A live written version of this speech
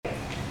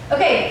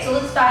Okay, so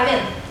let's dive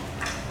in.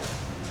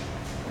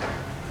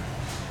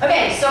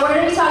 Okay, so we're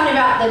going to be talking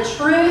about the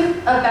truth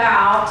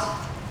about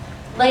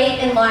late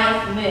in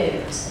life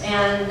moves.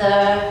 And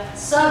the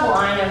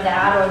subline of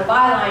that, or the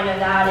byline of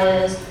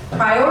that, is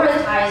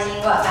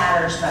prioritizing what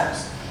matters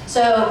most.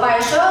 So by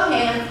a show of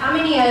hands, how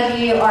many of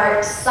you are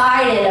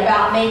excited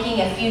about making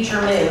a future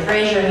move?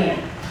 Raise your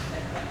hand.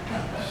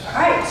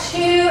 All right,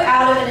 2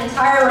 out of an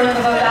entire room of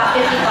about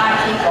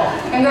 55 people.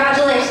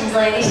 Congratulations,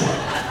 ladies.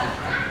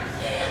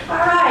 All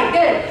right,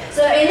 good.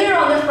 So, and they're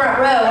on the front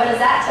row. What does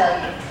that tell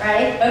you,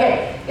 right?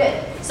 Okay,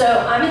 good. So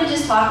I'm going to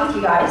just talk with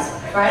you guys,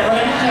 right? We're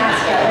going to hang out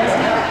together.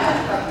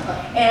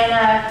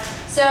 And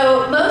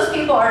so most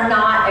people are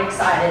not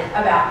excited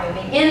about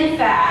moving. In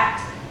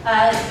fact,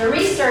 the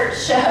research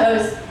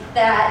shows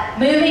that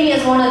moving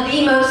is one of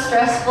the most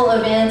stressful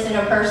events in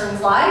a person's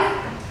life,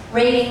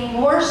 rating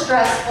more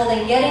stressful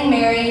than getting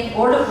married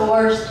or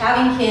divorced,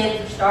 having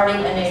kids, or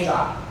starting a new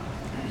job.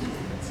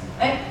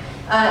 Okay?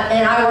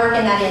 And I work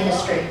in that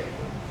industry.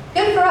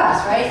 Good for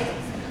us, right?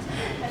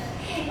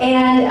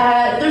 And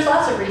there's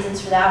lots of reasons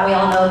for that. We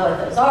all know what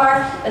those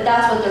are, but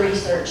that's what the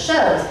research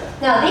shows.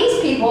 Now, these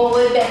people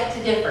would beg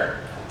to differ.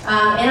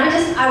 And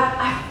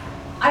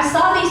I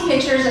saw these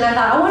pictures and I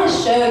thought, I want to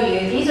show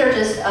you. These are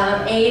just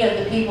 8 of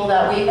the people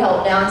that we've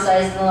helped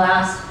downsize in the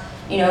last,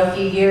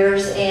 few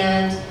years,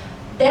 and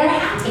they're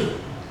happy,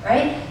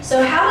 right?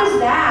 So how does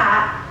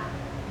that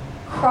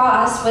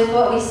cross with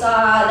what we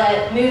saw,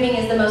 that moving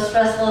is the most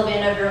stressful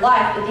event of your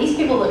life? But these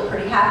people look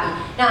pretty happy.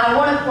 Now, I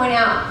want to point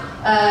out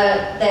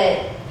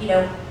that,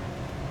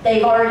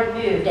 they've already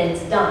moved and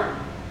it's done,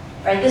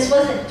 right? This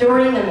wasn't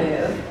during the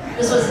move.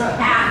 This was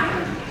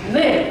after the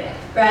move.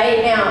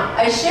 Right? Now,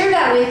 I share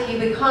that with you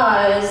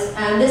because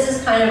this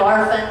is kind of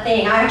our fun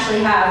thing. I actually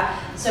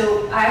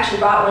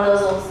brought one of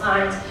those little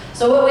signs.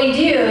 So what we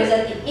do is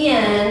at the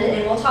end,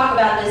 and we'll talk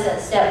about this at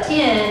step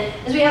 10,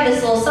 is we have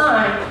this little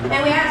sign,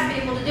 and we ask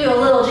people to do a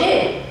little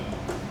jig.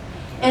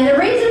 And the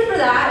reason for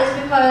that is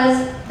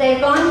because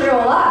they've gone through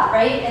a lot,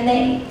 right? And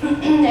they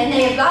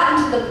have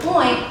gotten to the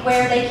point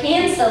where they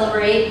can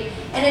celebrate,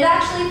 and it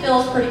actually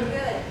feels pretty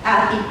good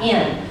at the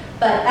end.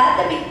 But at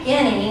the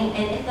beginning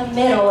and in the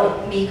middle, it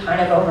can be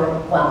kind of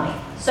overwhelming.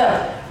 So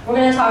we're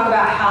going to talk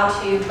about how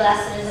to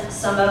lessen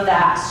some of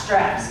that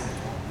stress.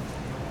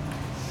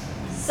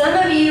 Some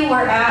of you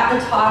were at the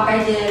talk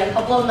I did a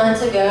couple of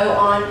months ago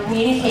on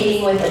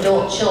communicating with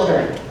adult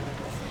children.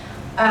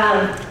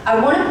 I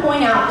want to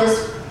point out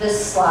this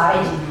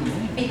slide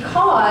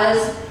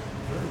because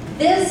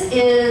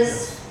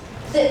it's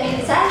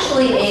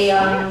actually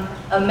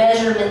a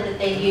measurement that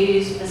they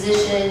use,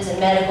 physicians and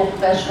medical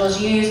professionals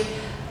use,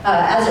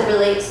 as it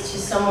relates to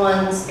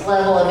someone's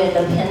level of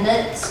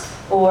independence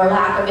or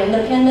lack of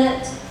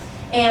independence.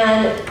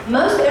 And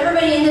most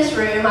everybody in this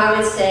room, I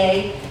would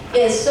say,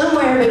 is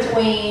somewhere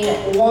between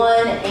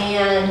 1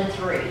 and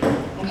 3,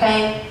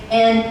 okay?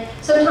 And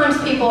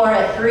sometimes people are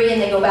at 3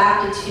 and they go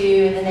back to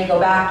 2, then they go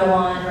back to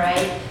 1,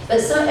 right?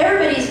 But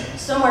everybody's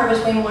somewhere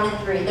between 1 and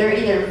 3. They're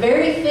either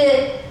very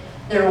fit,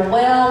 they're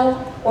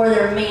well, or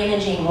they're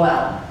managing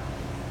well.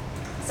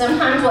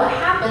 Sometimes what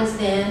happens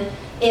then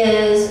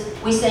is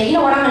we say, you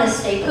know what, I'm going to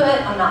stay put,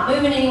 I'm not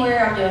moving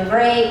anywhere, I'm doing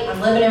great,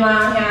 I'm living in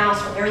my own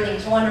house,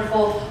 everything's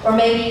wonderful. Or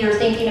maybe you're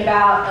thinking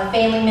about a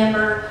family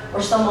member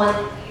or someone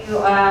you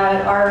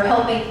are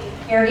helping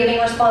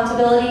caregiving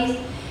responsibilities.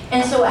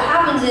 And so what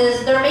happens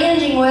is they're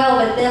managing well,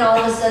 but then all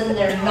of a sudden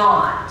they're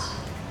not.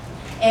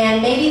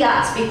 And maybe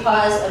that's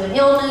because of an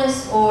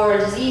illness or a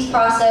disease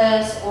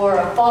process or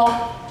a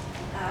fall.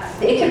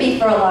 It could be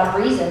for a lot of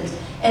reasons.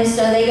 And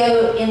so they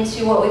go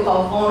into what we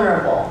call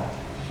vulnerable.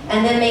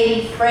 And then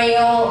maybe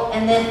frail,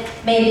 and then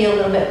maybe a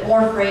little bit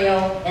more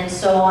frail, and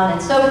so on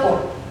and so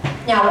forth.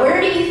 Now, where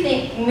do you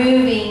think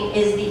moving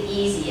is the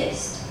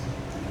easiest?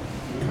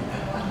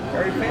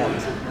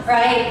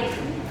 Right?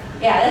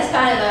 Yeah, that's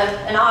kind of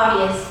an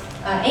obvious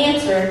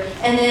answer.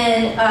 And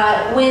then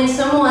when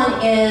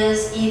someone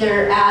is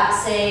either at,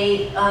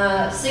 say,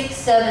 6,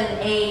 7,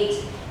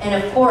 8, and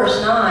of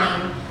course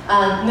 9,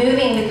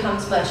 moving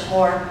becomes much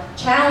more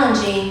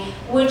challenging.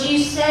 Would you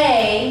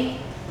say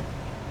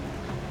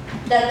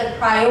that the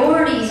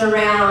priorities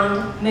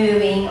around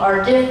moving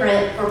are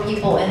different for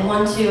people in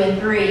 1, 2, and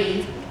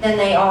 3 than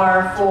they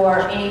are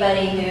for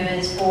anybody who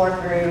is 4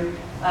 through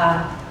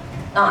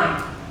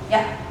 9?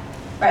 Yeah,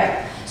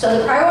 right. So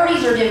the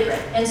priorities are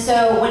different. And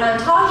so when I'm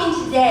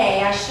talking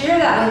today, I share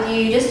that with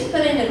you just to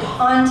put into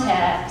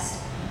context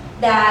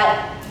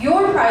that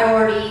your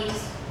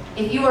priorities,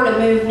 if you were to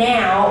move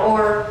now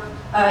or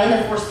in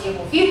the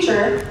foreseeable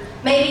future,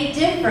 may be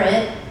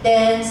different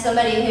than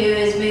somebody who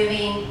is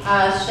moving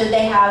should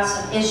they have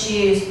some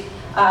issues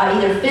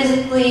either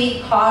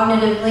physically,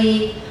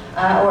 cognitively,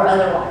 or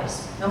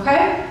otherwise,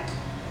 okay?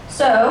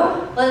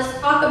 So let's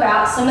talk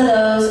about some of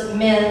those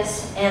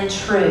myths and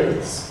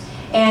truths.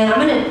 And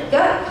I'm going to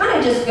kind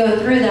of just go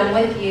through them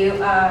with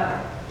you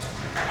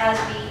as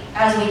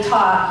we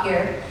talk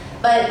here.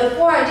 But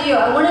before I do,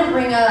 I want to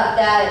bring up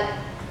that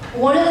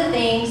one of the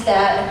things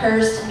that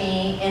occurs to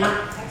me, and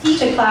I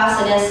teach a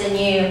class at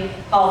SNU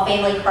called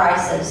Family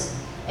Crisis.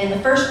 And the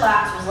first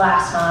class was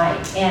last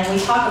night. And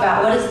we talk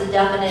about what is the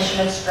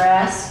definition of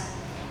stress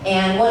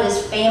and what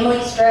is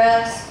family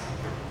stress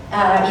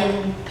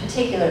in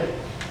particular.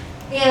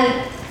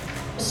 And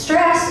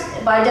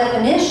stress, by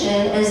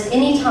definition, is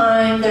any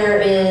time there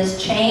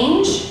is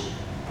change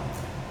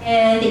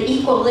and the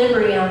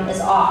equilibrium is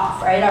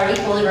off, right? Our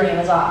equilibrium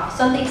is off.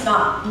 Something's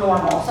not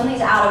normal.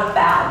 Something's out of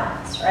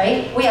balance,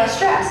 right? We have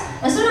stress.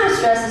 And sometimes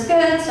stress is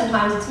good,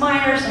 sometimes it's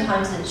minor,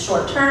 sometimes it's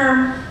short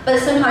term, but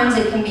sometimes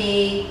it can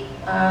be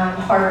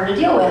harder to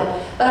deal with.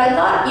 But I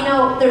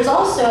thought, there's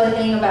also a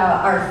thing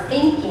about our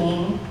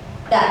thinking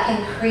that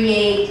can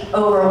create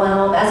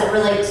overwhelm as it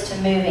relates to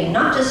moving.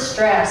 Not just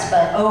stress,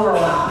 but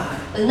overwhelm.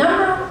 The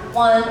number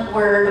one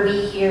word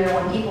we hear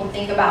when people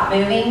think about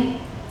moving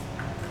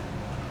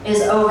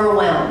is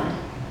overwhelmed.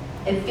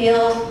 It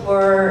feels,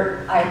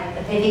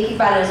 they think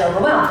about it as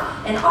overwhelmed.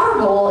 And our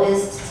goal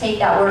is to take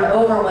that word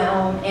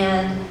overwhelm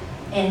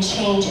and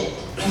change it,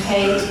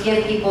 okay? To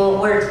give people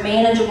where it's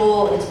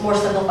manageable, it's more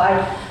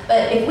simplified.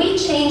 But if we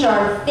change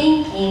our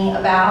thinking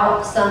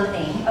about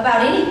something,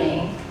 about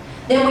anything,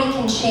 then we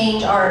can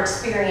change our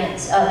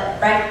experience of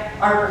it, right?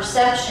 Our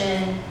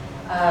perception,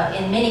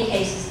 in many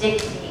cases,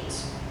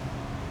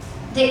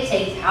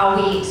 dictates how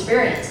we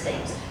experience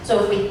things.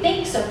 So if we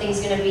think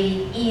something's going to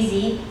be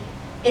easy,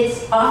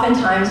 it's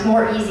oftentimes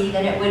more easy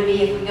than it would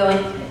be if we go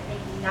into it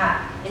thinking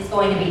that it's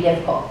going to be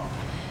difficult.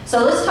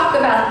 So let's talk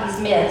about these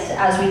myths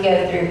as we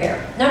go through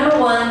here. Number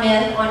one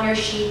myth on your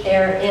sheet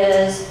there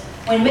is,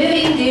 when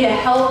moving due to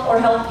health or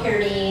healthcare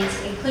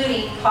needs,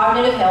 including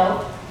cognitive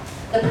health,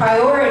 the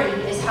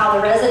priority is how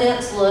the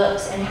residence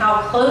looks and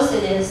how close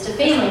it is to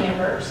family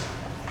members.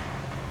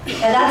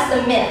 And that's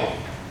the myth.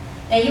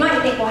 Now you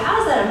might think, well, how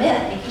is that a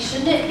myth, Nikki?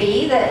 Shouldn't it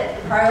be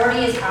that the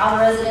priority is how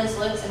the residence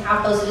looks and how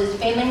close it is to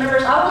family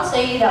members? I will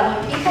tell you that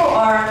when people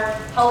are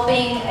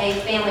helping a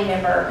family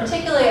member,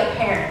 particularly a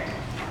parent,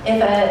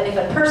 if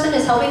a person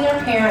is helping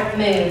their parent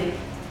move,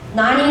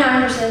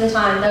 99% of the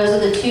time, those are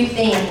the two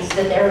things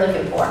that they're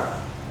looking for.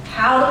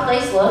 How the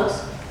place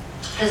looks,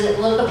 does it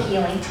look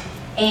appealing,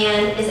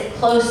 and is it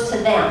close to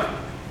them?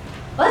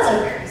 Well, that's a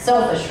very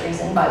selfish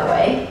reason, by the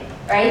way,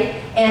 right?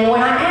 And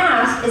when I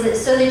ask, is it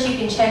so that you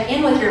can check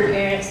in with your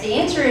parents, the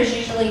answer is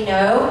usually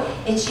no.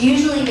 It's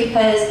usually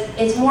because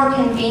it's more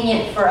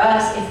convenient for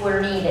us if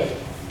we're needed.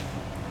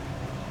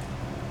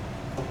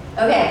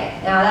 Okay,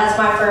 now that's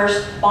my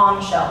first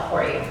bombshell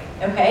for you,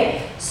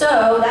 okay?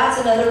 So that's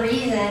another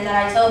reason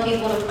that I tell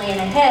people to plan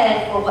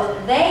ahead for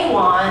what they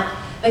want,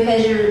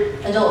 because your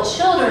adult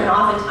children,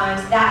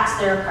 oftentimes, that's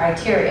their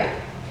criteria.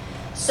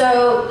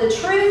 So the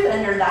truth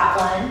under that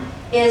one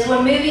is,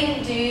 when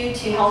moving due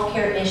to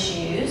healthcare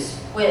issues,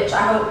 which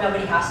I hope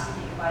nobody has to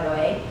do, by the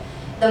way,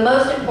 the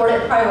most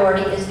important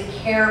priority is the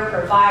care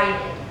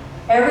provided.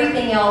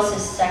 Everything else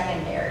is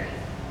secondary.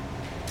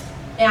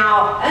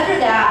 Now, under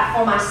that,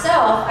 for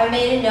myself, I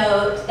made a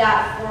note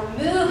that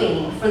for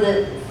moving, for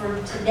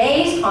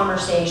today's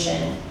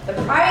conversation, the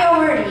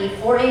priority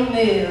for a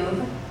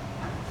move,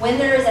 when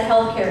there is a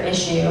healthcare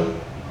issue,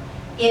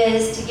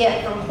 is to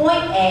get from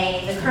point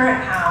A, the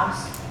current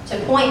house, to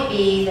point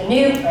B, the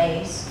new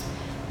place,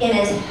 in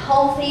as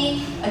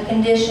healthy a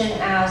condition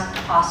as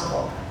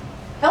possible.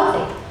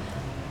 Healthy.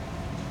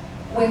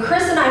 When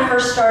Chris and I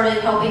first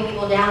started helping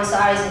people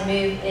downsize and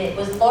move, it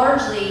was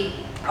largely,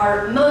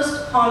 or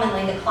most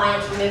commonly, the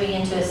clients were moving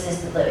into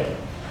assisted living.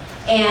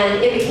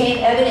 And it became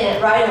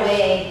evident right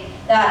away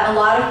that a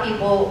lot of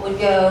people would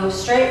go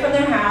straight from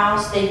their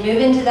house, they'd move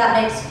into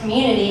that next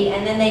community,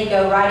 and then they'd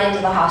go right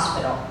into the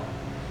hospital.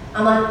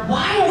 I'm like,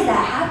 why is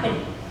that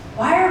happening?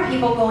 Why are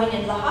people going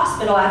into the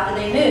hospital after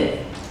they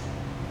move?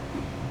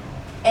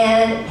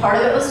 And part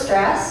of it was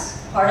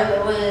stress, part of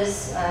it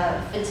was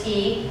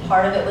fatigue,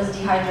 part of it was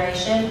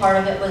dehydration, part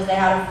of it was they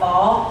had a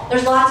fall.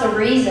 There's lots of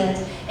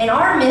reasons. And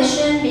our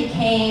mission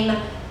became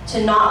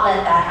to not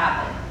let that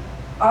happen.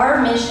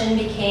 Our mission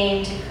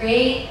became to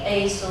create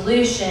a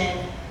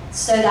solution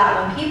so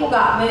that when people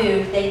got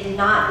moved, they did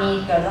not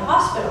need to go to the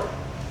hospital.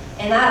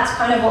 And that's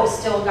kind of what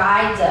still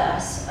guides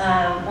us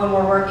when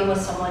we're working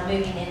with someone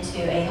moving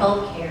into a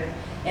healthcare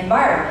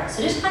environment.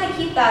 So just kind of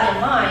keep that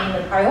in mind.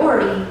 The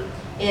priority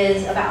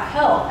is about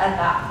health at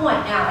that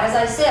point. Now, as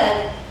I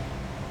said,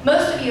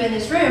 most of you in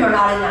this room are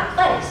not in that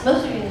place.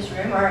 Most of you in this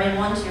room are in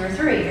 1, 2, or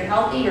 3. You're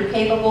healthy, you're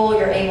capable,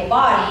 you're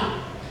able-bodied.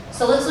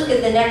 So let's look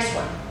at the next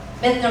one.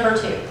 Myth number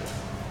 2.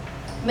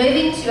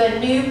 Moving to a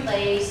new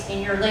place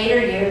in your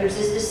later years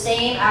is the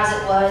same as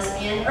it was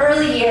in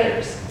early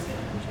years.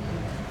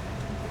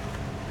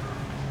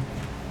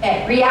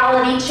 Okay,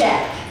 reality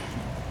check.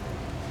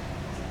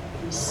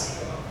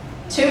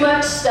 Too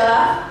much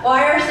stuff.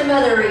 Why are some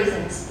other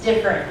reasons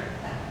different?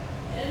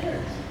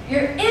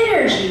 Your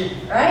energy,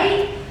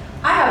 right?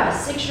 I have a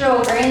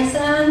 6-year-old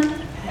grandson,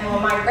 and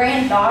when my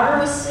granddaughter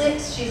was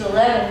 6, she's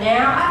 11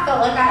 now, I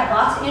felt like I had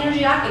lots of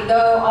energy. I could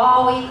go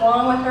all week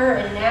long with her,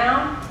 and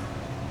now,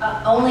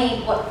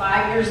 only,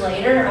 5 years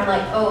later, I'm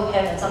like, oh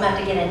heavens, I'm going to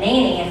have to get a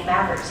nanny if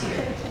Maverick's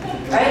here.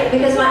 right?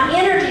 Because my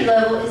energy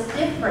level is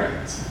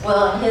different.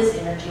 Well, his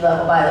energy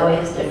level, by the way,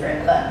 is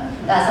different, but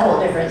that's a whole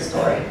different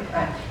story,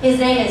 right? His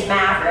name is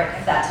Maverick,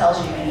 if that tells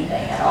you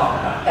anything at all,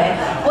 okay?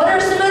 What are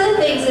some other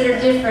things that are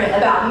different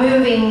about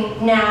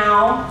moving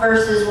now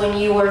versus when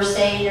you were,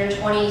 say, in your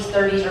 20s,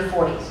 30s, or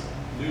 40s?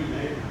 New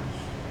neighbors.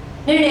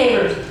 New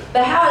neighbors.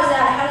 But how does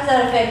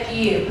that affect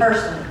you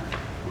personally?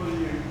 Well,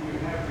 you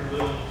have your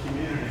little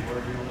community where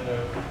you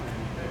live and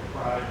you take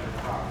pride in your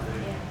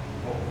property,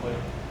 hopefully.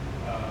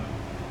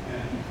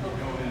 And you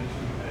go into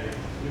a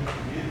new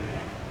community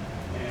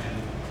and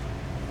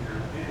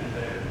you're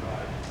inundated by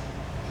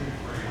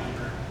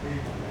 200-300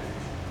 people maybe.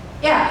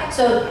 Yeah,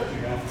 so That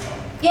you don't know.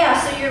 yeah,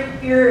 so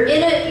you're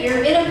in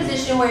a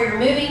position where you're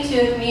moving to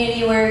a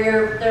community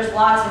where there's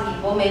lots of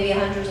people, maybe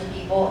hundreds of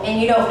people,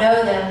 and you don't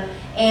know them.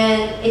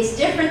 And it's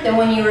different than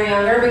when you were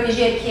younger because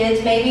you had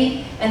kids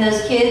maybe, and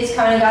those kids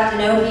kind of got to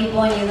know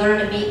people and you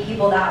learned to meet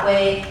people that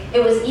way.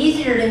 It was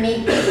easier to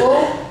meet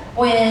people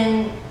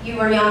when you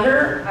were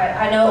younger.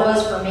 I know it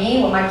was for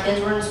me. When my kids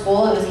were in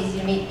school, it was easy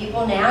to meet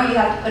people. Now you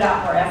have to put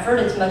out more effort.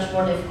 It's much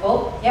more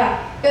difficult. Yeah,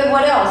 good.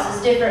 What else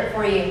is different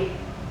for you?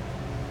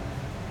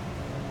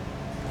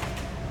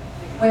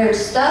 We heard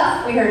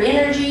stuff, we heard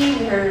energy,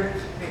 we heard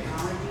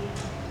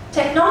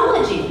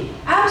technology.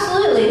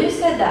 Absolutely. Who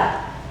said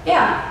that?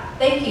 Yeah.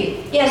 Thank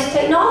you. Yes,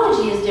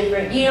 technology is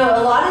different. You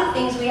know, a lot of the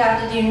things we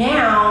have to do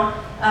now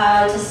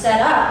to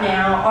set up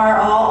now are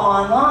all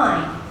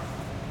online.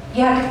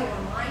 You have to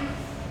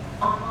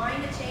go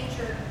online to change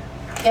your.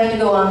 You have to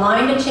go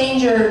online to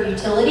change your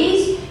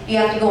utilities. You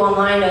have to go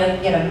online to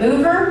get a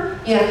mover.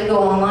 You have to go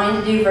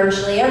online to do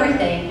virtually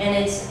everything, and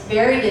it's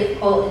very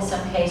difficult in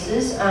some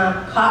cases.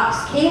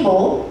 Cox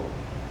cable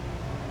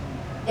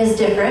is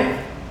different.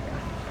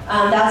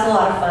 That's a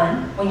lot of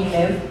fun when you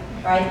move.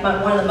 Right?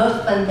 One of the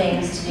most fun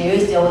things to do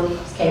is deal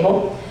with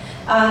cable.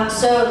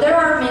 So there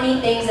are many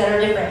things that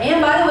are different.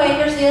 And by the way,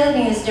 here's the other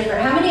thing that's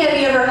different. How many of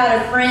you ever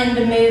had a friend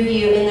move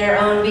you in their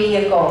own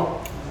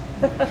vehicle?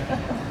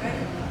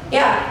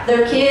 Yeah,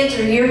 their kids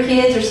or your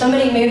kids or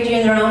somebody moved you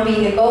in their own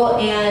vehicle,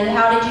 and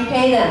how did you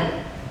pay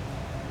them?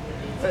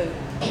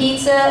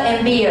 Pizza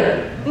and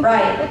beer.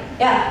 Right.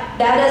 Yeah,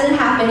 that doesn't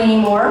happen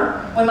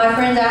anymore. When my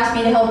friends ask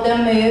me to help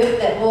them move,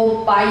 that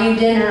we'll buy you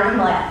dinner, I'm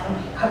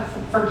like,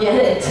 forget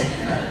it.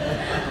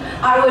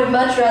 I would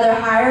much rather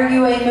hire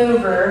you a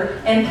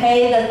mover and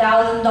pay the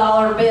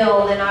 $1,000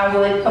 bill than I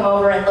would come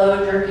over and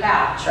load your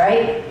couch,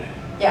 right?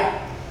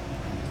 Yeah.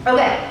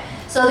 Okay,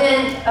 so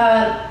then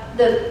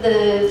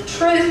the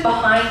truth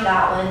behind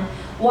that one,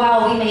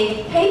 while we may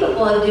be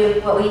capable of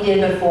doing what we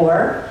did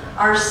before,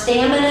 our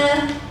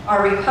stamina,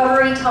 our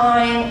recovery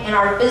time, and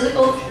our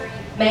physical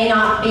strength may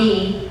not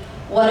be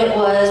what it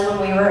was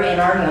when we were in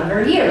our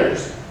younger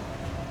years.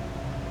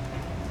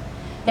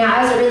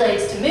 Now, as it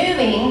relates to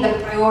moving, the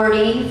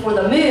priority for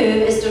the move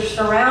is to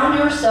surround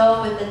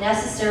yourself with the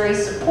necessary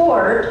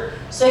support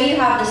so you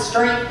have the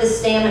strength, the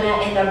stamina,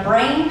 and the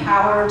brain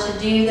power to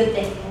do the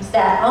things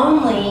that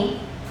only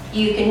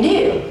you can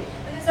do.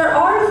 Because there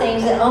are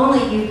things that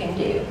only you can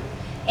do.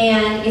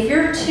 And if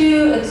you're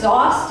too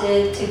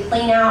exhausted to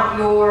clean out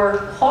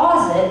your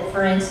closet,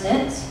 for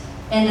instance,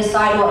 and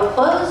decide what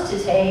clothes to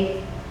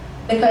take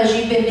because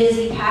you've been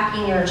busy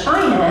packing your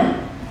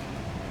china,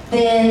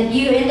 then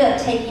you end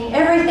up taking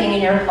everything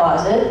in your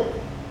closet,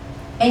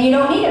 and you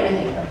don't need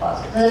everything in your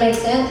closet. Does that make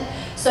sense?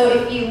 So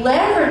if you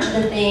leverage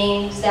the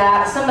things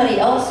that somebody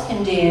else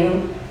can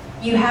do,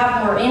 you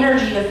have more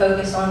energy to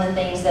focus on the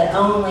things that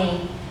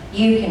only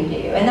you can do.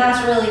 And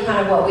that's really kind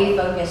of what we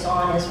focus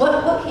on is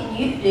what can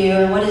you do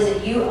and what is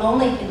it you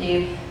only can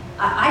do.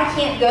 I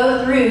can't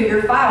go through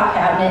your file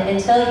cabinet and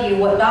tell you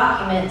what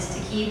documents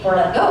to keep or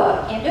let go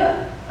of. I can't do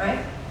it,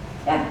 right?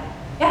 Yeah,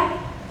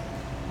 yeah.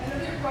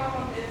 Another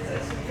problem is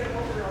as we get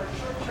older, our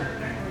short-term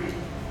memory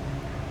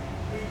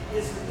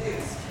is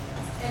reduced.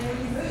 And when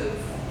you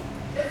move,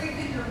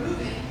 everything you're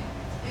moving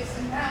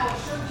is now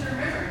short-term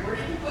memory. Where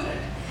do you put it?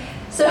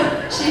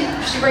 So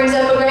she brings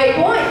up a great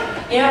point.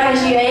 You know,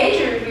 as you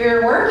age,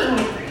 your working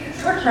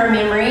short-term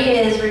memory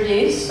is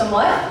reduced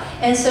somewhat,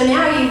 and so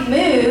now you've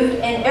moved,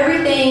 and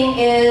everything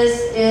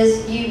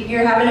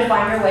you're having to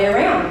find your way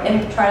around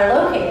and try to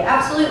locate it.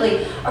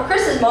 Absolutely.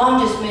 Chris's mom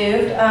just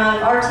moved.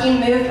 Our team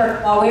moved her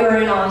while we were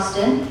in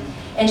Austin,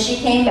 and she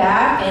came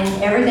back,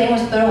 and everything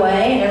was put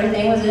away, and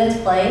everything was in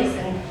its place.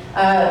 And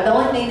the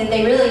only thing that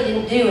they really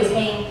didn't do was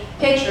hang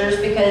pictures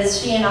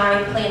because she and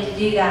I planned to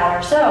do that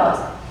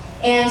ourselves.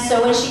 And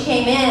so when she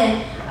came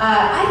in,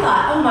 I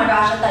thought, oh my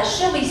gosh, I thought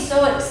she'll be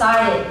so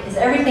excited because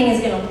everything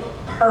is going to look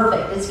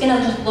perfect. It's going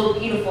to just look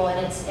beautiful,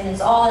 and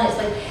it's all in its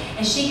place.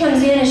 And she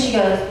comes in and she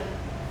goes,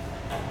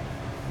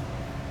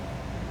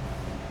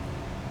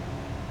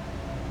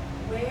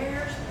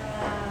 "Where's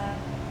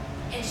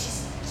the?" And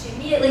she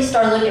immediately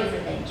started looking for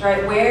things,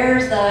 right?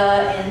 Where's the?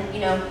 And you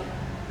know,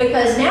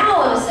 because now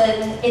all of a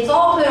sudden it's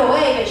all put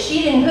away, but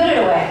she didn't put it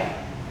away.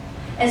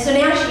 And so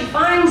now she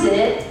finds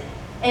it,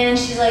 and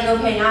she's like,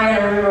 okay, now I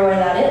gotta remember where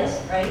that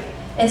is, right?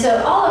 And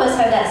so all of us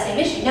have that same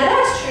issue. Now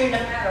that's true no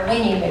matter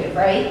when you move,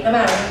 right? No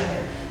matter when you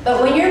move.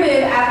 But when you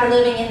move after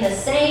living in the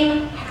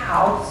same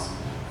house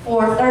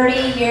for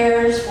 30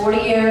 years, 40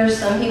 years,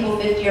 some people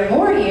 50 or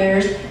more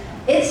years,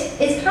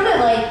 it's kind of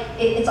like,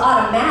 it's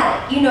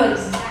automatic. You know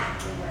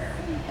exactly where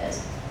everything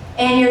is.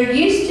 And you're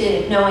used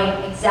to knowing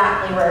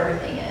exactly where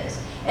everything is.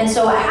 And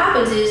so what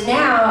happens is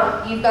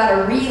now you've got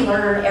to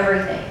relearn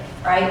everything,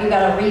 right? You've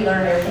got to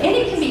relearn everything. And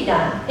it can be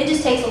done. It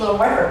just takes a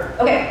little effort.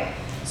 Okay,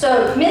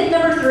 so myth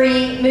number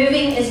 3,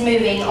 moving is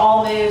moving.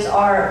 All moves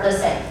are the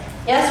same.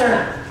 Yes or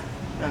no?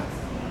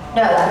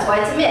 No, that's why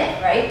it's a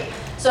myth, right?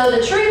 So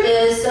the truth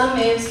is some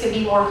moves could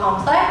be more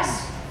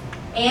complex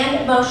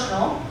and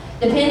emotional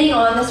depending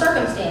on the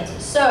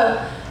circumstances.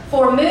 So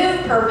for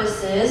move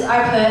purposes,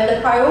 I put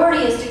the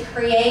priority is to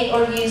create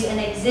or use an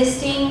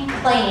existing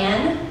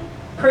plan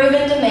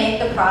proven to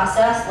make the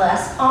process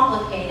less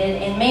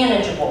complicated and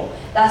manageable.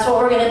 That's what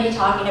we're going to be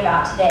talking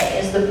about today,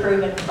 is the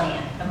proven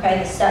plan, okay,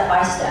 the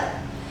step-by-step.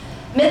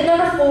 Myth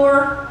number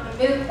 4,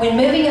 when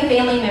moving a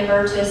family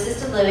member to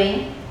assisted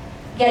living,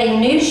 getting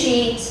new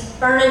sheets,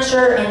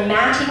 furniture, and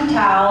matching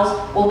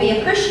towels will be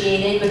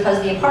appreciated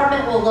because the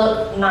apartment will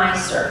look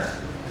nicer.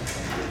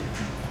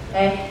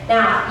 Okay?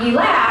 Now, you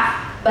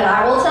laugh, but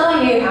I will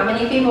tell you how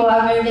many people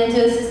I've moved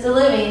into assisted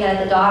living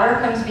that the daughter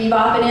comes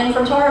bebopping in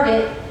from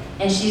Target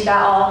and she's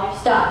got all new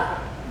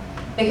stuff.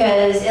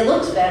 Because it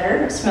looks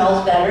better, it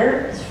smells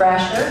better, it's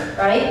fresher,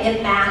 right?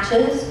 It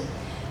matches.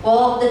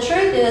 Well, the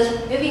truth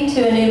is, moving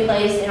to a new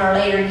place in our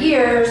later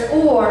years,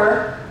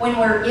 or when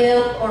we're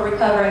ill or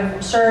recovering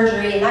from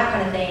surgery and that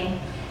kind of thing,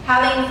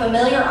 having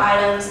familiar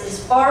items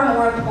is far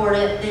more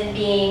important than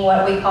being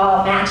what we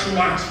call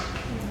matchy-matchy,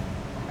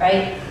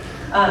 right?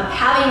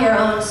 Having your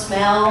own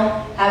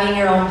smell, having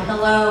your own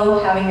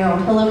pillow, having your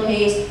own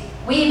pillowcase.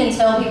 We even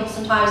tell people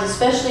sometimes,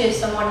 especially if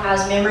someone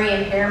has memory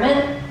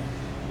impairment,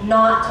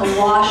 not to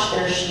wash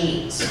their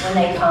sheets when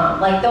they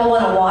come. Like, they'll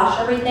want to wash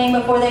everything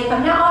before they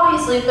come. Now,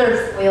 obviously, if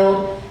they're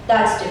spoiled,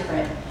 that's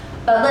different.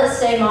 But let's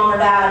say mom or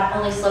dad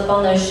only slept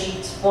on those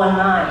sheets one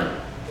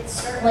night. It's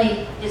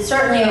certainly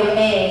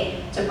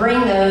okay to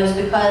bring those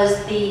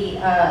because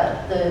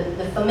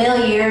the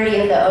familiarity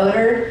of the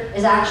odor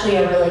is actually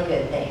a really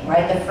good thing,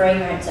 right? The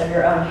fragrance of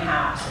your own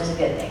house is a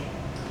good thing.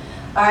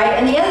 All right,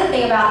 and the other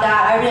thing about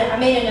that, I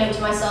made a note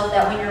to myself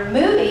that when you're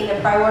moving, the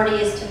priority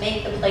is to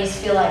make the place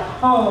feel like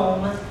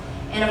home.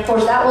 And of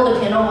course, that will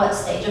depend on what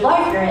stage of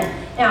life you're in.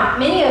 Now,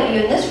 many of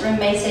you in this room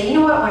may say, you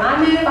know what, when I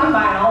move, I'm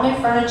buying all new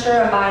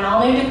furniture, I'm buying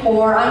all new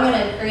decor, I'm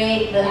gonna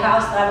create the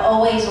house that I've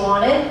always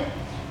wanted.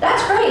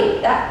 That's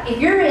great. If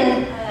you're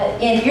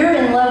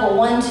in level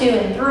 1, 2,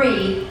 and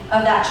 3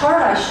 of that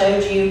chart I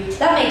showed you,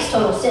 that makes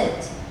total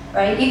sense.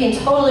 Right? You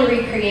can totally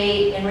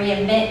recreate and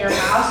reinvent your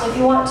house if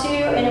you want to,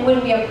 and it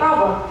wouldn't be a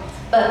problem.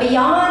 But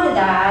beyond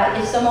that,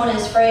 if someone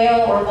is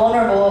frail or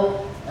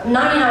vulnerable,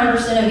 99%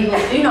 of people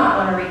do not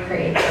want to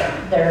recreate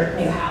their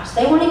new house.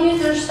 They want to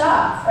use their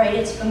stuff, right?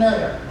 It's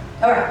familiar.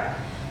 All right.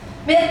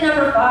 Myth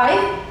number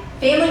 5,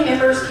 family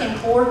members can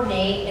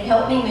coordinate and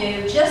help me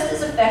move just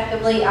as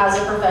effectively as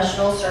a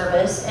professional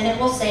service, and it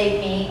will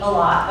save me a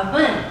lot of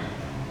money.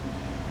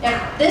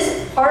 Now, this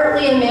is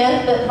partly a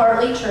myth, but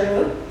partly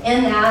true,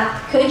 in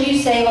that, could you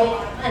save a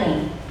lot of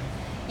money?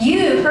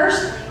 You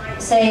personally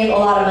might save a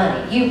lot of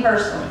money, you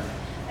personally.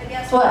 But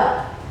guess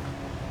what?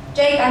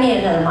 Jake, I need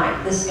another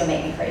mic. This is gonna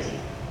make me crazy.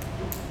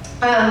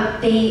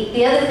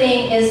 The other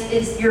thing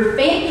is your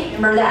family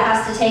member that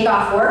has to take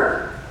off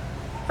work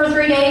for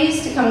 3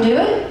 days to come do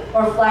it,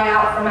 or fly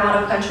out from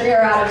out of country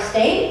or out of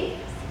state,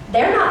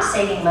 they're not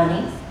saving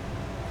money.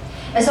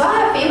 And so I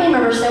have family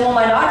members say, well,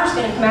 my daughter's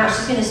gonna come out,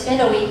 she's gonna spend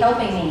a week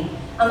helping me.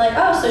 I'm like,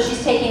 oh, so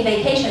she's taking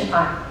vacation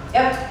time.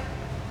 Yep.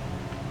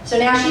 So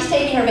now she's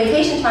taking her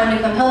vacation time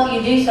to come help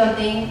you do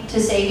something to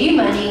save you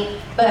money,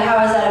 but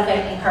how is that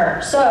affecting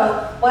her?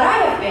 So what I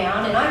have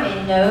found, and I made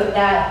a note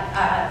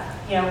that,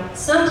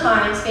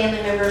 sometimes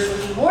family members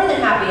would be more than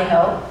happy to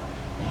help,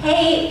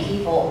 pay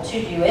people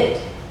to do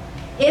it,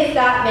 if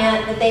that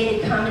meant that they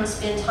could come and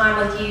spend time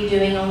with you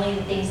doing only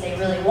the things they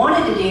really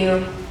wanted to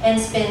do and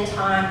spend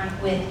time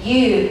with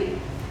you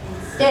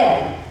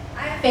instead. I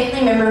have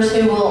family members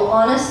who will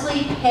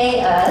honestly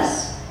pay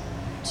us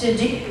to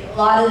do a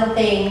lot of the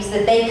things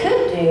that they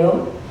could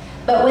do,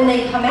 but when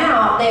they come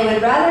out, they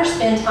would rather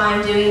spend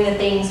time doing the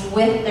things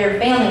with their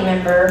family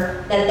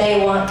member that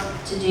they want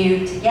to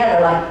do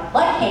together,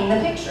 like hang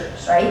the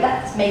pictures, right?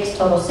 That makes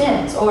total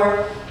sense.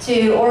 Or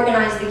to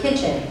organize the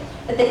kitchen.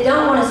 But they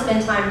don't want to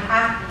spend time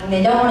packing.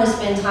 They don't want to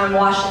spend time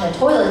washing the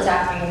toilets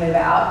after you move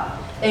out.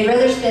 They'd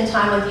rather spend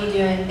time with you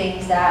doing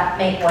things that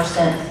make more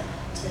sense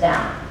to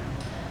them.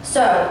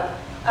 So,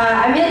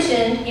 I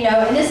mentioned,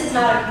 and this is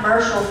not a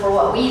commercial for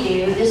what we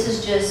do. This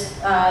is just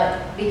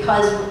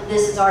because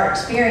this is our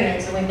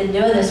experience and we've been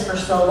doing this for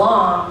so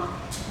long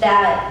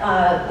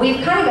that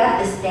we've kind of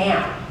got this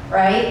down,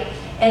 right?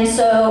 And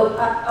so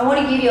I want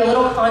to give you a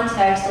little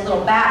context, a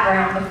little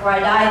background before I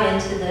dive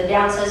into the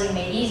Downsizing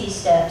Made Easy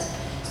steps.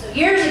 So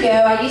years ago,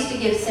 I used to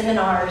give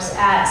seminars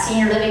at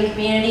senior living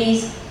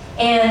communities,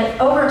 and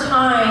over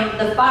time,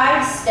 the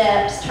 5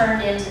 steps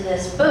turned into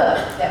this book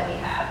that we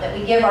have, that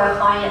we give our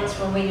clients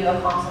when we do a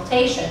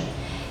consultation.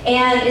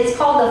 And it's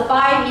called the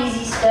 5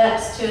 Easy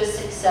Steps to a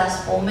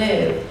Successful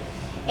Move.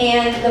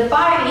 And the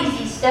 5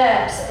 easy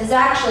steps is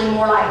actually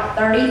more like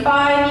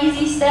 35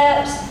 easy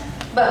steps,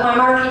 but my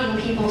marketing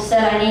people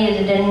said I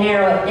needed to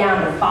narrow it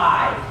down to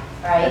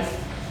 5, right?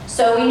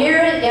 So we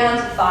narrowed it down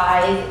to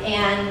 5,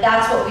 and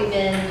that's what we've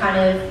been kind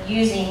of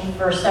using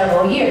for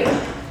several years.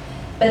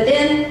 But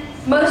then,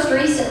 most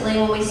recently,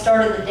 when we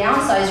started the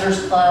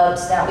Downsizers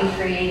Clubs that we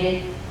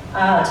created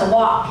to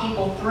walk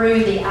people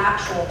through the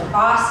actual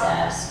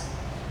process,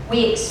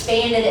 we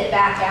expanded it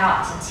back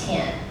out to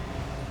 10.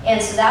 And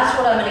so that's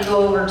what I'm going to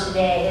go over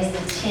today is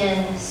the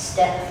 10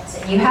 steps.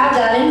 And you have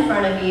that in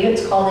front of you.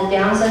 It's called the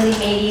Downsizing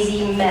Made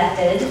Easy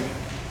Method.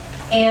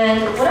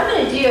 And what I'm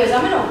going to do is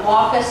I'm going to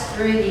walk us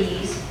through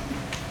these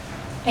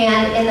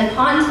and in the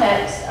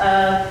context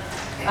of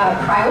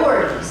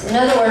priorities. In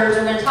other words,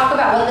 we're going to talk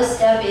about what the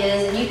step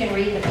is, and you can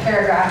read the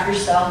paragraph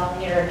yourself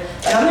later.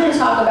 But I'm going to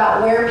talk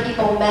about where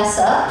people mess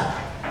up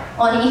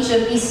on each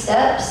of these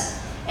steps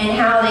and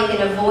how they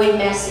can avoid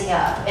messing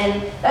up.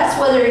 And that's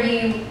whether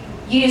you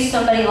use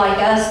somebody like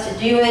us to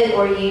do it,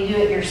 or you do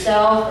it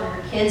yourself, or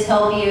your kids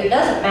help you. It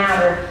doesn't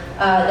matter.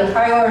 The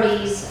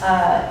priorities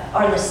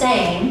are the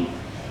same.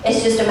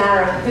 It's just a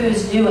matter of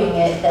who's doing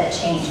it that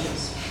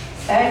changes.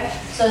 Okay?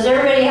 So does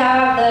everybody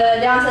have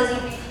the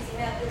Downsizing Made Easy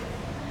method?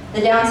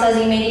 The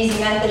Downsizing Made Easy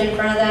method in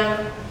front of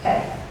them?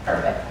 Okay,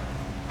 perfect.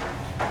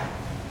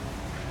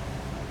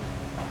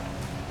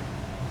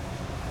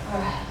 All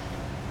right.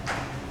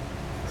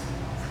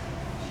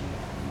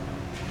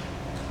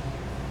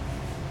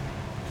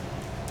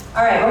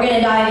 All right, we're going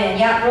to dive in.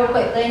 Yeah, real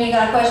quick. Lynn, you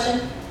got a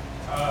question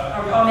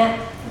or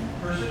comment?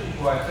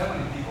 Percentage-wise, how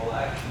many people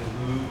actually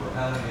move, or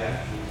how many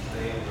actually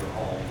stay in their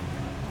home?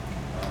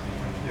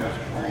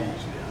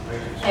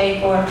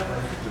 Paid for.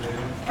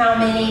 How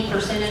many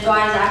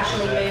percentage-wise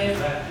actually move?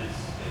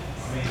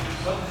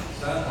 Something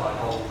sounds like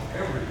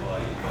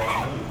everybody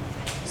will move.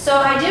 So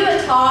I do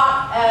a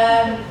talk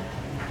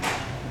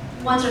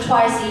once or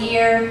twice a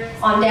year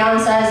on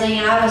downsizing,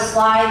 and I have a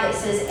slide that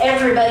says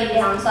everybody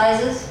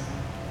downsizes.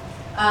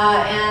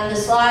 And the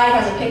slide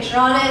has a picture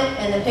on it,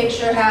 and the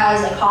picture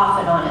has a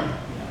coffin on it.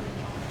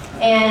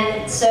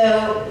 And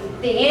so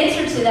the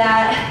answer to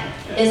that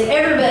is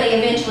everybody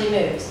eventually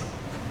moves.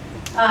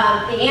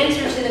 The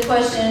answer to the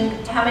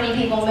question, how many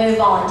people move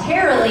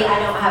voluntarily, I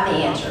don't have the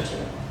answer to.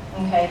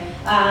 Okay,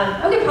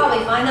 I could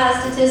probably find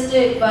that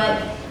statistic,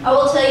 but I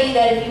will tell you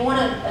that if you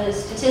want a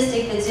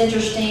statistic that's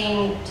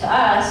interesting to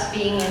us,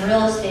 being in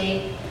real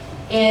estate,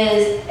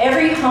 is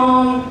every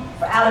home,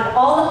 out of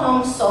all the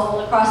homes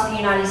sold across the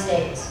United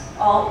States,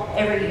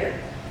 every year.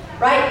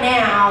 Right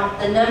now,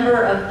 the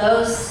number of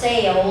those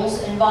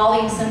sales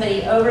involving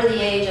somebody over the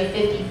age of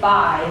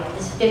 55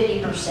 is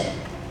 50%.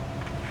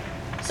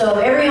 So of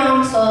every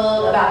home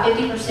sold, about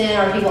 50%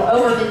 are people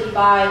over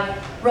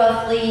 55,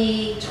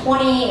 roughly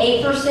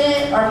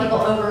 28% are people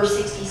over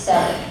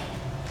 67.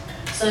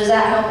 So does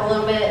that help a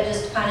little bit,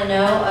 just to kind of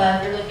know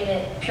if you're looking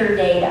at pure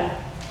data?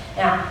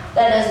 Now,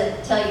 that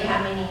doesn't tell you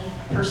how many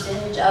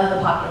percentage of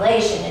the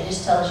population, it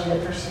just tells you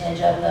the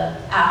percentage of the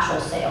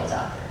actual sales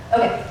out there.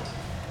 Okay.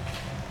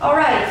 All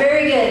right,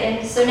 very good.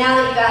 And so now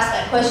that you've asked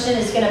that question,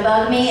 it's going to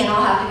bug me and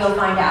I'll have to go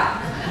find out.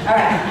 All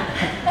right.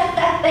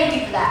 Thank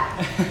you for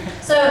that.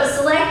 So,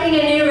 selecting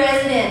a new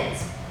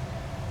residence.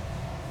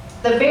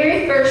 The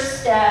very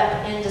first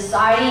step in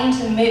deciding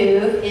to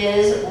move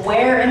is,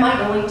 where am I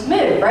going to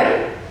move,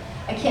 right?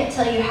 I can't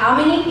tell you how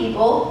many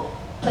people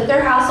put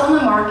their house on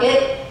the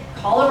market,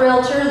 call a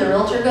realtor, the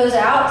realtor goes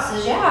out,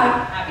 says, yeah,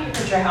 I'm happy to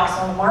put your house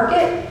on the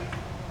market.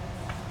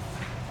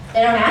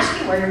 They don't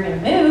ask you where you're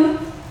going to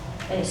move.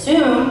 They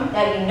assume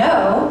that you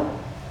know.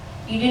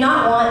 You do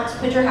not want to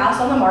put your house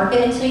on the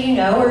market until you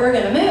know where you're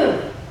going to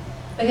move.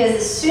 Because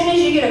as soon as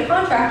you get a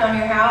contract on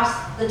your house,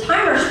 the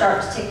timer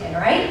starts ticking,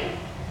 right?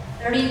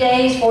 30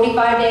 days,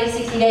 45 days,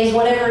 60 days,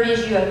 whatever it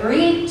is you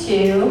agreed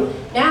to,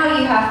 now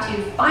you have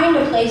to find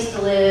a place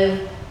to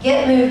live,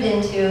 get moved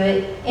into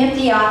it,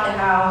 empty out the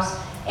house,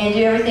 and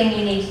do everything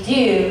you need to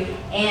do,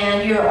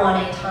 and you're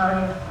on a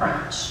time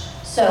crunch.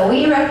 So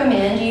we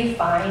recommend you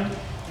find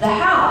the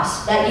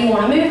house that you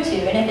want to move to.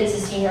 And if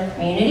it's a senior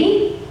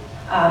community,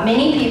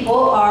 many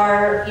people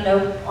are,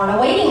 on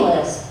a waiting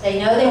list. They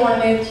know they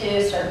want to move to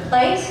a certain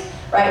place.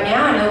 Right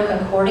now, I know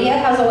Concordia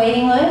has a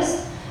waiting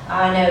list.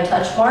 I know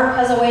Touchmark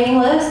has a waiting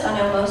list. I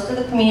know most of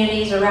the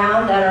communities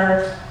around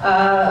that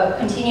are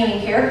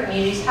continuing care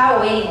communities have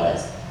a waiting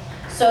list.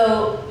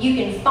 So you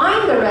can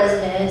find the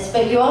residence,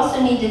 but you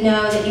also need to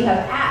know that you have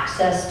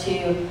access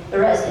to the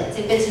residence.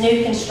 If it's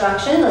new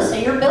construction, let's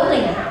say you're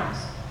building a house.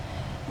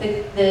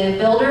 The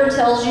builder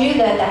tells you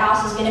that the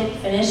house is going to be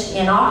finished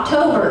in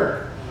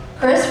October.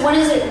 Chris, when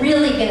is it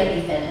really going to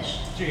be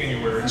finished?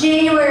 January.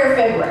 January or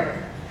February.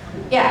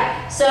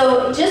 Yeah,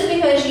 so just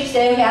because you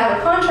say, okay, I have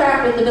a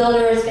contract with the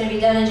builder, it's going to be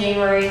done in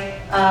January,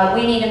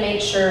 we need to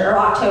make sure, or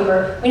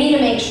October, we need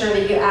to make sure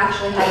that you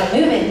actually have a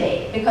move-in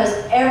date, because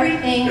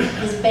everything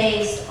is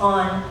based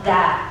on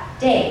that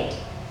date.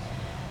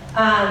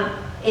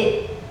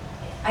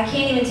 I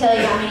can't even tell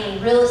you how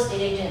many real estate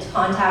agents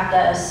contact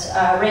us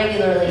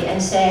regularly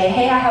and say,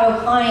 hey, I have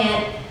a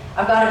client,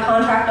 I've got a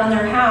contract on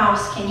their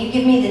house, can you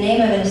give me the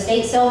name of an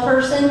estate sale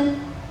person?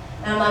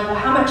 And I'm like, well,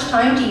 how much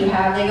time do you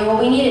have? They go,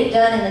 well, we need it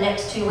done in the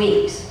next 2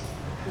 weeks.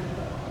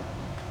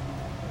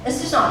 It's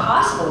just not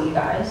possible, you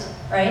guys,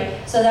 right?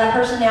 So that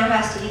person now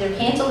has to either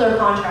cancel their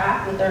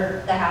contract with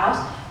the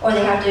house, or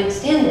they have to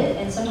extend it.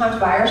 And sometimes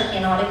buyers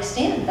cannot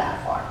extend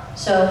that far.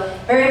 So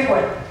very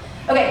important.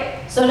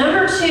 Okay, so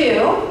number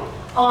 2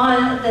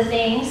 on the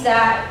things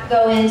that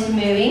go into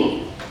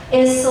moving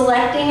is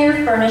selecting your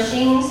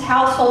furnishings,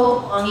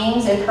 household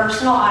belongings, and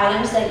personal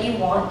items that you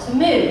want to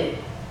move.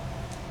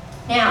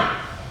 Now,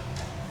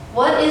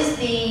 what is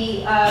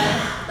the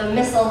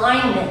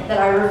misalignment that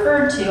I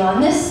referred to on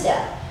this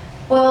step?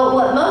 Well,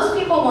 what most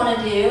people want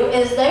to do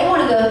is they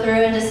want to go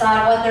through and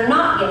decide what they're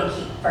not going to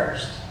keep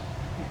first.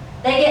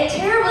 They get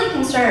terribly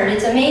concerned.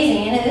 It's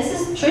amazing, and this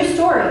is a true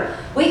story.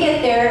 We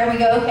get there and we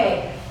go,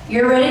 okay,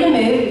 you're ready to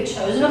move, you've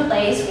chosen a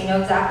place, we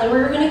know exactly where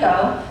you're going to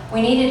go,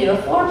 we need to do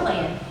a floor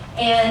plan.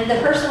 And the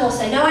person will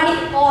say, no, I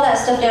need to pull all that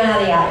stuff down out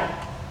of the attic.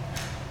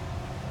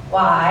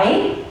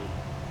 Why?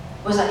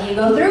 Because I need to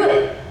go through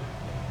it.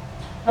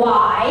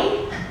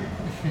 Why?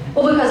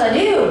 Well, because I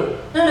do.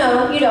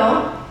 No, you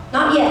don't.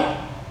 Not yet.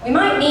 We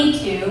might need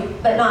to,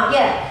 but not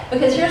yet.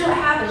 Because here's what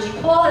happens.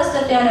 You pull all that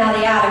stuff down out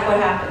of the attic, what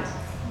happens?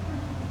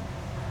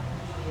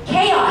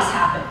 Chaos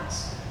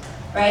happens,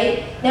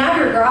 right? Now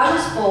your garage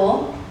is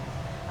full,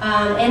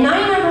 and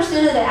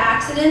 99% of the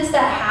accidents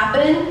that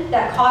happen,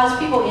 that cause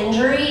people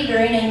injury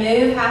during a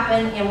move,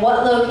 happen in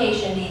what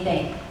location, do you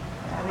think?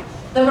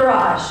 The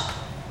garage.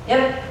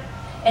 Yep.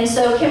 And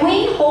so can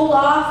we hold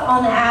off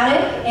on the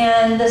attic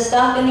and the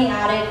stuff in the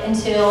attic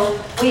until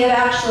we have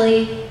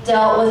actually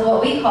dealt with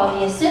what we call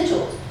the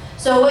essentials?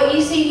 So what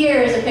you see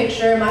here is a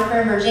picture of my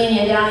friend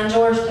Virginia down in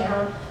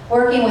Georgetown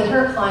working with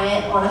her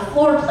client on a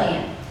floor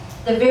plan.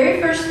 The very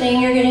first thing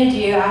you're going to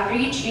do after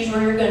you choose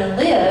where you're going to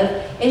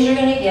live is you're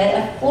going to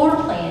get a floor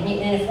plan.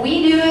 And if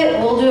we do it,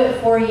 we'll do it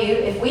for you.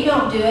 If we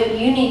don't do it,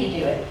 you need to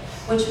do it,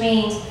 which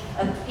means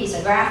a piece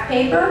of graph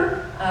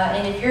paper.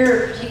 And if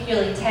you're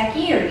particularly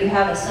techie or you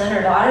have a son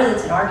or daughter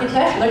that's an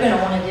architect, they're going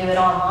to want to do it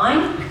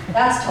online.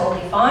 That's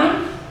totally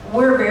fine.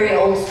 We're very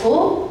old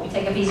school. We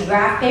take a piece of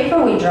graph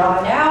paper, we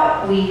draw it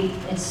out,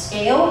 it's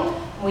scaled,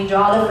 we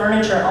draw the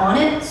furniture on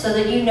it so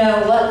that you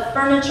know what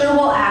furniture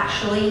will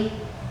actually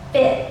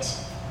fit.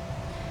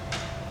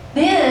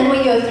 Then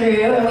we go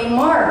through and we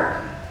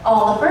mark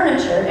all the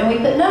furniture and we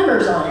put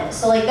numbers on it.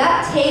 So like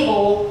that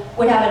table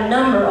would have a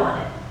number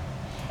on it.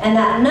 And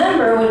that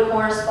number would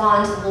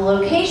correspond to the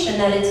location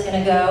that it's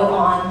going to go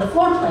on the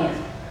floor plan.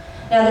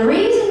 Now the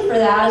reason for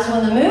that is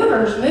when the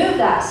movers move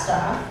that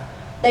stuff,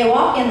 they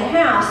walk in the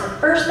house, the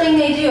first thing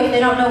they do if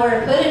they don't know where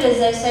to put it is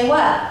they say,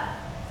 what?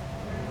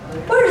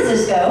 Where does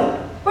this go?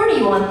 Where do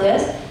you want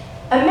this?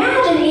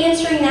 Imagine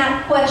answering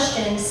that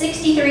question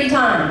 63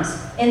 times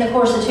in the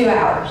course of 2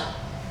 hours.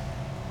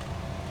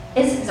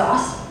 It's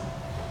exhausting.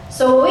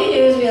 So what we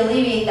do is we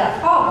alleviate that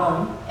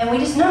problem and we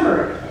just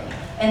number everything.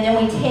 And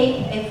then we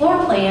take a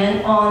floor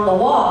plan on the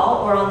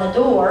wall or on the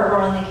door or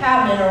on the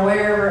cabinet or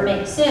wherever it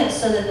makes sense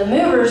so that the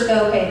movers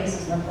go, okay,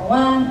 this is number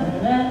 1,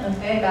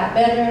 okay, back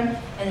bedroom,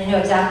 and they know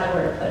exactly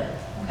where to put it,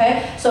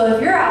 okay? So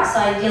if you're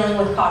outside dealing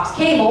with Cox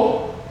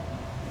Cable,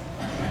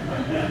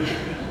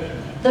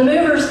 the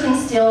movers can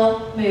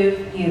still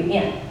move you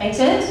in. Make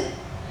sense?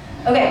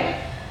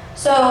 Okay,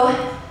 so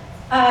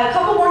a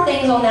couple more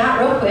things on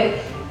that real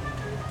quick.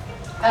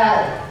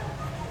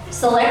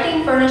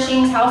 Selecting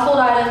furnishings, household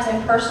items,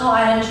 and personal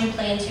items you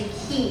plan to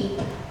keep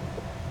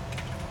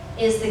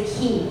is the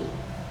key.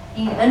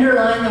 You can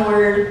underline the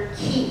word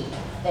keep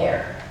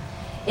there.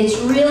 It's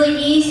really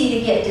easy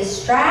to get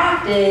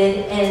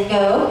distracted and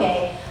go,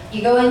 okay,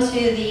 you go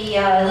into the,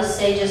 let's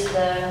say just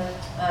the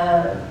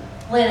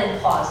linen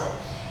closet.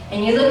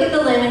 And you look at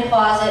the linen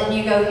closet and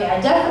you go, okay,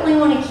 I definitely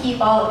want to keep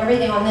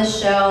everything on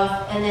this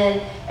shelf, and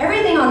then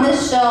everything on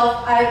this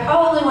shelf I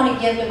probably want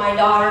to give to my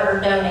daughter or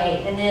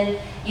donate, and then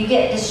you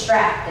get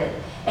distracted.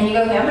 And you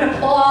go, okay, I'm going to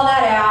pull all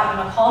that out, I'm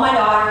going to call my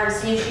daughter and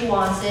see if she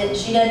wants it, and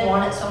she doesn't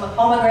want it, so I'm going to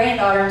call my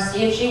granddaughter and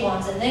see if she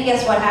wants it, and then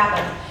guess what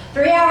happened?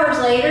 3 hours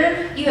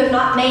later, you have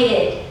not made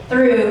it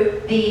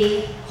through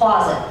the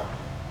closet,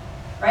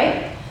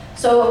 right?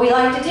 So what we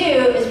like to do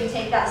is we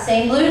take that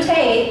same blue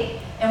tape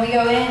and we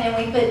go in and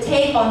we put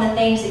tape on the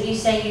things that you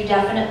say you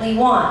definitely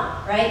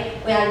want,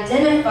 right? We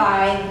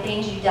identify the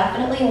things you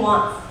definitely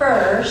want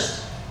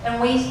first,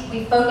 and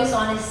we focus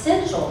on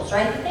essentials,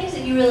 right? The things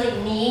that you really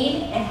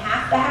need and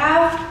have to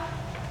have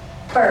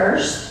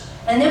first,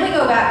 and then we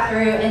go back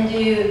through and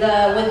do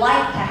the would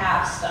like to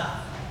have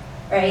stuff,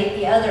 right?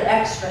 The other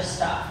extra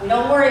stuff. We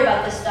don't worry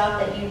about the stuff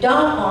that you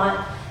don't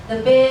want.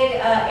 The big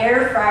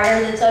air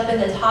fryer that's up in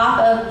the top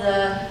of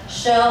the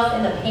shelf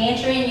in the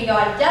pantry, and you go,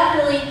 I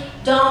definitely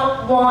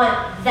don't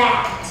want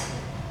that.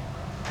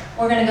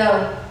 We're going to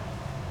go,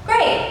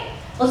 great,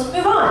 let's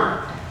move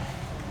on.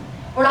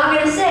 We're not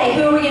going to say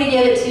who are we going to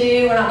give it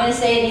to. We're not going to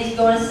say it needs to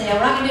go on sale.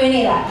 We're not going to do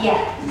any of that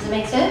yet. Does it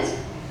make sense?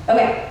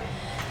 Okay.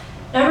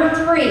 Number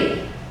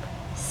 3,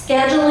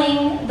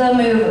 scheduling the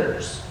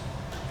movers.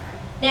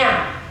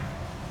 Now,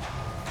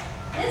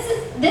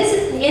 this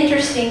is an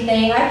interesting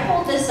thing. I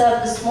pulled this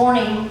up this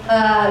morning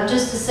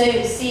just to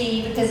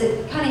see because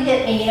it kind of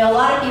hit me. You know, a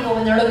lot of people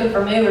when they're looking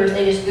for movers,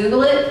 they just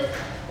Google it,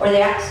 or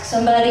they ask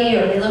somebody,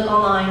 or they look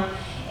online.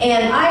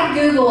 And I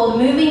Googled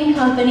moving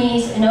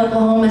companies in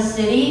Oklahoma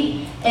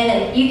City,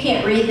 and you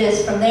can't read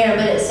this from there,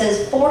 but it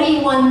says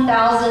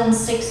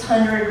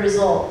 41,600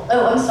 results.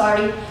 Oh, I'm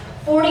sorry,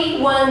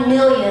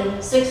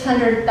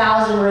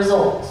 41,600,000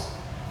 results.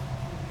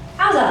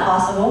 How's that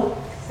possible?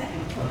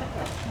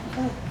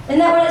 Isn't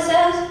that what it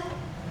says?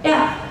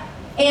 Yeah.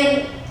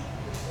 And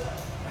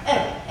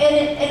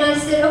I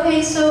said,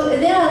 okay, so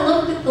then I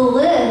looked at the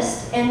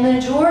list, and the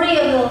majority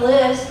of the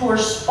list were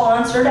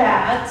sponsored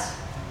ads.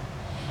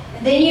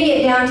 Then you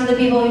get down to the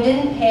people who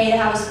didn't pay to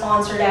have a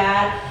sponsored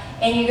ad,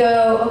 and you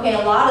go, okay,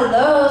 a lot of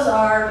those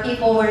are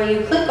people where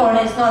you click on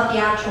it, it's not the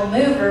actual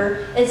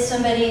mover, it's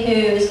somebody who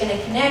is going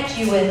to connect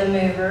you with a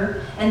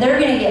mover, and they're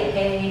going to get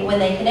paid when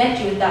they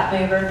connect you with that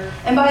mover.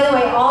 And by the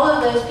way, all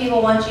of those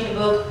people want you to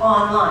book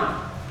online.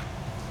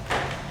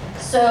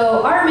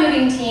 So our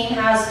moving team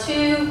has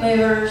 2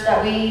 movers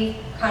that we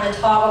kind of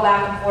toggle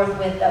back and forth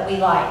with that we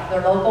like.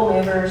 They're local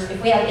movers.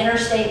 If we have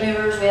interstate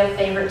movers, we have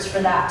favorites for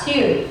that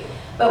too.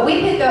 But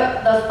we pick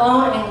up the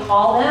phone and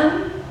call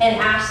them and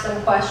ask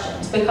them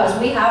questions because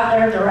we have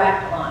their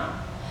direct line.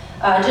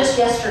 Just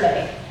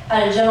yesterday,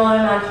 I had a gentleman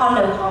in my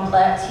condo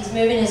complex. He's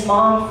moving his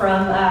mom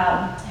from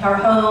her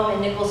home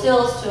in Nichols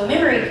Hills to a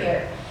memory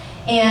care.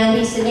 And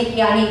he said,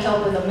 Nikki, I need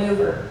help with a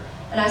mover.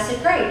 And I said,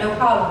 great, no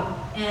problem.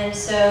 And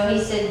so he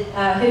said,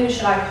 who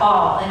should I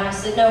call? And I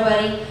said,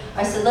 nobody.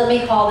 I said, let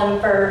me call them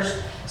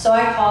first. So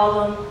I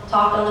called them,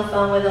 talked on the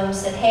phone with them,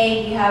 said,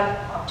 hey, you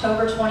have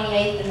October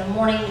 28th in the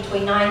morning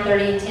between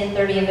 9:30 and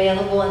 10:30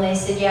 available. And they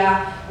said,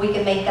 yeah, we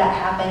can make that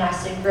happen. I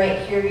said,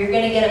 great, here, you're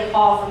going to get a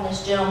call from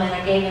this gentleman.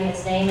 I gave him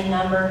his name and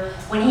number.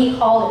 When he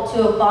called at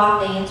 2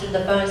 o'clock, they answered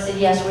the phone and said,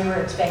 yes, we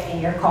were expecting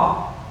your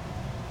call.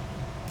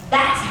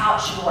 That's how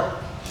it should work.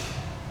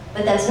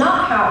 But that's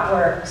not how it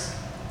works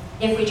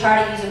if we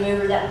try to use a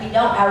mover that we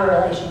don't have a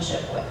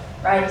relationship with,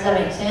 right? Does that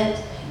make sense?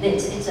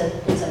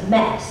 It's a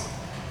mess.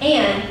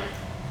 And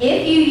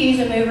if you use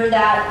a mover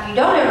that you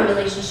don't have a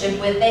relationship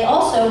with, they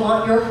also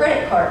want your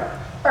credit card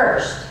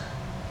first.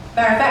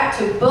 Matter of fact,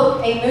 to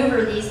book a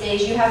mover these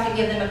days, you have to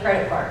give them a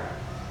credit card.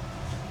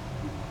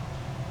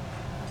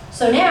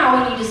 So now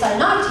when you decide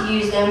not to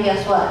use them,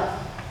 guess what?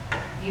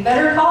 You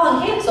better call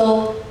and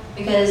cancel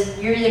because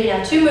you're either going to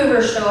have 2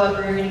 movers show up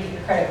or you're going to get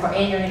your credit card,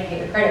 and you're going to get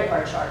your credit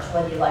card charged,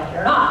 whether you like it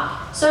or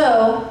not.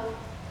 So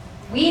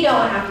we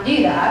don't have to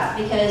do that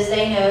because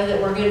they know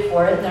that we're good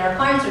for it and that our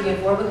clients are good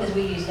for it because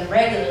we use them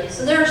regularly.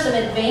 So there are some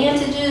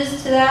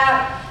advantages to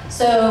that.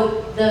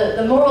 So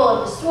the moral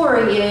of the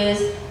story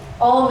is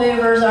all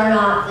movers are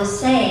not the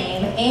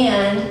same.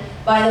 And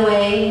by the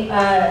way,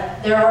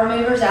 there are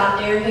movers out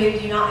there who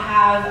do not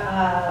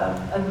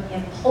have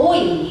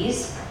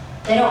employees.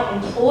 They don't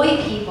employ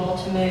people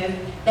to move.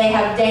 They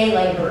have day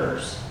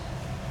laborers.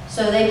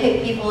 So they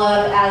pick people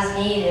up as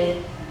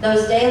needed.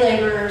 Those day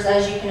laborers,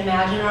 as you can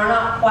imagine, are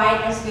not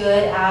quite as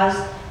good as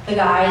the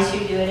guys who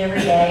do it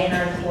every day and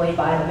are employed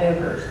by the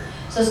movers.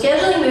 So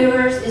scheduling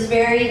movers is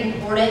very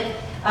important.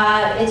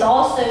 It's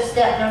also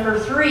step number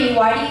 3.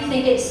 Why do you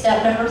think it's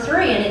step number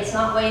 3 and it's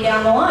not way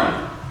down the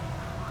line?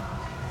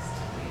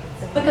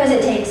 Because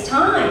it takes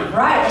time,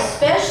 right?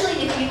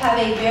 Especially if you have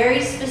a very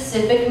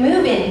specific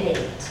move-in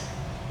date.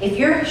 If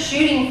you're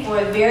shooting for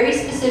a very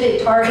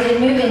specific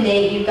targeted move-in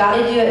date, you've got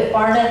to do it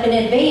far enough in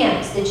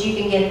advance that you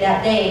can get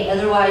that date.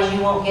 Otherwise,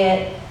 you won't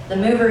get the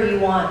mover you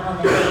want on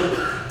the date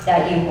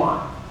that you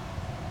want.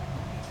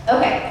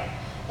 Okay,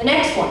 the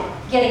next one,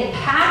 getting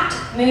packed,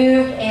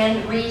 moved,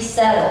 and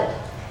resettled.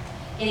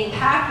 Getting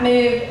packed,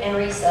 moved, and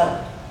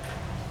resettled.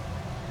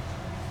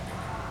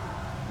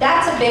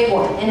 That's a big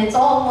one, and it's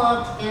all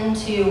lumped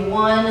into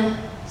one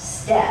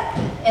step.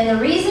 And the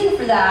reason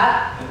for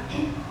that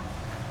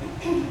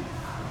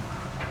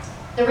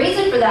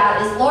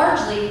is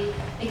largely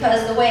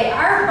because the way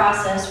our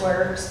process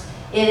works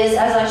is,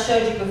 as I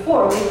showed you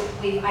before,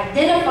 we've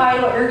identified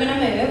what you're going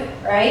to move,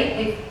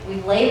 right?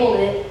 We've labeled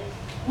it.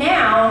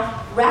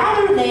 Now,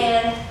 rather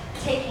than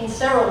taking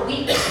several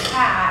weeks to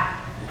pack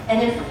and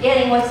then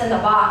forgetting what's in the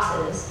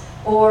boxes,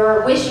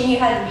 or wishing you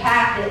hadn't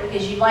packed it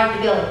because you'd like to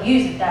be able to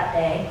use it that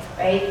day,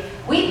 right?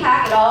 We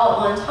pack it all at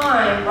one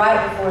time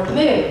right before the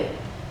move.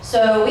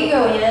 So we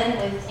go in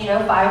with,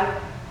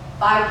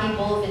 five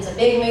people if it's a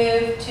big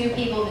move, 2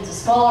 people if it's a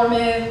smaller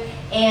move,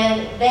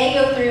 and they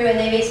go through and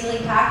they basically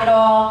pack it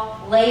all,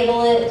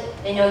 label it,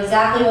 they know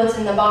exactly what's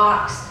in the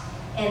box,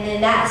 and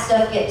then that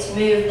stuff gets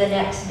moved the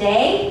next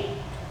day.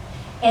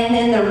 And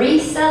then the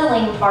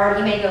resettling part,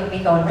 you may be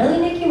going, really,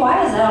 Nikki,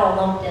 why is that all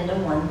lumped into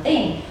one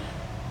thing?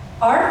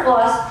 Our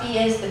philosophy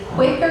is the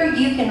quicker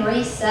you can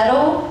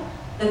resettle,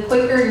 the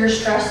quicker your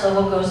stress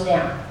level goes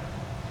down.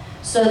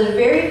 So the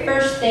very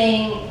first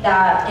thing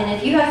that, and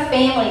if you have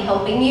family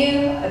helping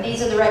you,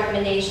 these are the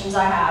recommendations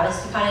I have,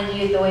 is to kind of do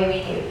it the way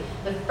we do.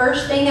 The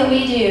first thing that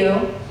we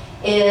do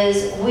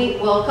is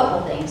well, a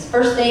couple things.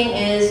 First thing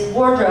is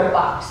wardrobe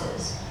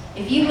boxes.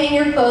 If you hang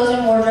your clothes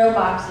in wardrobe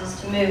boxes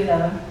to move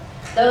them,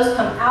 those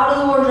come out of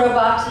the wardrobe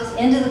boxes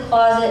into the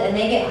closet and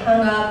they get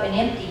hung up and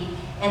empty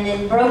and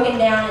then broken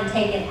down and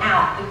taken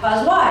out.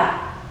 Because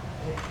why?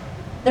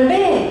 They're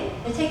big.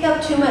 They take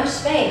up too much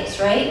space,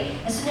 right?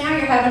 And so now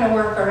you're having to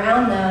work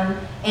around them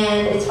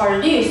and it's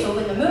hard to do. So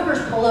when the movers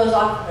pull those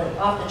off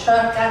the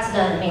truck, that's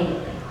done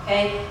immediately,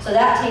 okay? So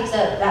that takes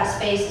up, that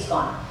space is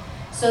gone.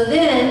 So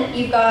then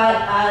you've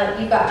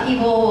got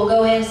people who will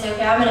go in and say,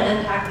 okay, I'm gonna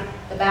unpack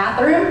the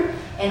bathroom,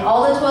 and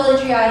all the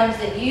toiletry items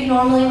that you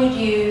normally would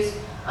use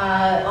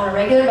on a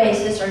regular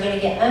basis are going to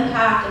get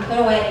unpacked and put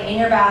away in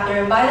your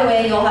bathroom. By the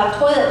way, you'll have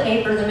toilet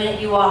paper the minute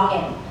you walk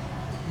in.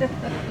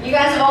 You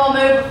guys have all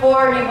moved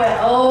before and you went,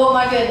 oh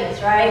my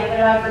goodness, right? What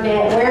did I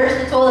forget?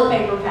 Where's the toilet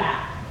paper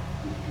pack?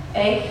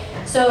 Okay,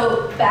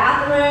 so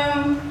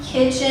bathroom,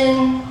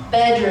 kitchen,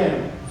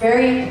 bedroom,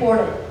 very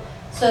important.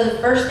 So the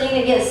first thing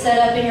that gets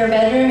set up in your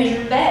bedroom is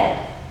your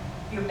bed.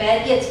 Your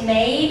bed gets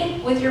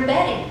made with your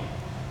bedding.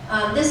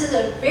 This is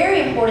a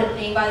very important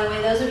thing, by the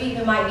way. Those of you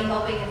who might be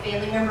helping a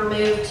family member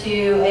move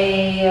to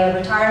a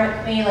retirement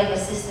community like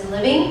assisted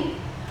living,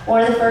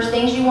 one of the first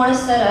things you want to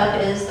set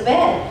up is the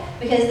bed,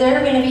 because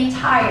they're going to be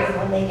tired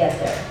when they get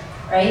there,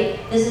 right?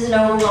 This is an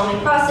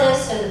overwhelming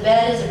process, so the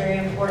bed is a very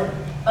important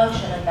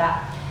function of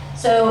that.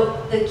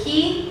 So the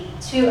key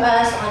to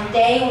us on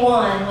day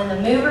one, when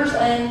the movers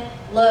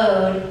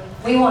unload,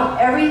 we want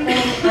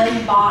everything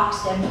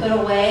unboxed and put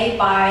away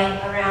by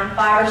around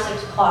 5 or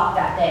 6 o'clock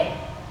that day.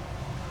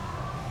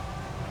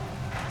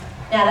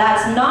 Now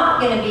that's not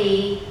going to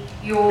be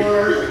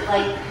your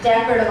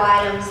decorative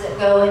items that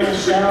go in a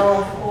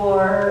shelf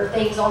or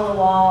things on the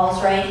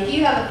walls, right? If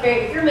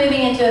you're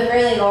moving into a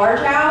fairly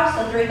large house,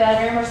 a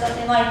 3-bedroom or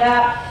something like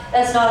that,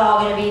 that's not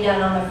all going to be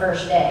done on the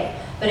first day.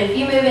 But if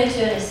you move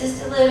into an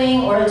assisted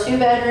living or a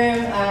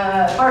 2-bedroom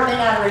apartment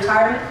at a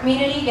retirement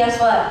community, guess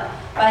what?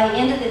 By the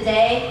end of the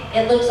day,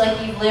 it looks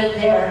like you've lived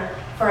there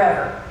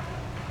forever.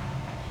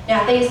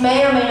 Now, things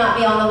may or may not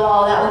be on the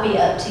wall, that will be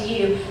up to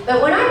you.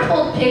 But when I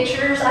pulled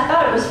pictures, I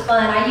thought it was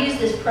fun. I used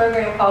this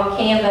program called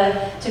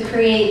Canva to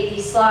create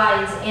these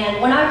slides.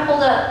 And when I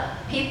pulled up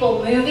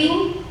people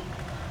moving,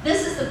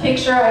 this is the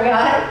picture I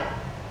got.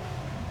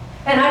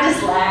 And I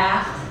just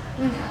laughed.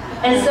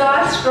 And so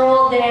I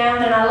scrolled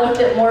down and I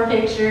looked at more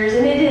pictures,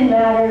 and it didn't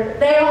matter.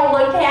 They all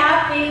looked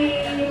happy,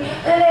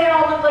 and they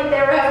all looked like they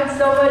were having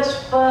so much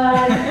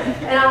fun.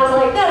 And I was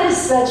like, that is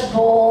such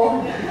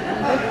bull.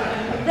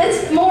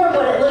 That's more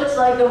what it looks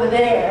like over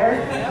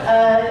there.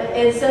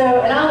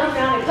 And I only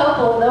found a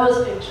couple of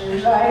those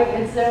pictures, right?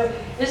 And so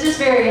it's just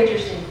very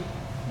interesting.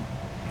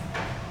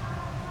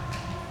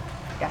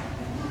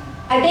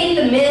 I think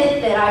the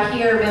myth that I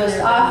hear most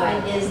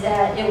often is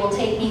that it will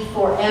take me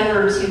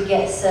forever to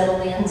get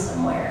settled in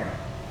somewhere.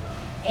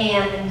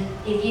 And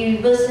if you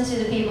listen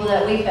to the people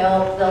that we've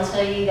helped, they'll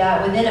tell you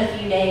that within a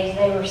few days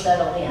they were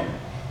settled in.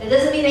 It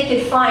doesn't mean they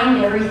could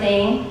find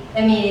everything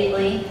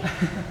immediately.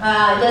 It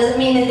doesn't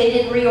mean that they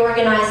didn't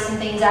reorganize some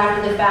things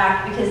after the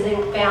fact because they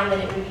found that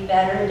it would be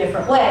better a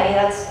different way.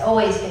 That's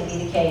always going to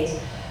be the case.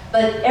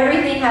 But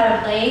everything had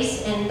a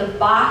place and the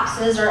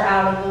boxes are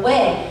out of the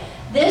way.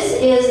 This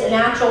is an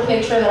actual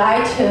picture that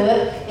I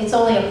took. It's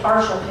only a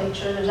partial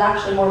picture. There's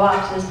actually more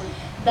boxes.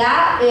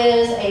 That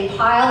is a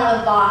pile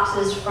of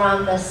boxes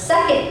from the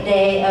second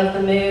day of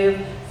the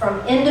move from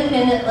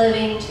independent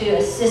living to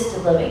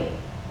assisted living.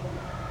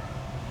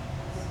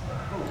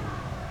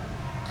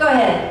 Go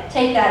ahead,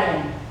 take that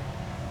in.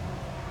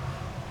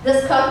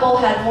 This couple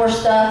had more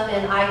stuff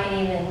than I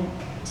can even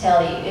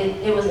tell you.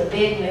 It was a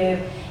big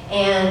move.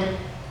 And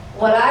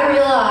what I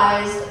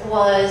realized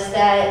was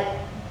that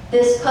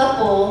this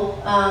couple,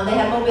 they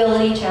had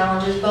mobility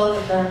challenges, both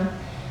of them.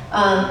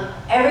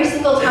 Every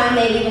single time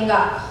they even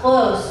got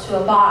close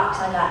to a box,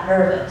 I got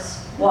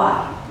nervous.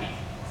 Why?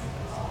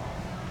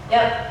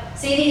 Yep,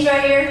 see these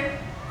right here?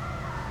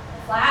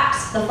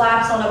 Flaps, the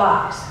flaps on a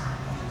box.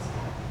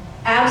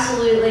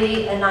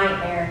 Absolutely a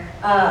nightmare.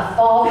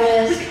 Fall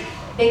risk,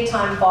 big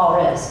time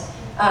fall risk.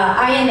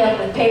 I end up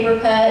with paper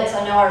cuts.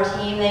 I know our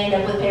team, they end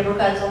up with paper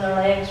cuts on their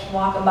legs from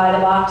walking by the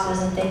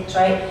boxes and things,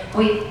 right?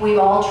 We've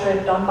all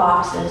tripped on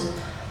boxes.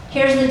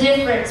 Here's the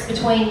difference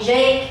between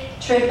Jake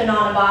tripping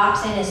on a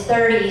box in his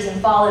 30s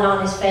and falling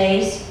on his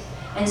face,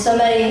 and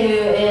somebody who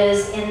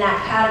is in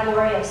that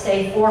category of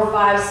say 4,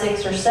 5,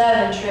 6, or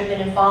 7 tripping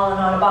and falling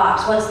on a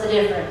box. What's the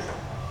difference?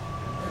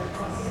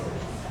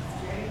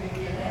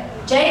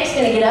 Jake's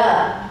gonna get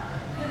up,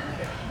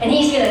 and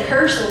he's gonna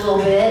curse a little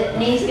bit,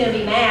 and he's gonna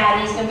be mad,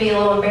 and he's gonna be a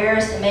little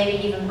embarrassed and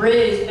maybe even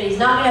bruised, but he's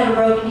not gonna have a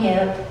broken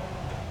hip,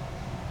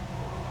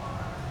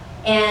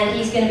 and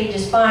he's gonna be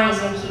just fine, he's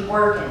gonna keep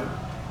working.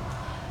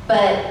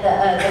 But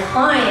the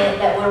client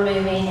that we're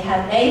moving,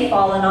 had they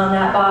fallen on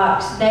that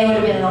box, they would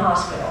have been in the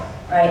hospital,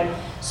 right?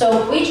 So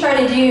what we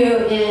try to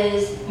do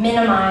is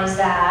minimize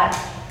that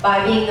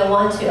by being the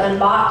one to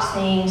unbox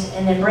things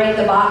and then break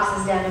the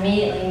boxes down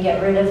immediately and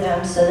get rid of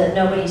them so that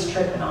nobody's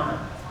tripping on them,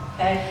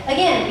 okay?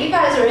 Again, if you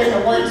guys are in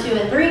the 1, 2,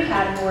 and 3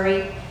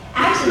 category,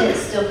 ask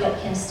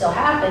accidents can still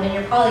happen, and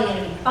you're probably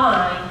going to be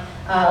fine,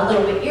 a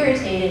little bit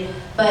irritated.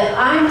 But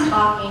I'm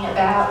talking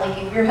about, like,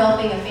 if you're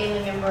helping a family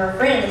member or a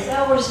friend, they say,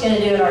 oh, we're just going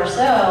to do it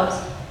ourselves.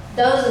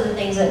 Those are the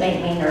things that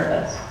make me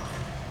nervous.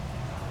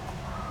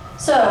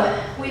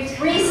 So, we've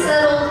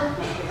resettled.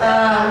 What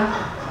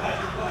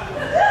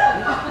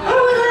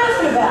are we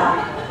laughing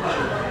about?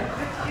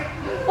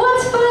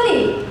 What's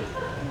funny?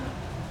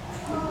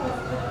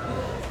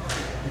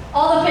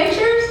 All the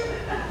pictures?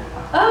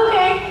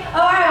 Okay.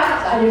 All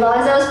right. I didn't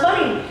realize that was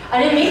funny.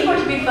 I didn't mean for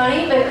it to be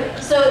funny, but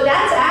so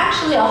that's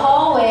actually a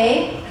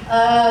hallway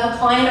of a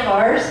client of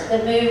ours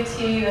that moved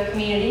to a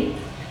community,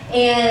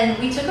 and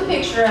we took a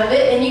picture of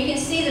it, and you can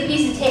see the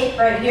piece of tape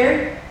right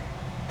here.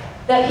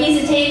 That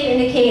piece of tape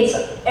indicates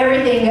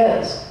everything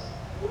goes.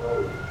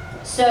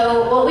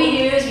 So what we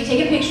do is we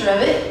take a picture of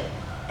it,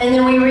 and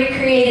then we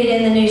recreate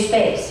it in the new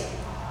space.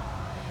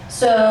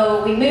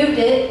 So we moved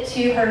it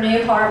to her new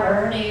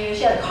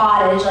she had a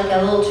cottage, like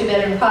a little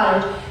 2-bedroom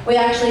cottage. We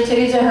actually took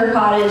it to her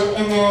cottage,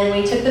 and then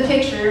we took the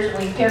pictures,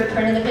 we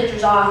printed the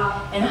pictures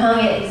off, and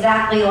hung it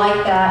exactly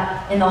like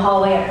that in the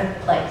hallway at her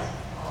place.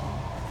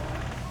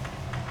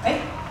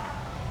 Right?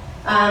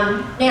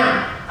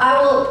 Now,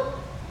 I will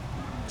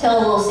tell a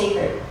little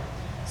secret.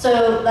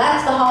 So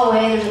that's the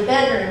hallway, there's a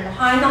bedroom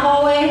behind the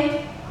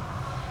hallway.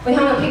 We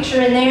hung a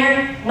picture in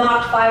there,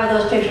 knocked 5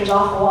 of those pictures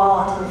off the wall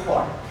onto the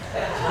floor.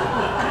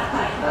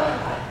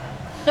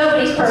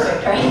 Nobody's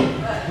perfect,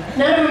 right?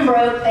 None of them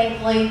broke,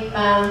 thankfully,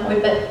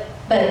 but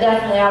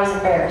definitely I was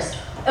embarrassed.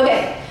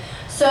 Okay,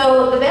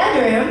 so the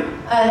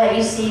bedroom that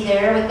you see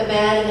there with the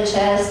bed and the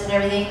chest and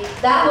everything,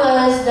 that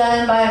was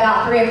done by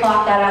about 3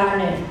 o'clock that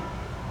afternoon.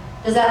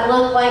 Does that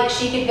look like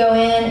she could go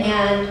in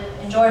and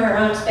enjoy her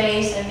own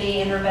space and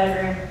be in her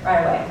bedroom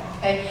right away?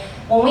 Okay.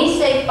 When we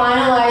say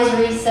finalize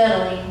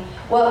resettling,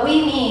 what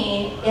we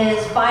mean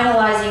is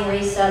finalizing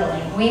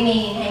resettling. We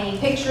mean hanging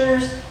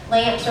pictures,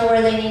 lamps are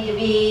where they need to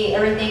be,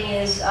 everything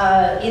is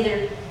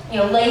either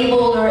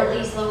labeled or at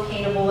least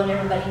locatable, and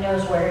everybody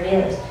knows where it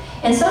is.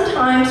 And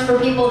sometimes for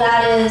people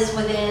that is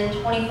within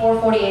 24,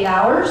 48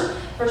 hours.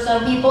 For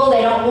some people,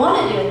 they don't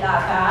want to do it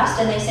that fast,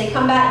 and they say,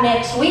 come back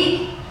next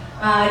week.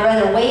 I'd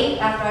rather wait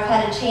after I've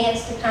had a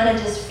chance to kind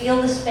of just feel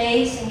the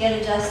space and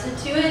get adjusted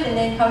to it and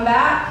then come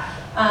back.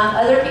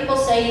 Other people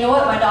say, you know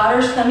what, my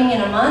daughter's coming in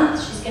a month.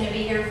 She's going to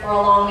be here for a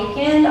long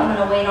weekend. I'm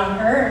going to wait on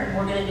her and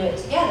we're going to do it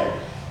together.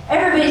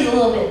 Everybody's a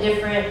little bit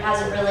different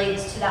as it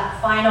relates to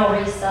that final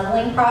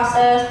resettling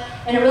process,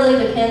 and it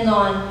really depends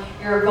on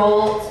your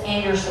goals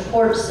and your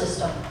support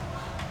system.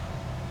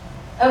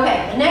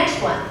 Okay, the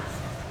next one,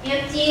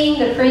 emptying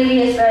the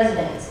previous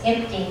residence.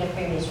 Emptying the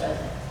previous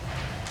residence.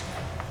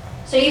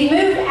 So you've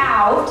moved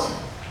out,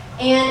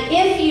 and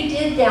if you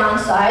did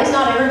downsize,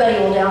 not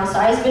everybody will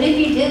downsize, but if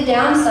you did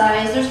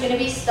downsize, there's going to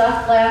be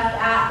stuff left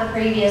at the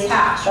previous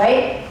house,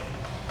 right?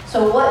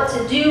 So what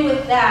to do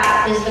with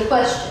that is the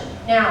question.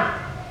 Now,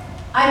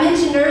 I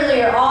mentioned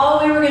earlier,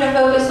 all we were going to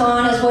focus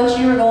on is what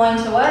you were going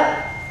to what?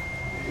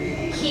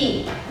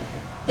 Keep.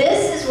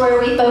 This is where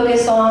we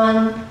focus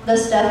on the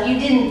stuff you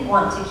didn't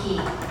want to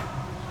keep.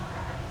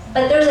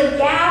 But there's a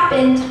gap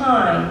in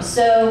time.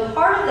 So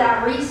part of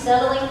that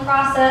resettling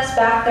process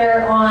back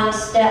there on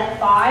step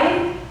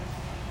 5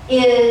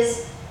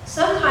 is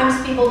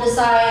sometimes people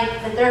decide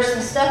that there's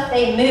some stuff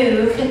they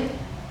moved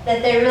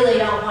that they really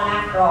don't want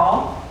after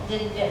all. It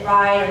didn't fit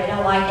right, or they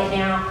don't like it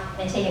now,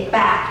 and they take it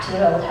back to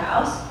the old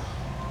house.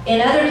 In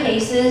other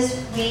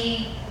cases,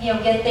 we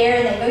get there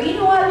and they go, you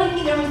know what,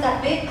 Nikki, there was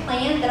that big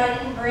plant that I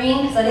didn't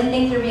bring because I didn't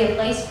think there'd be a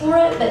place for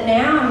it, but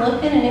now I'm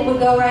looking and it would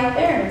go right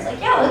there. And it's like,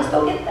 yeah, let's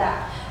go get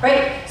that.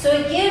 Right? So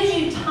it gives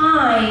you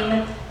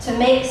time to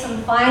make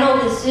some final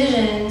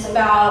decisions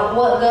about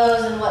what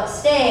goes and what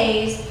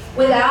stays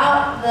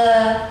without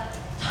the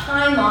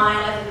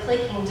timeline of the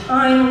clicking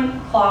time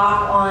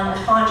clock on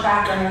a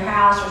contract on your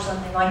house or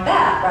something like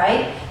that,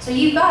 right?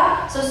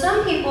 So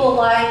some people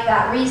like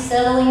that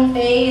resettling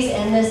phase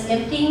and this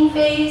emptying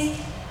phase.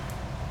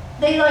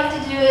 They like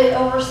to do it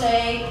over,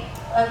 say,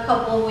 a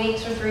couple of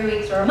weeks or 3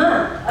 weeks or a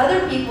month.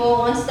 Other people,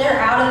 once they're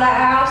out of that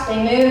house, they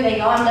move, they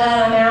go, I'm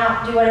done, I'm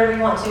out, do whatever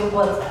you want to with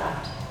what's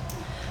left.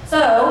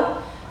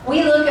 So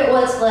we look at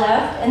what's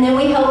left, and then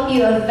we help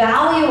you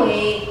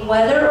evaluate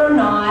whether or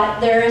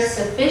not there is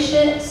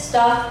sufficient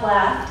stuff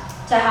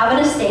left to have an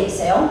estate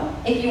sale,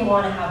 if you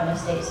want to have an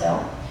estate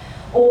sale,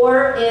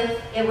 or if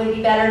it would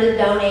be better to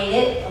donate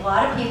it. A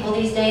lot of people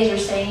these days are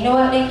saying, you know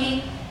what,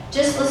 Nikki,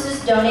 let's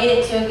just donate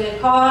it to a good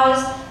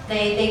cause.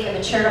 They think of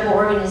a charitable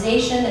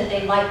organization that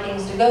they'd like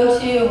things to go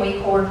to, and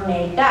we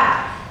coordinate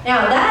that.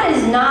 Now, that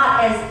is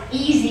not as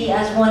easy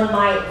as one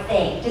might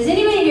think. Does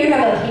anybody here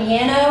have a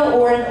piano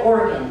or an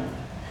organ?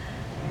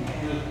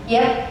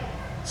 Yep.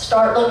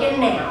 Start looking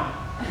now.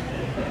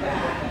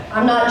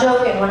 I'm not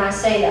joking when I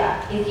say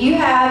that. If you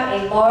have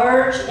a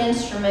large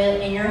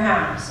instrument in your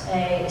house,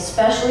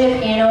 especially a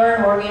piano or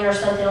an organ or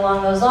something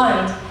along those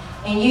lines,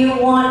 and you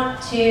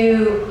want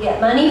to get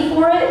money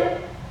for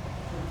it,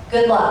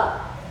 good luck.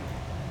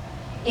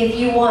 If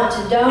you want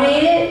to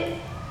donate it,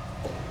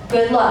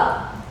 good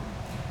luck.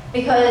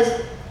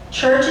 Because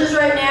Churches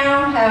right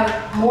now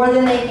have more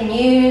than they can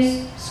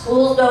use.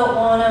 Schools don't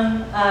want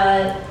them.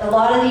 A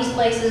lot of these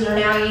places are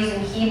now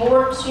using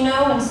keyboards,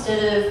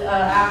 instead of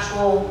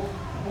actual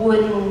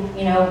wooden,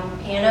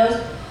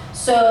 pianos.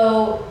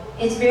 So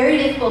it's very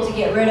difficult to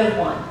get rid of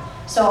one.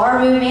 So our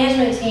move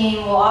management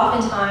team will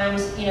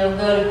oftentimes,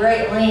 go to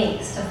great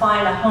lengths to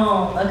find a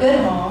home, a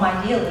good home,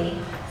 ideally,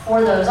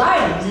 for those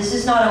items. This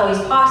is not always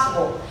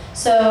possible.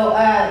 So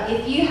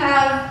if you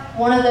have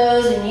one of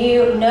those and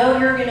you know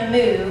you're going to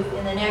move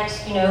in the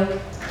next,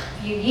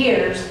 few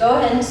years, go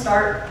ahead and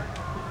start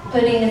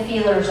putting the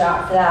feelers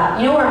out for that.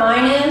 You know where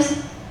mine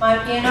is? My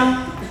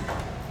piano?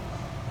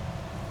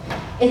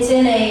 It's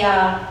in a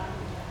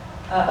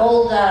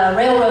old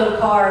railroad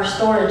car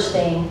storage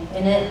thing.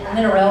 I'm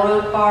in a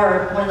railroad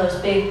car, or one of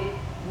those big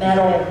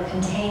metal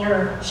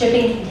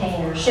shipping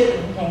containers,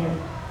 sitting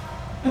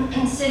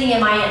in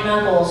my aunt and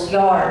uncle's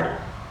yard.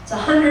 It's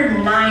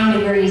 109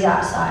 degrees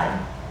outside.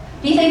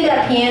 Do you think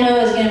that piano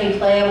is going to be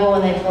playable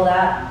when they pull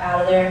that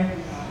out of there?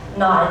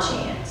 Not a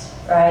chance,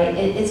 right?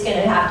 It's going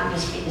to have to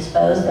just be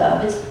disposed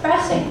of. It's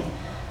depressing,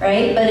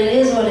 right? But it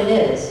is what it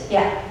is.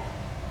 Yeah.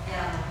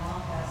 Yeah, my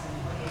mom passed in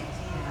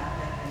 2018, and I've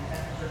been in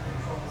temperature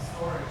controlled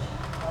storage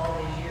all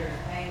these years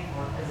paying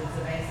for it because it's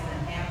a Mason in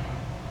Hampton.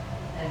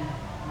 And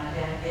my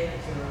dad gave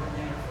it to her when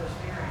they were first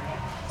married.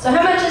 So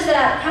how much is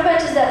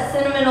that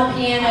sentimental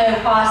piano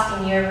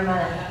costing you every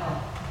month?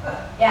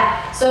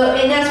 Yeah, so,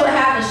 and that's what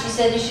happens. She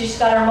said she's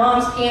got her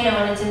mom's piano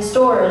and it's in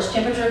storage,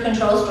 temperature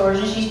controlled storage,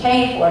 and she's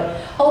paying for it.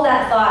 Hold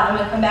that thought, I'm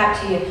going to come back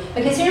to you.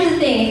 Because here's the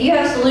thing, if you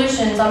have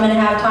solutions, I'm going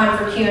to have time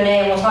for Q&A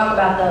and we'll talk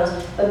about those.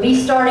 But be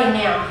starting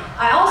now.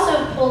 I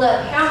also pulled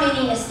up how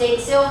many estate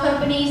sale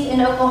companies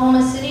in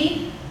Oklahoma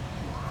City.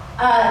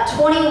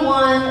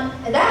 21,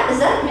 is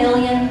that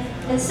million?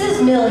 It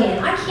says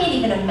million. I can't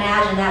even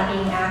imagine that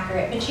being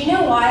accurate. But you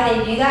know why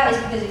they do that?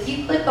 Is because if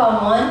you click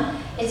on one,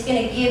 it's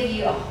going to give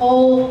you a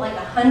whole, like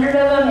 100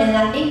 of them, and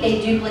I think they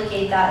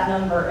duplicate that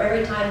number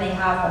every time they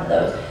have one of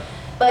those.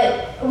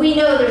 But we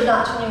know there's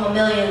not 21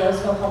 million of those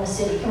in Oklahoma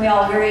City. Can we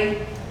all agree?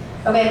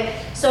 Okay,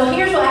 so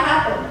here's what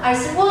happened. I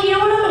said, well, you know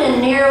what, I'm going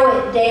to narrow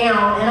it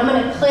down, and I'm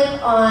going to click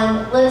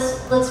on,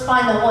 let's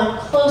find the one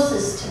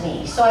closest to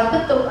me. So I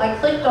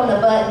clicked on the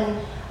button,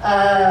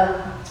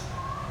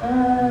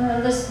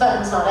 this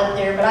button's not up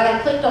there, but I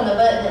clicked on the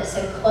button that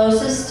said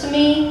closest to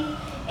me,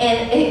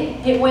 and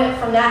it went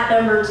from that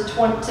number to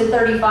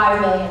 35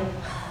 million.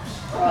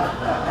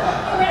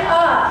 It went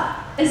up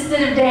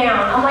instead of down.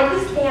 I'm like,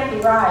 this can't be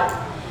right.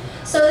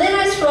 So then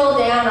I scrolled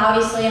down,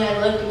 obviously, and I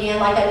looked again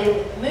like I did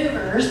with the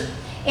movers.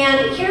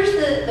 And here's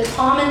the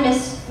common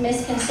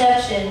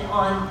misconception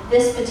on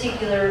this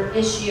particular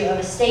issue of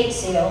estate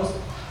sales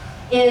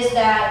is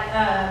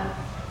that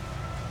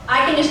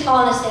I can just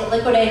call an estate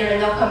liquidator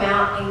and they'll come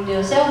out and do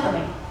a sale for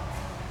me.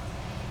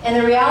 And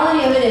the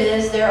reality of it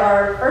is there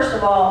are, first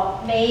of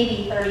all,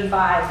 maybe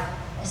 35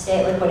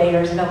 estate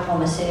liquidators in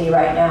Oklahoma City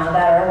right now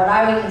that are what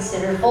I would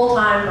consider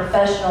full-time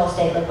professional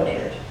estate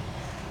liquidators.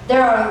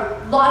 There are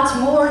lots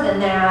more than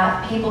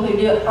that, people who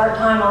do it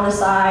part-time on the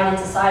side,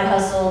 it's a side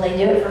hustle, they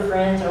do it for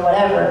friends or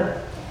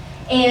whatever.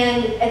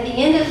 And at the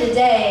end of the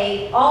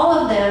day, all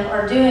of them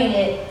are doing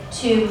it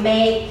to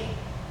make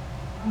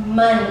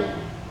money.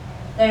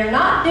 They're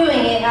not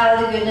doing it out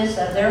of the goodness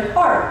of their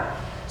heart.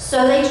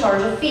 So they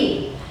charge a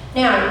fee.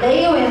 Now,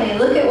 they go in, they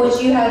look at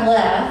what you have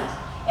left,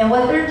 and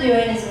what they're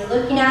doing is they're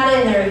looking at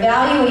it and they're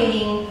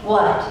evaluating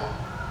what?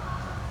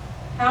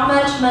 How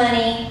much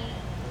money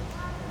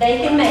they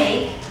can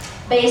make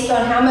based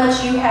on how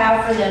much you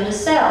have for them to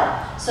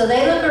sell. So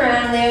they look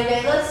around and they,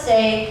 okay, let's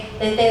say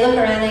that they look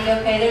around and they go,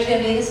 okay, this is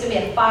going to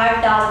be a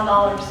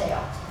 $5,000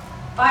 sale.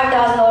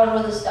 $5,000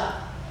 worth of stuff.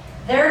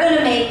 They're going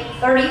to make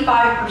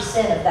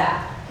 35% of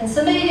that. Can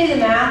somebody do the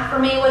math for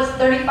me? What's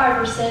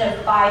 35%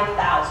 of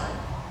 5,000?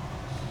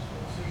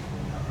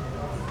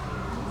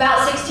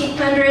 About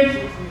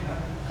 1,600.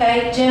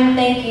 Okay, Jim,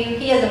 thank you.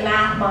 He has a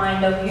math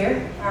mind over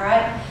here. All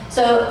right.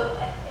 So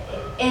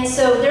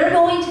they're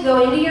going to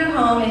go into your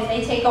home if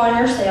they take on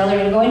your sale. They're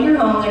going to go into your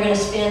home. They're going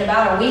to spend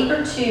about a week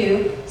or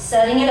two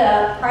setting it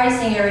up,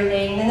 pricing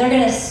everything. Then they're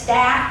going to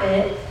staff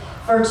it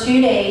for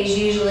 2 days,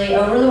 usually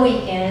over the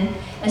weekend.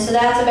 And so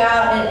that's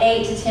about an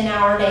 8 to 10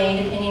 hour day,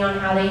 depending on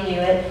how they do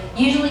it.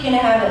 Usually going to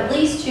have at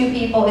least 2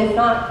 people, if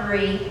not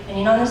 3,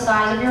 depending on the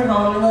size of your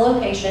home and the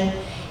location.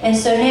 And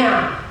so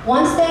now,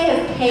 once they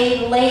have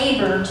paid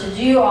labor to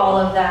do all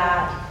of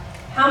that,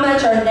 how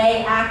much are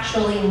they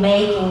actually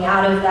making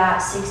out of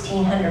that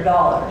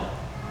 $1,600?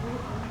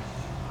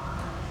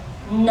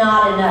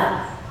 Not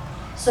enough.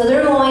 So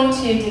they're going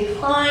to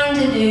decline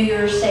to do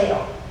your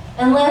sale,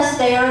 unless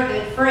they are a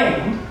good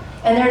friend,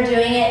 and they're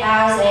doing it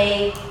as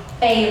a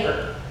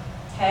favor,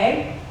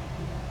 okay?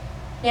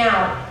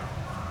 Now,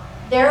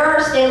 there are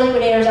estate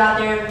liquidators out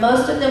there.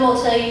 Most of them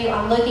will tell you,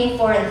 I'm looking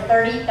for a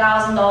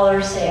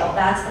 $30,000 sale.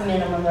 That's the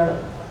minimum they're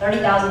looking for,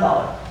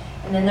 $30,000.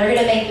 And then they're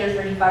going to make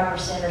their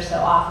 35% or so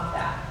off of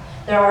that.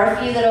 There are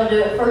a few that'll do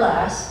it for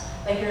less,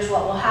 but here's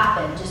what will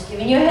happen. Just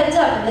giving you a heads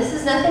up, and this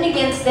is nothing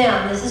against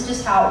them. This is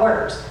just how it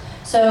works.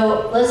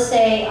 So let's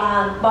say,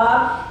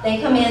 Bob,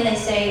 they come in, they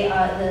say,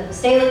 the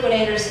state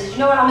liquidator says, you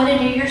know what, I'm gonna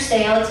do your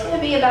sale. It's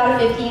gonna be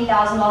about a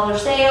 $15,000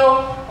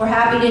 sale. We're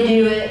happy to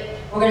do it.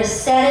 We're gonna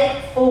set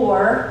it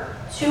for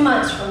 2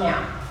 months from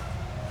now.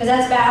 Because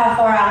that's about how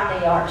far out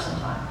they are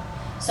sometimes.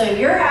 So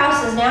your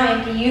house is now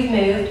empty, you've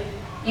moved,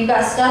 you've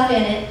got stuff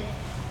in it.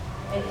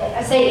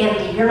 I say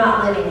empty, you're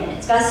not living in it.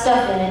 It's got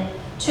stuff in it.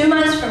 2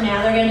 months from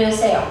now, they're gonna do a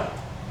sale.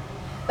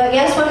 But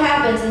guess what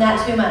happens in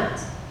that 2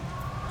 months?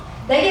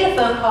 They get a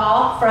phone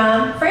call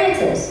from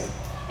Frances.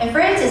 And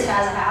Frances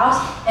has a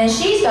house, and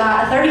she's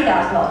got a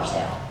 $30,000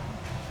 sale.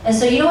 And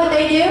so you know what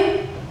they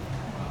do?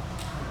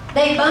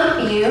 They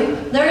bump you.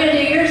 They're going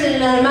to do yours in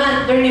another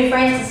month. They're going to do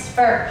Frances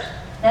first.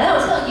 Now, they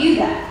don't tell you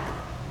that.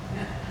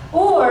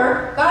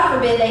 Or, God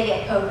forbid, they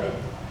get COVID.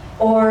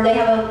 Or they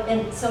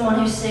have someone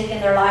who's sick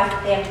in their life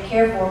that they have to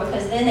care for,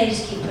 because then they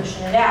just keep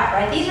pushing it out,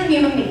 right? These are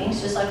human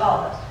beings, just like all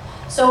of us.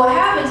 So what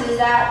happens is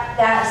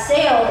that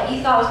sale that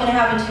you thought was going to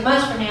happen 2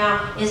 months from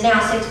now is now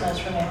 6 months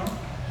from now.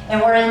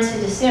 And we're into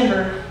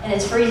December, and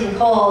it's freezing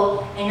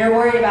cold, and you're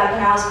worried about the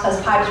house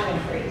because pipes are going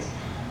to freeze.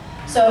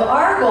 So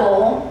our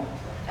goal,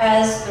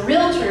 as the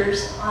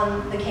realtors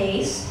on the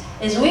case,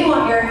 is we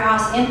want your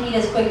house emptied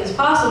as quick as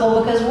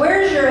possible, because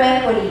where's your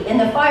equity? In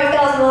the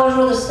 $5,000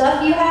 worth of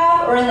stuff you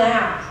have, or in the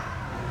house?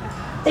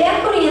 The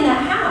equity in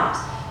that house.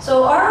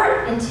 So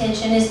our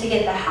intention is to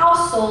get the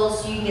house sold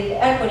so you can get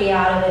the equity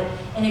out of it.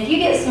 And if you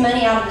get some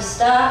money out of the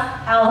stuff,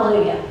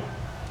 hallelujah.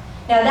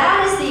 Now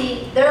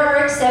there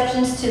are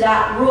exceptions to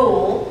that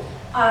rule.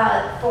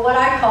 For what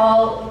I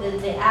call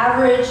the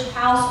average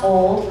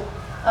household,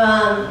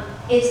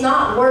 it's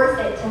not worth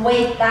it to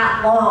wait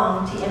that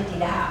long to empty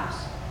the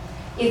house.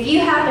 If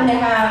you happen to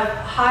have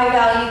high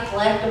value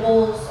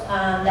collectibles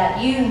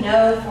that you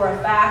know for a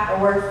fact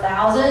are worth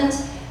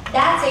thousands,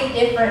 that's a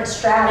different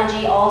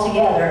strategy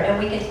altogether, and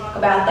we can talk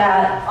about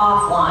that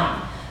offline.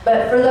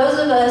 But for those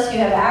of us who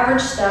have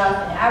average stuff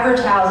and average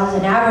houses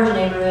and average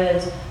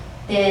neighborhoods,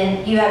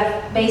 then you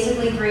have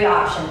basically 3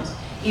 options.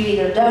 You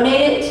either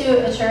donate it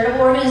to a charitable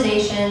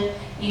organization,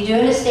 you do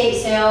an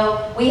estate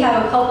sale. We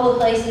have a couple of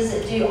places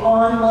that do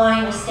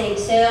online estate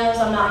sales.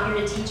 I'm not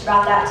here to teach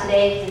about that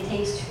today because it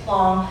takes too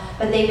long,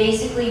 but they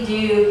basically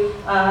do,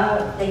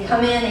 they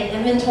come in, they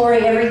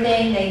inventory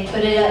everything, they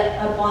put it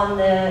up on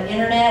the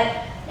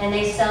internet, and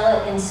they sell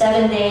it in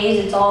 7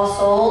 days. It's all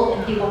sold,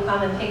 and people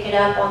come and pick it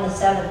up on the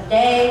 7th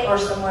day or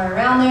somewhere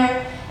around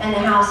there, and the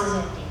house is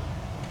empty.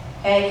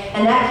 Okay,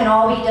 and that can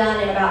all be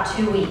done in about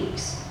 2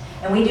 weeks.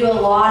 And we do a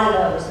lot of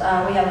those.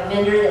 We have a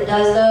vendor that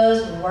does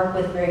those. We work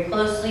with very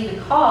closely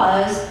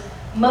because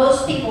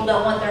most people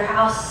don't want their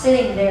house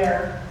sitting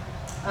there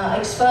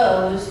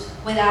exposed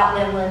without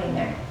them living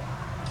there.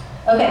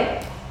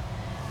 Okay,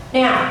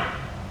 now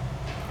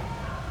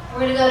we're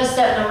going to go to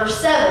step number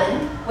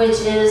 7, which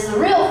is the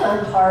real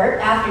fun part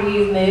after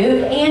you've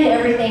moved and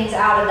everything's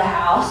out of the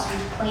house.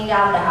 You've cleaned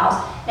out the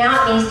house.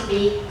 Now it needs to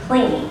be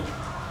clean.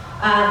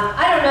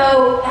 I don't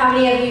know how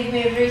many of you have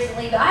moved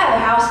recently, but I have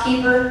a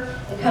housekeeper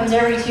that comes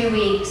every 2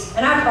 weeks,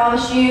 and I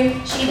promise you,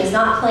 she does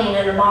not clean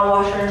under my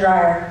washer and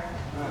dryer.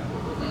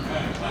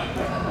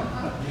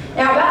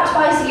 Now, about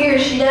twice a year,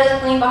 she does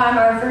clean behind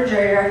my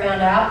refrigerator, I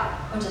found out,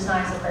 which is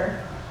nice of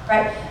her,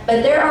 right?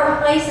 But there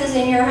are places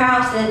in your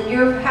house that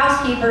your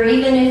housekeeper,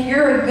 even if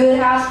you're a good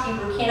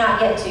housekeeper, cannot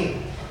get to.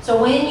 So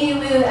when you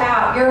move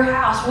out, your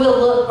house will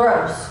look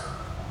gross.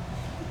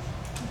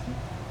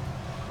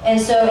 And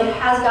so it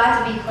has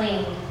got to be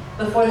cleaned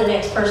before the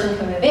next person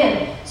can move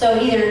in. So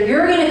either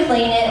you're going to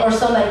clean it or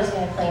somebody's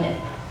going to clean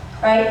it,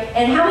 right?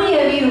 And how many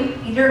of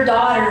you, your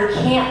daughter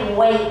can't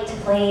wait to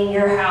clean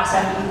your house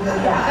after you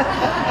move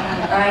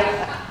out,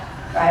 right?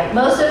 Right.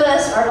 Most of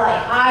us are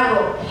like, I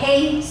will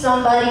pay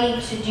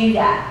somebody to do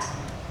that.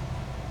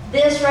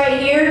 This right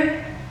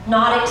here,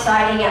 not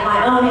exciting at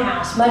my own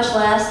house, much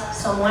less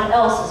someone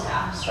else's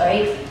house,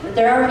 right? But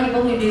there are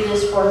people who do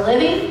this for a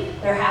living.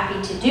 They're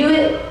happy to do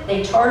it,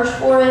 they charge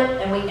for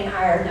it, and we can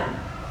hire them.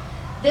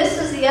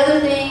 This is the other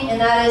thing, and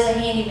that is a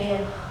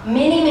handyman.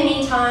 Many,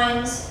 many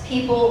times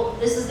people,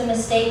 this is the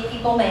mistake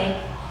people make,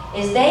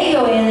 is they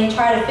go in, they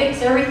try to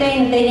fix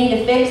everything that they need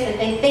to fix, that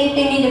they think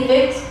they need to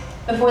fix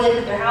before they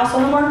put their house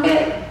on the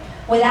market,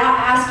 without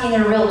asking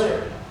their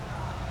realtor.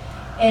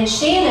 And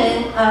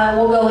Shannon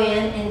will go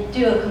in and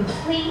do a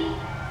complete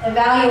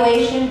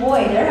evaluation.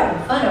 Boy, they're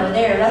having fun over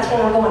there. That's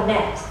where we're going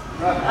next.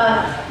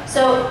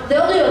 So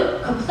they'll do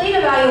a complete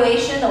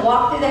evaluation, they'll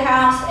walk through the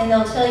house, and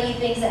they'll tell you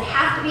things that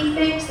have to be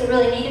fixed, that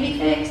really need to be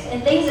fixed,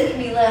 and things that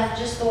can be left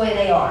just the way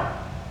they are.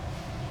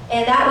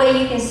 And that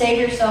way you can save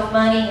yourself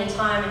money and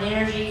time and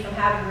energy from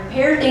having to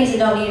repair things that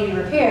don't need to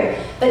be repaired.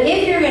 But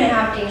if you're going to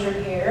have things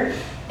repaired,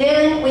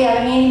 then we have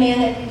a handyman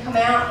that can come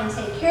out and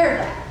take care of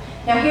that.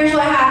 Now here's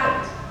what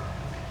happens.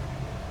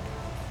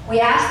 We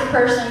ask the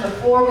person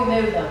before we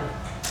move them.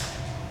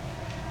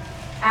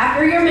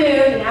 After you're moved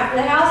and after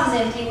the house is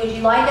empty, would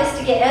you like us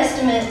to get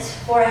estimates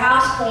for a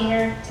house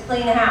cleaner to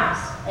clean the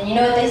house? And you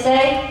know what they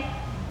say?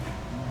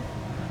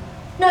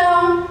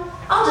 No,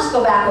 I'll just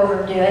go back over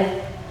and do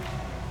it.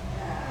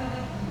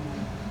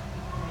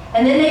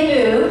 And then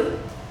they move.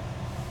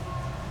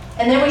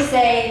 And then we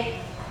say,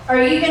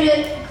 are you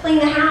gonna clean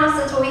the house?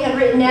 That's what we had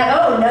written down.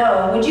 Oh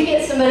no, would you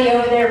get somebody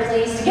over there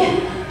please to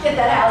get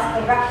that house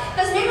cleaned, right?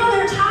 Because now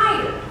they're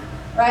tired,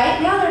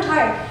 right? Now they're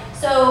tired.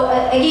 So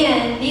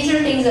again, these are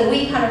things that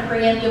we kind of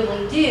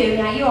preemptively do.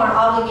 Now you aren't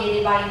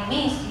obligated by any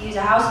means to use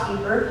a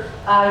housekeeper.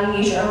 You can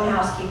use your own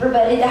housekeeper,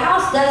 but the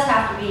house does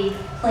have to be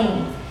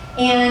clean.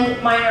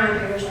 And minor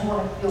repairs, you'll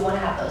want to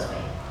have those made.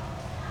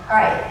 All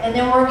right, and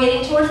then we're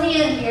getting towards the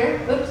end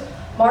here. Oops.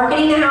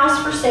 Marketing the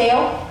house for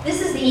sale.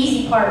 This is the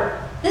easy part.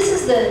 This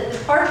is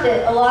the part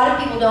that a lot of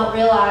people don't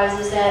realize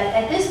is that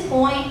at this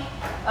point,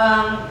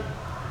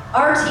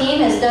 our team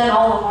has done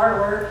all the hard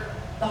work.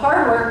 The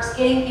hard work is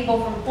getting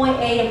people from point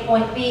A to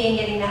point B and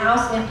getting the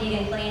house emptied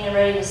and clean and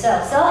ready to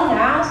sell. Selling the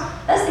house,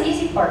 that's the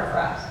easy part for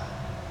us.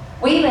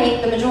 We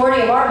make the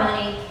majority of our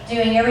money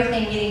doing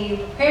everything, getting you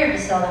prepared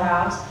to sell the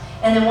house,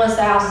 and then once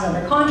the house is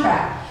under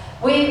contract.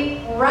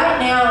 Right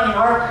now in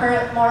our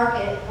current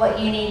market, what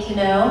you need to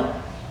know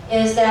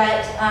is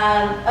that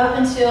up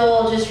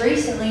until just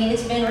recently,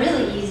 it's been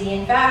really easy.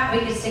 In fact,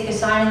 we could stick a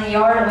sign in the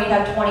yard and we'd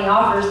have 20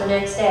 offers the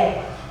next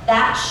day.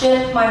 That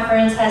ship, my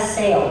friends, has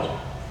sailed.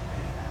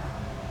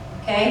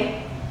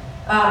 Okay?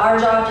 Our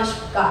job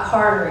just got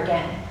harder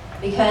again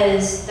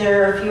because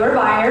there are fewer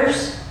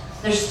buyers.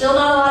 There's still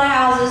not a lot of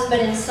houses,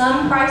 but in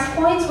some price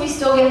points, we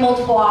still get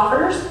multiple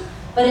offers.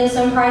 But in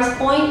some price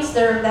points,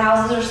 the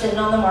houses are sitting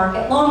on the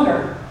market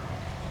longer.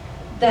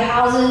 The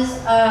houses,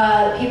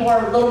 people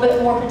are a little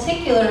bit more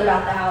particular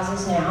about the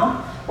houses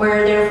now,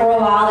 where there for a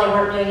while they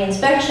weren't doing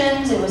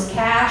inspections, it was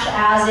cash,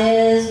 as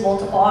is,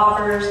 multiple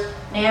offers.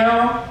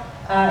 Now,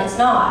 it's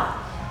not.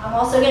 I'm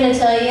also going to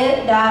tell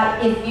you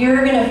that if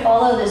you're going to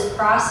follow this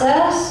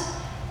process,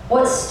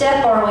 what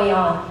step are we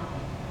on?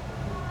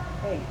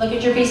 Look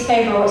at your piece of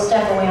paper, what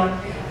step are we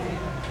on?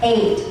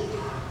 8.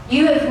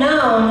 You have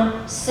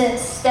known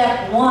since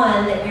step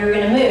 1 that you're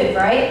going to move,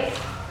 right?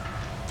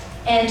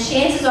 And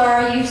chances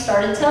are you've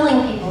started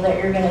telling people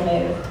that you're going to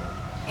move.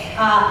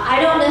 I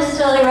don't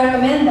necessarily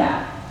recommend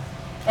that.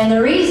 And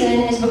the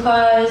reason is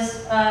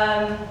because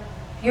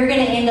you're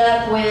going to end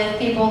up with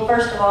people,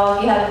 first of all,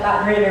 if you haven't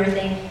gotten rid of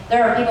everything,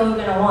 there are people who are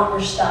going to want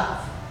your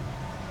stuff.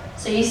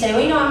 So you say,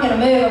 well, you know, I'm going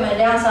to move, I'm going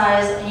to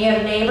downsize, and you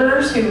have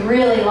neighbors who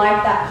really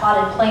like that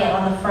potted plant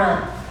on the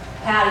front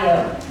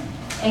patio.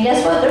 And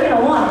guess what? They're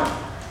going to want it.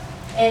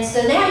 And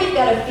so now you've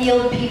got a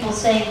field of people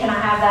saying, can I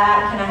have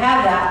that? Can I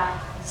have that?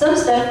 Some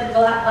stuff you're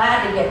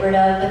glad to get rid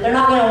of, but they're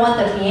not going to want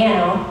the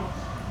piano.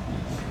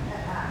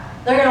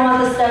 They're going to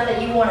want the stuff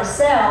that you want to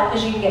sell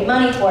because you can get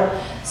money for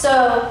it.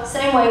 So,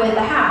 same way with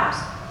the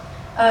house.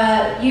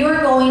 You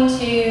are going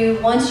to,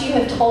 once you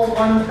have told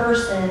one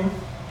person,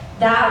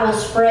 that will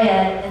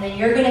spread, and then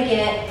you're going to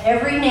get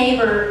every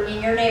neighbor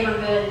in your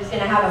neighborhood is going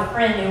to have a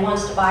friend who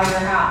wants to buy your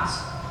house.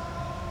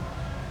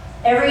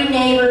 Every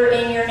neighbor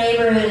in your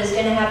neighborhood is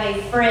going to have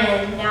a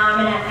friend, now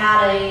I'm going to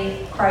add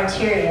a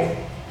criteria,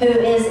 who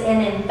is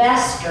an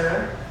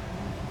investor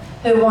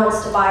who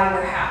wants to buy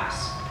your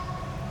house.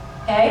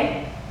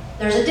 Okay?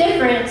 There's a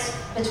difference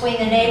between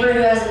the neighbor who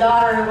has a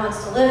daughter who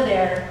wants to live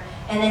there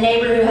and the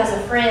neighbor who has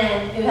a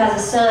friend who has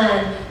a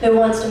son who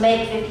wants to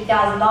make $50,000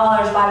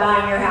 by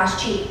buying your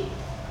house cheap.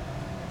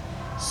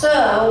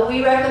 So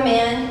we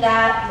recommend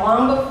that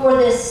long before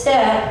this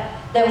step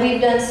that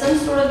we've done some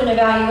sort of an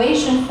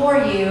evaluation for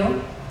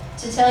you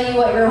to tell you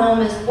what your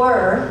home is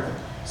worth,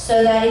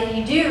 so that if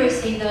you do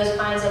receive those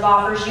kinds of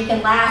offers, you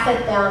can laugh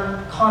at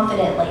them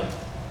confidently.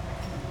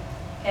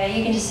 Okay,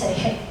 you can just say,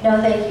 hey,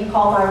 no thank you,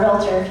 call my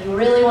realtor. If you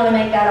really want to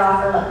make that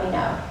offer, let me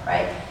know,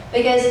 right?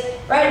 Because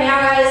right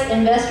now, guys,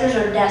 investors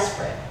are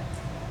desperate.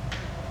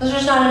 There's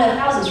just not enough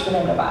houses for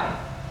them to buy.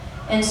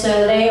 And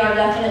so they are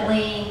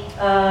definitely,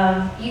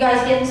 you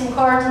guys getting some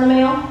cards in the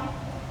mail?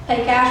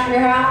 Pay cash for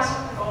your house?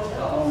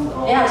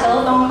 Yeah,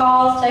 telephone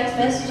calls, text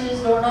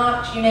messages, door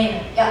knocks, you name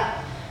it.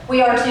 Yeah,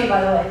 we are too,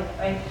 by the way.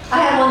 Right?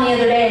 I had one the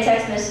other day, a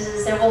text message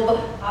that said,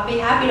 well, I'll be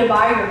happy to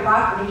buy your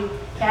property,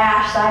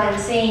 cash, sight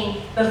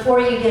unseen,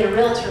 before you get a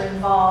realtor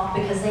involved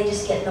because they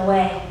just get in the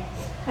way.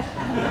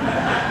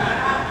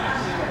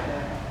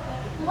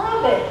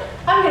 Love it.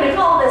 I'm going to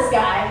call this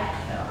guy.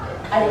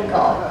 I didn't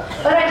call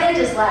him, but I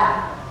did just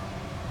laugh.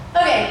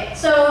 Okay,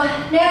 so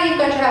now you've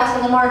got your house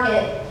on the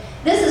market.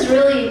 This is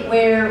really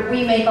where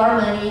we make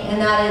our money,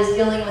 and that is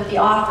dealing with the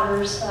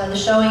offers, the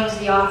showings,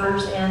 the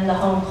offers, and the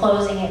home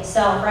closing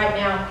itself. Right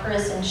now,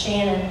 Chris and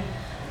Shannon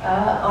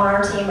on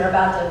our team are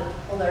about to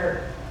pull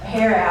their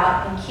hair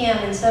out, and Kim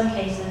in some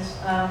cases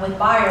with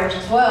buyers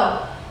as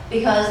well,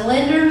 because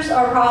lenders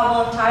are a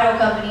problem, title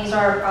companies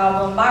are a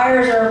problem,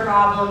 buyers are a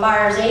problem,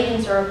 buyers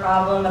agents are a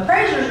problem,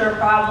 appraisers are a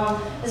problem.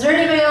 Is there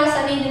anybody else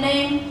I need to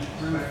name?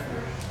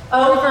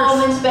 Oh,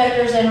 home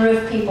inspectors and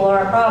roof people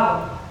are a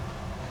problem.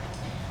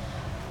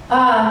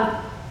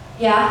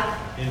 Yeah?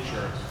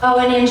 Insurance. Oh,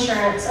 and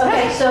insurance.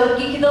 Okay, so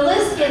the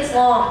list gets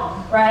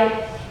long,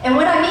 right? And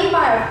what I mean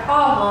by a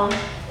problem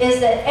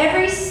is that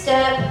every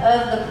step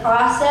of the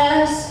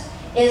process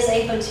is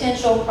a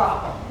potential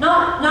problem.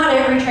 Not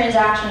every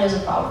transaction is a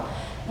problem.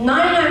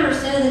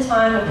 99% of the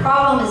time, the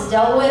problem is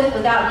dealt with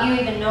without you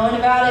even knowing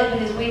about it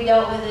because we've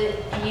dealt with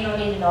it and you don't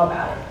need to know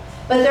about it.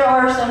 But there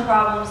are some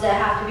problems that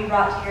have to be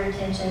brought to your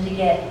attention to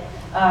get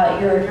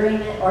your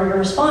agreement or your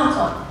response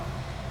on.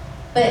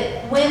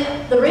 But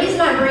the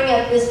reason I bring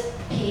up this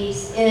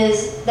piece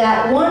is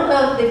that one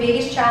of the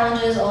biggest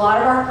challenges a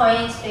lot of our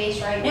clients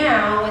face right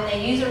now when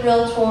they use a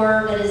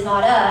realtor that is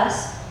not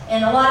us,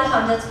 and a lot of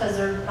times that's because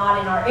they're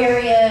not in our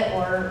area,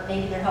 or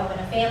maybe they're helping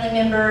a family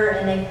member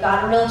and they've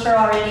got a realtor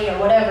already or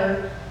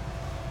whatever.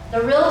 The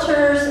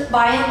realtors,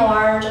 by and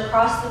large,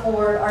 across the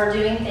board, are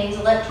doing things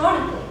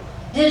electronically,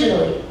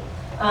 digitally.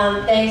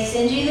 They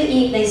send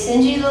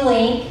you the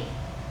link.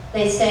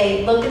 They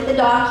say, look at the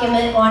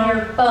document on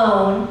your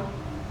phone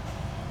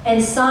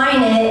and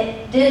sign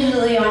it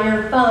digitally on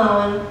your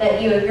phone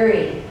that you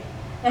agree.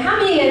 Now, how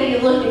many of you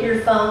looked at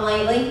your phone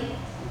lately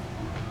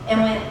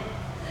and went,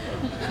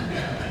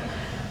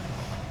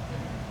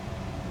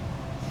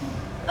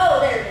 oh,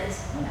 there it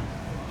is.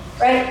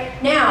 Right?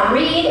 Now,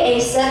 read a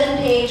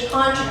 7-page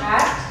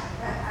contract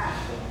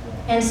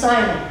and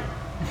sign it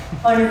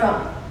on your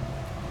phone.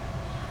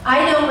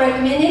 I don't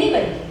recommend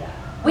anybody do that.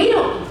 We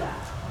don't do that.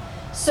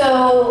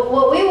 So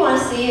what we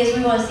want to see is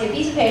we want to see a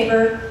piece of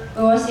paper,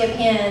 we want to see a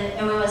pen,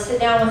 and we want to sit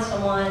down with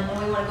someone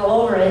and we want to go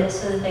over it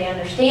so that they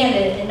understand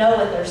it and know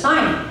what they're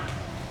signing.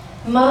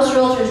 Most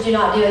realtors do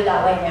not do it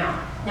that way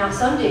now. Now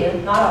some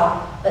do, not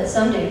all, but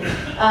some do.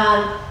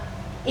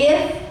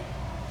 If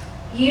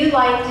you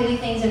like to do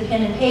things in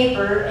pen and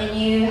paper and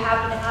you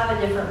happen to have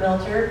a different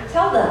realtor,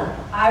 tell them,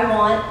 I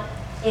want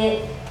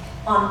it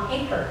on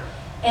paper.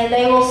 And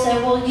they will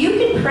say, well, you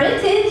can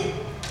print it.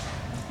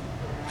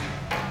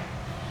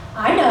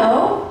 I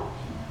know,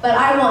 but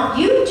I want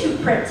you to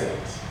print it.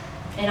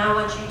 And I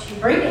want you to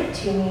bring it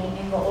to me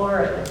and go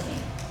over it with me,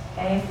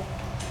 okay?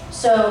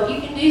 So you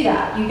can do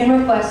that. You can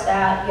request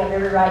that. You have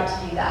every right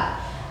to do that.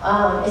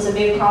 It's a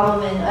big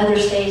problem in other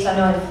states. I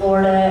know in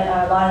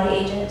Florida, a lot of the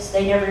agents,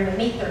 they never even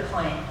meet their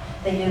client.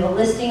 They do the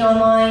listing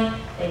online.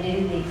 They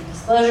do the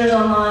disclosures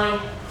online.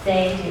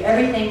 They do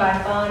everything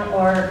by phone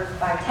or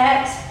by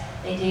text.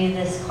 They do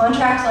this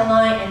contracts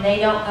online, and they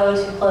don't go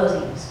to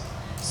closings.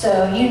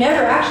 So you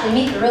never actually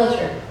meet the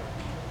realtor,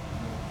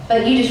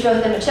 but you just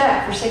wrote them a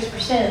check for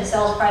 6% of the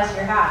sales price of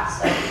your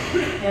house. So,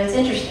 it's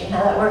interesting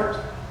how that works.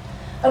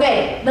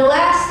 Okay, the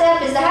last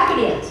step is the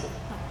happy dance.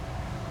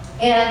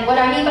 And what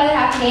I mean by the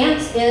happy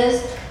dance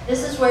is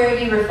this is where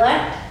you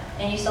reflect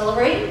and you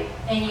celebrate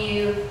and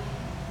you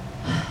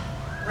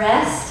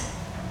rest.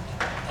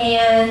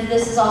 And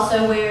this is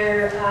also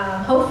where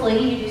hopefully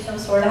you do some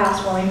sort of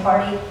housewarming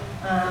party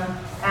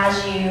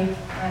as you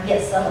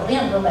get settled in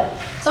a little bit.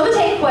 So I'm going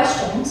to take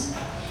questions.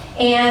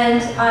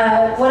 And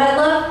what I'd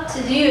love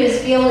to do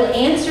is be able to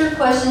answer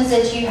questions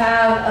that you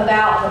have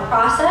about the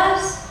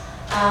process,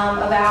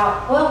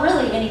 about, well,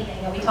 really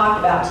anything that we talked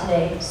about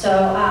today. So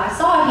I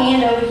saw a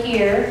hand over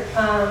here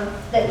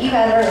that you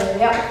had earlier.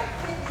 Yep.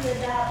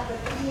 Thinking about the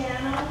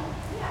piano,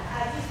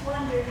 I just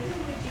wondered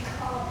who would you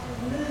call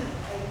to move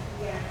a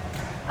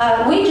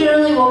piano? We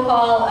generally will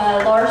call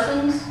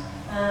Larson's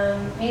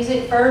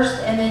music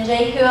first, and then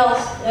Jake, who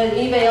else?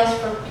 Anybody else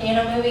for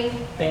piano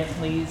moving?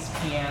 Bentley's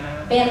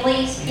piano.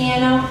 Bentley's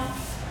piano.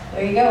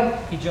 There you go.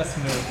 He just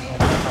moved.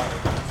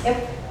 Yep.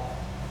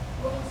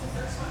 What was the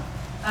first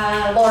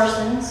one?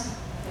 Larson's.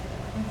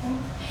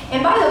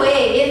 And by the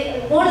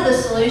way, one of the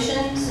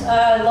solutions,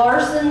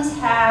 Larson's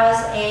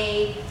has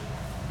a,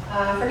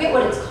 I forget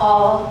what it's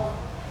called.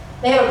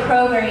 They have a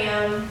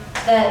program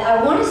that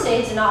I want to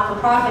say it's a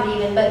not-for-profit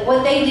even, but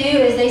what they do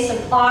is they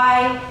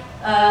supply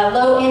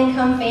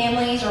low-income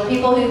families or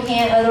people who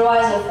can't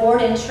otherwise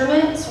afford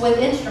instruments with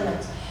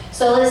instruments.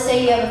 So let's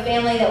say you have a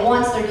family that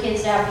wants their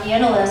kids to have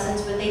piano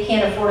lessons, but they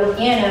can't afford a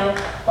piano.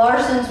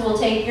 Larson's will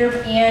take your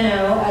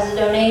piano as a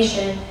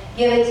donation,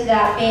 give it to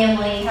that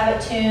family, have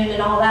it tuned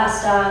and all that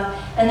stuff,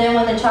 and then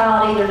when the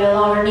child either no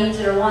longer needs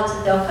it or wants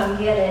it, they'll come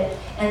get it,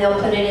 and they'll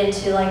put it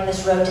into like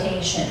this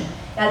rotation.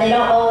 Now they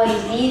don't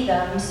always need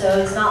them, so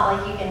it's not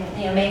like you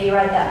can, maybe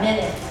right that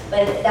minute,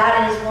 but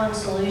that is one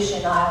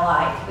solution I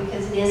like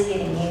because it is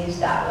getting used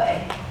that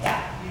way.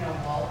 Yeah.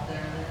 Walt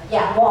there.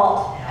 Yeah,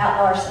 Walt at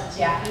Larson's.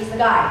 Yeah, he's the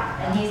guy,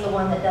 and he's the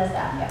one that does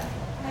that. Yeah.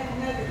 I have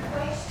another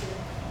question.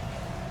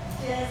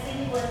 Does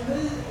anyone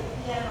move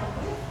the piano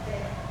with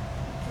them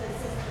to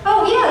assist?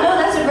 Oh yeah, no,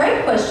 that's a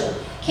great question.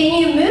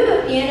 Can you move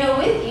a piano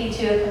with you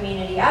to a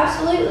community?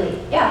 Absolutely.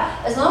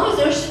 Yeah, as long as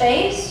there's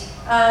space,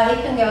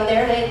 it can go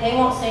there. They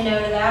won't say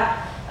no to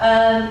that.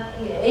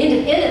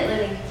 Independent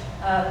living,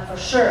 for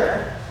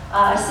sure.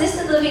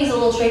 Assisted living is a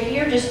little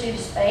trickier just due to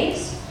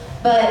space.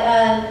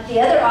 But the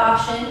other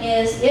option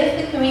is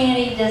if the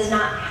community does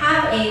not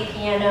have a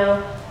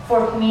piano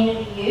for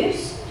community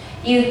use,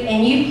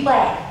 you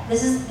play.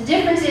 The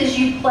difference is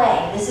you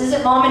play. This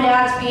isn't mom and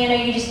dad's piano,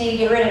 you just need to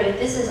get rid of it.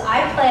 This is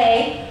I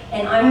play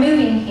and I'm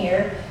moving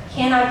here.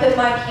 Can I put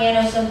my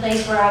piano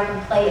someplace where I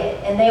can play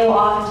it? And they will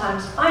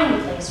oftentimes find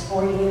a place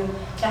for you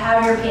to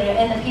have your piano,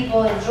 and the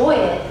people enjoy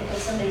it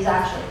because somebody's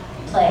actually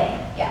playing.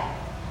 Yeah.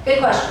 Good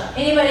question.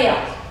 Anybody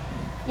else?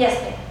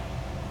 Yes, ma'am.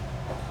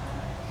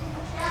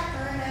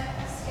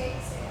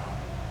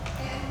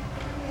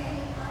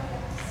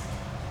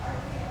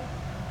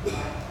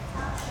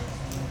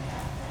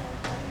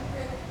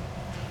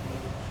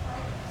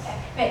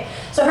 Okay,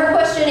 so her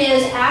question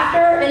is,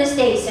 after an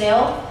estate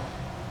sale,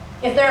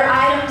 if there are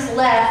items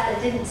left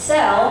that didn't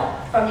sell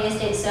from the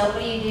estate sale,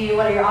 what do you do?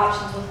 What are your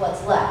options with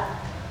what's left?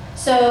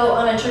 So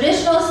on a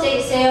traditional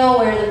estate sale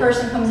where the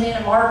person comes in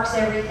and marks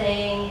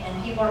everything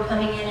and people are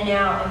coming in and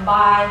out and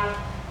buy,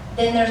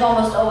 then there's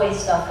almost always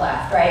stuff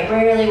left, right?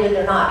 Rarely would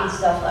there not be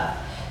stuff left.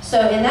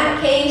 So in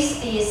that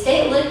case, the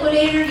estate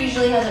liquidator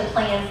usually has a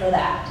plan for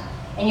that.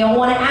 And you'll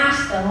want to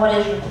ask them, what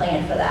is your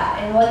plan for that?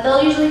 And what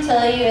they'll usually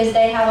tell you is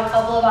they have a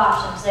couple of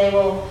options. They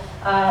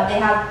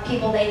have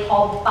people they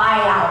call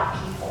buyout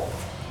people.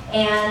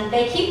 And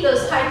they keep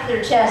those tight to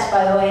their chest,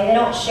 by the way. They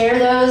don't share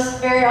those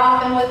very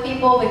often with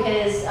people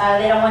because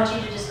they don't want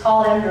you to just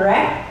call them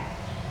direct.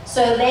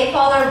 So they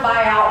call their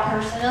buyout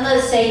person, and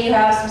let's say you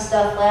have some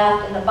stuff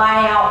left and the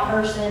buyout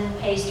person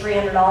pays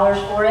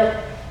 $300 for it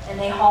and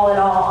they haul it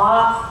all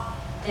off,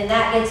 then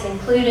that gets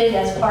included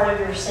as part of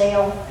your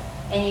sale,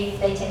 and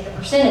they take the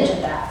percentage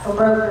of that for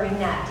brokering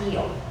that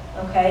deal,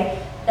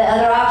 okay? The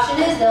other option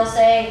is they'll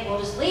say, we'll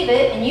just leave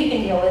it and you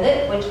can deal with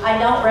it, which I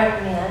don't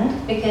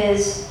recommend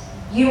because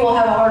you will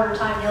have a harder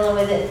time dealing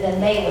with it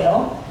than they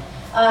will.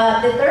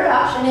 The third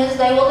option is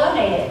they will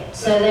donate it.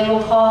 So they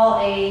will call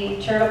a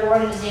charitable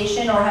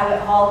organization or have it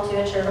hauled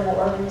to a charitable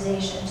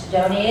organization to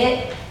donate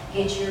it,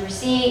 get your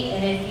receipt,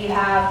 and if you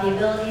have the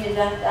ability to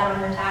deduct that on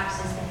your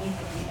taxes, then you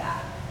can do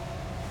that.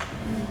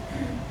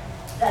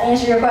 Does that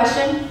answer your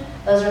question?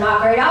 Those are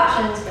not great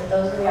options, but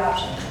those are the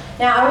options.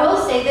 Now I will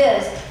say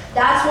this,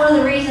 that's one of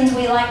the reasons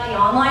we like the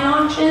online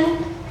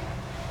auction.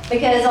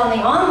 Because on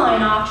the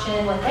online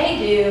auction, what they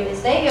do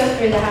is they go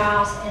through the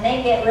house and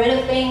they get rid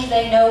of things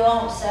they know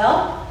won't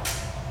sell.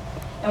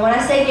 And when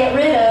I say get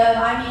rid of,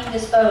 I mean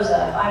dispose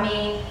of. I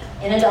mean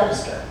in a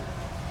dumpster.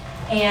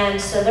 And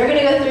so they're going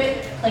to go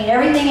through, clean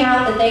everything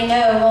out that they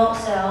know won't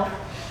sell.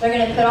 They're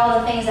going to put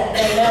all the things that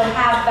they know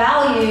have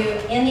value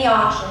in the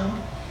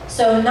auction.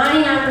 So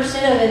 99%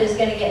 of it is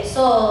going to get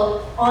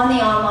sold on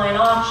the online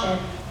auction,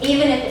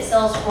 even if it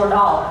sells for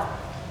 $1.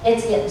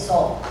 It's getting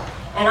sold.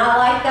 And I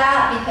like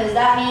that because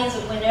that means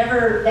that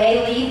whenever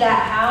they leave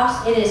that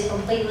house, it is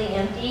completely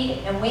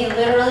emptied, and we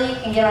literally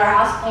can get our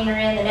house cleaner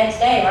in the next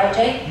day, right,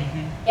 Jake?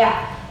 Mm-hmm.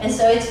 Yeah, and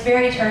so it's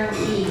very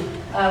turnkey.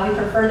 We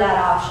prefer that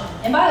option.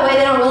 And by the way,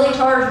 they don't really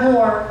charge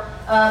more,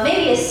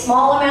 maybe a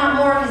small amount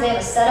more because they have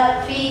a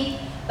setup fee,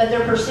 but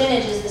their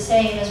percentage is the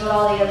same as what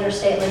all the other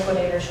state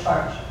liquidators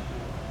charge. It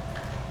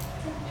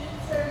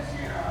says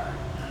here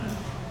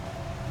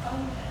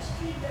on the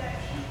feedback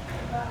sheet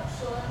about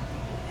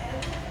selecting an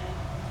advocate.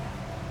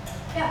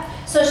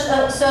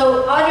 Yeah,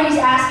 so Audrey's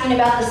asking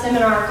about the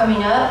seminar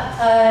coming up,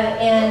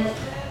 and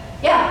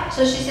yeah,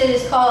 so she said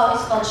it's called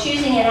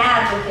Choosing an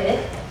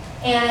Advocate,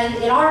 and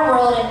in our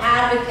world, an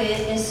advocate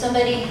is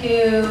somebody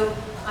who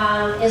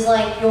is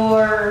like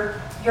your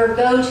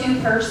go-to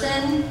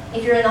person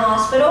if you're in the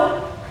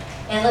hospital,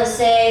 and let's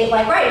say,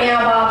 like right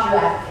now, Bob's your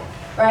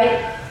advocate,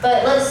 right?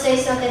 But let's say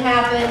something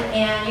happened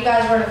and you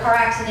guys were in a car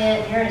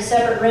accident, you're in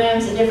separate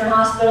rooms at different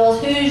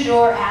hospitals, who's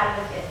your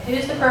advocate?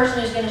 Who's the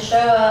person who's going to show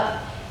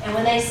up? And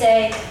when they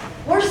say,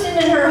 we're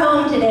sending her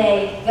home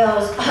today, he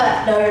goes,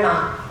 no, you're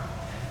not.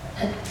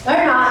 No,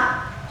 you're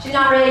not. She's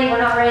not ready, we're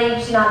not ready,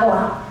 she's not going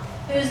home.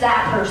 Who's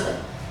that person?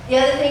 The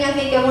other thing I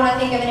think of when I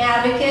think of an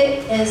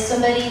advocate is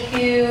somebody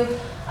who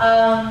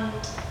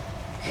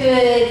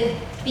could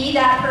be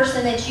that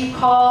person that you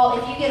call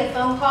if you get a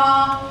phone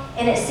call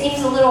and it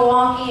seems a little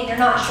wonky and you're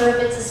not sure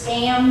if it's a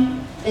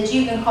scam, that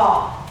you can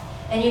call.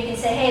 And you can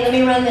say, hey, let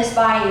me run this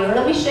by you, or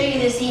let me show you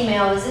this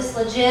email. Is this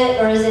legit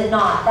or is it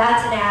not?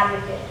 That's an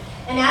advocate.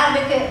 An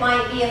advocate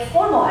might be a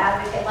formal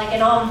advocate, like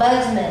an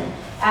ombudsman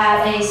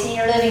at a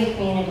senior living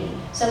community,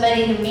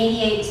 somebody who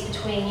mediates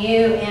between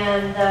you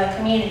and the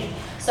community.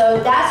 So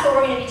that's what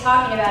we're going to be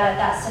talking about at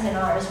that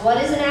seminar, is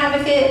what is an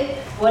advocate,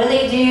 what do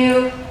they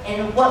do,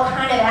 and what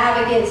kind of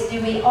advocates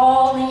do we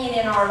all need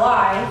in our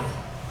life.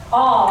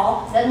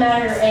 All, doesn't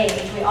matter your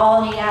age, we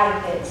all need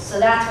advocates. So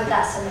that's what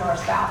that seminar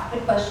is about.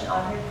 Good question,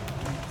 Audrey.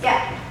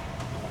 Yeah.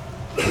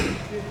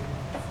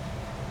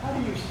 How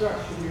do you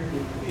structure your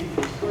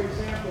fees? For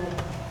example,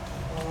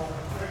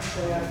 let's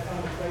say I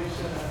found a place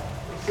in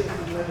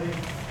assisted living,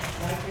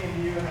 and I came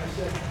to you and I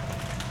said,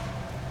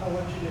 I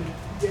want you to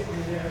get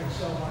me there and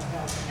sell my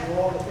house and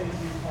do all the things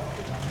you talked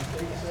about,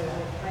 estate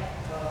sale,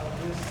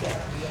 this, that,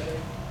 and the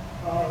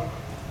other.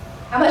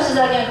 How much is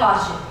that going to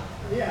cost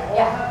you? Yeah, well,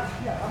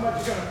 Yeah. how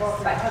much is it going to cost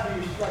you? Right. How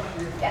do you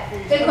structure your Yeah,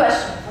 fees? good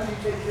question. How do you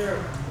take care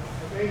of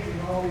arranging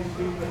all these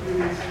people that do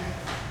these things?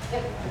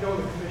 Yep. I know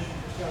the commission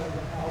for selling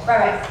the house.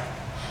 Right.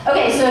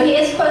 Okay, so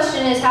his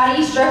question is, how do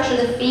you structure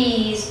the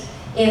fees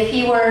if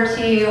he were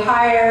to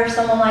hire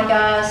someone like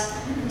us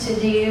to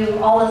do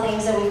all the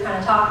things that we've kind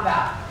of talked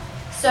about?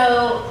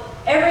 So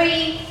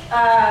every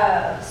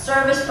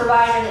service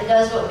provider that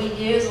does what we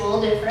do is a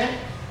little different,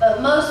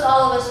 but most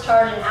all of us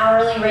charge an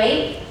hourly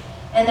rate,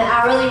 and the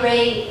hourly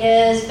rate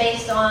is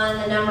based on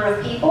the number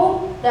of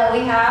people that we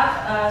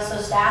have, so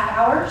staff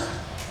hours.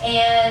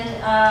 And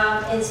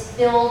it's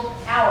billed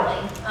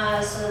hourly.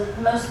 So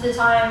most of the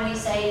time we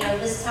say,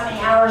 this is how many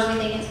hours we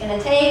think it's going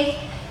to take,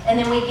 and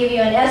then we give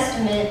you an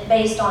estimate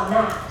based on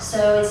that.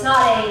 So it's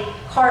not a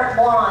carte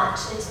blanche.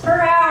 It's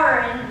per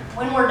hour, and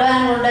when we're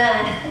done, we're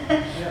done.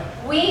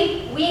 Yeah.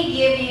 We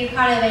give you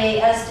kind of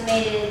a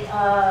estimated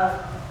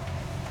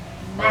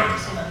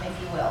maximum,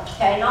 if you will.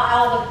 Okay, not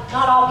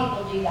all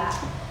people do that.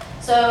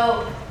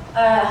 So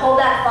hold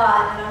that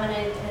thought,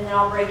 and then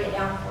I'll break it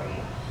down for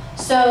you.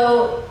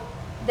 So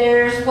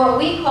there's what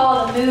we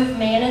call the move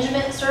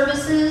management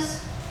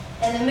services,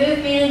 and the move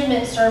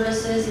management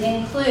services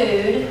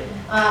include,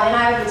 and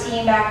I have a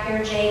team back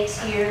here,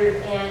 Jake's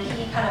here, and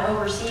he kind of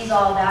oversees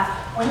all of that.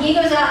 When he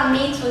goes out and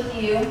meets with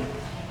you,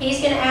 he's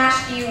going to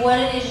ask you what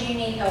it is you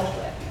need help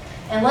with.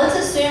 And let's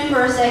assume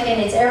for a second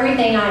it's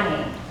everything I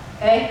need,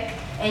 okay?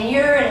 And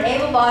you're an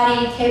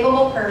able-bodied,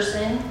 capable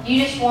person.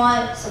 You just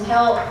want some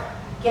help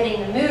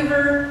getting the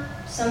mover,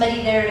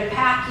 somebody there to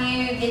pack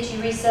you, get you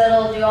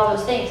resettled, do all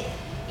those things.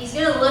 He's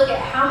going to look at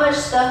how much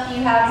stuff do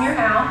you have in your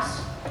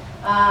house,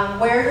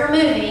 where you're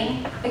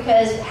moving,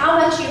 because how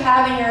much you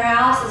have in your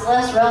house is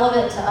less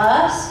relevant to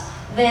us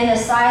than the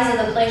size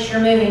of the place you're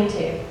moving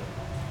to,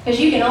 because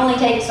you can only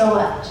take so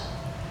much.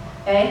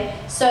 Okay?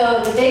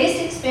 So the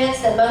biggest expense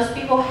that most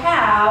people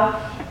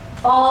have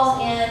falls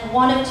in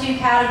one of two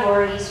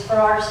categories for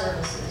our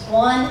services.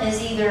 One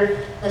is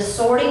either the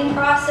sorting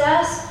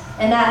process,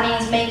 and that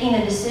means making the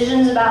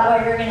decisions about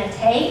what you're going to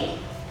take,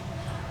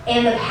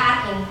 and the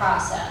packing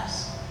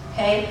process.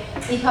 Okay?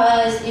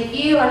 Because if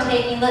you are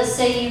taking, let's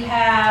say you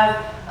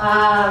have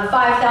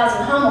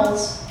 5,000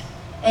 Hummels,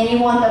 and you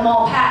want them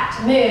all packed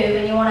to move,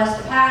 and you want us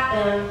to pack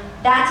them,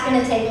 that's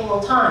going to take a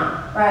little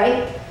time,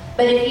 right?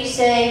 But if you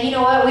say, you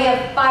know what, we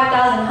have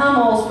 5,000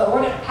 Hummels, but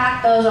we're going to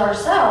pack those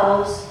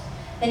ourselves,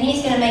 then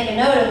he's going to make a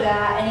note of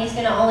that, and he's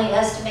going to only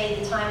estimate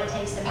the time it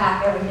takes to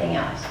pack everything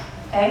else.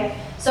 Okay?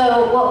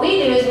 So what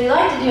we do is we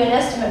like to do an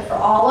estimate for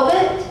all of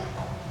it,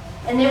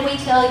 and then we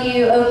tell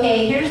you,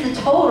 okay, here's the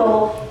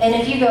total, and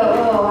if you go,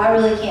 oh, I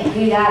really can't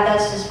do that,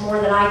 that's just more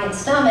than I can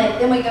stomach,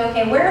 then we go,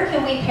 okay, where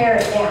can we pare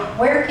it down?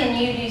 Where can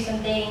you do some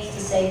things to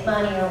save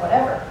money or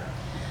whatever?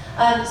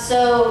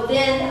 So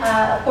then,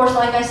 of course,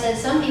 like I said,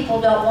 some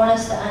people don't want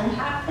us to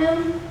unpack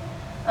them,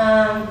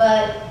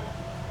 but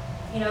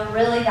you know,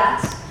 really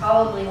that's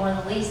probably one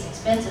of the least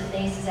expensive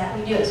things is that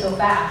we do it so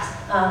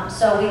fast.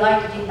 So we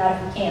like to do that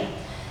if we can.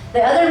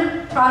 The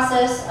other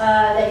process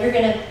that you're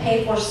going to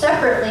pay for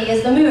separately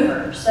is the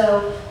mover.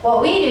 So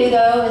what we do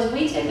though is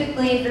we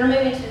typically, if you're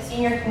moving to a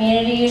senior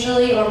community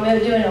usually, or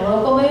doing a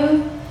local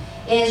move,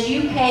 is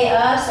you pay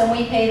us and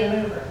we pay the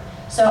mover.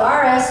 So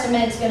our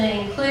estimate is going to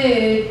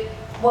include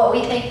what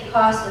we think the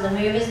cost of the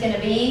move is going to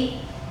be,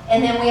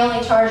 and then we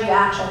only charge you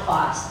actual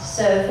cost.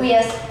 So if we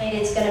estimate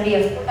it's going to be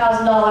a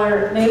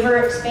 $4,000 mover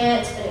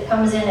expense, but it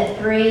comes in at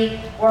 $3,000,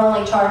 we're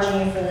only charging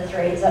you for the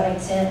 $3,000. Does that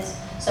make sense?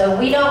 So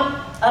we don't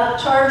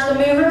upcharge the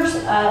movers.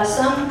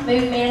 Some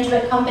move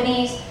management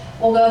companies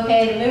will go,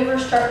 okay, the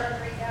mover's charging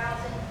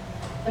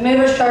 $3,000. The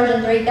mover's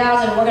charging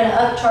 $3,000. We're going to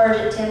upcharge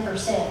it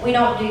 10%. We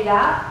don't do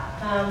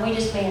that. We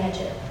just manage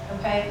it.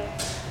 Okay.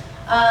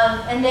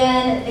 And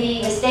then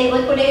the estate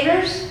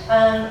liquidators,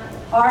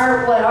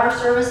 what our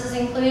services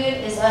include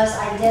is us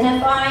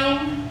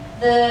identifying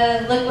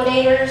the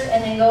liquidators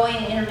and then going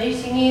and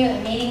introducing you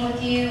and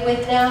meeting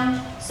with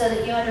them so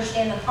that you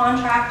understand the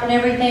contract and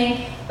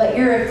everything, but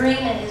your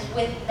agreement is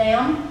with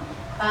them,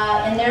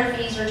 and their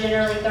fees are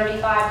generally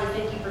 35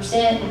 to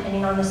 50%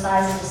 depending on the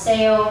size of the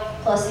sale,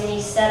 plus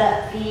any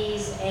setup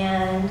fees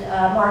and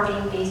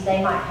marketing fees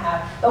they might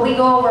have. But we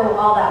go over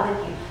all that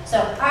with you. So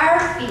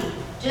our fee,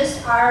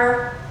 just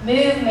our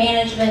move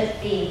management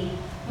fee,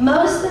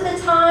 most of the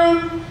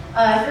time,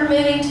 if you're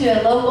moving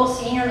to a local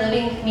senior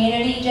living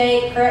community,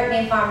 Jake, correct me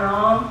if I'm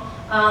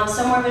wrong,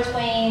 somewhere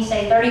between,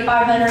 say,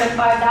 $3,500 and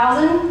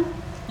 $5,000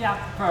 Yeah,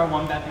 for a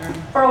one bedroom.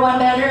 for a one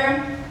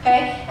bedroom,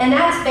 okay? And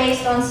that's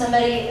based on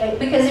somebody,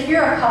 because if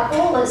you're a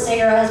couple, let's say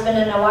you're a husband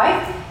and a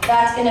wife,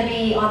 that's gonna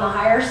be on the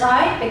higher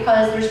side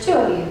because there's two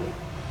of you.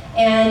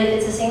 And if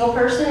it's a single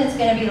person, it's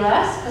gonna be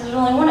less because there's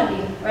only one of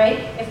you, right?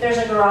 If there's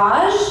a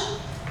garage,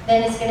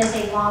 then it's gonna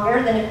take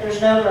longer than if there's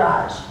no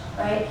garage,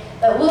 right?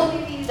 But we'll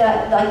give you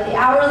that, like the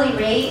hourly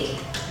rate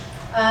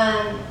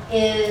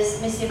is,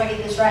 let me see if I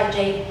get this right,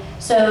 Jake.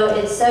 So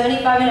it's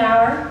 $75 an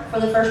hour for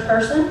the first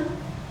person,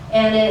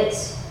 and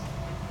it's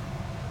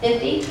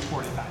 50?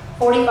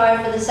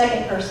 45 for the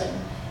second person.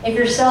 If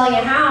you're selling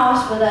a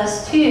house with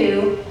us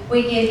too,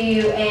 we give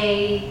you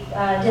a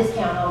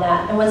discount on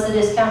that. And what's the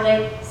discount,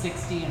 Jake?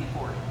 60 and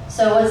 40.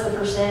 So what's the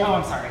percent? Oh,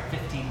 I'm sorry,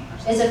 15%.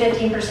 It's a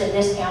 15%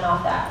 discount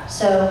off that.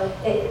 So,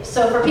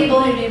 so for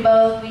people who do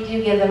both, we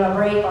do give them a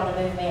break on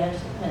the move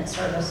management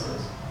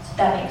services. If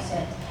that makes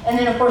sense. And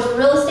then of course the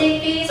real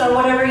estate fees are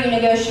whatever you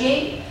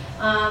negotiate.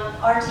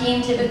 Our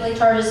team typically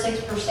charges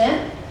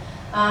 6%.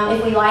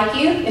 If we like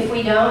you, if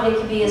we don't, it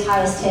can be as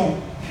high as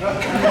 10.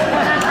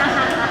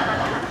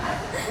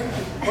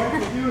 What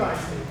would you like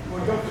to?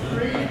 We'll go for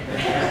free? So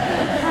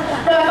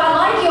if I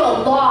like you a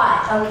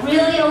lot,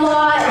 really a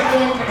lot,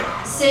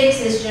 then 6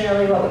 is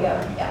generally what we go.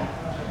 Yeah.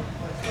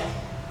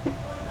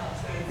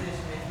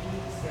 Transition, if you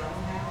need to sell a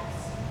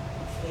house,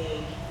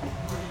 and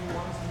where you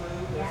want to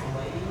move, there's a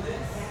lady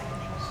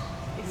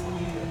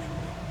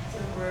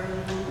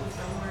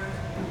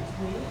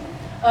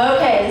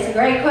Okay, it's a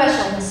great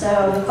question.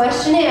 So the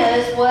question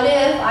is, what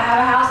if I have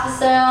a house to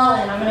sell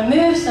and I'm going to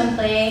move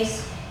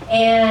someplace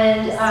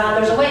and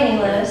there's a waiting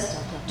list?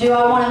 Do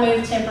I want to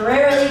move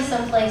temporarily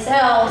someplace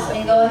else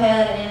and go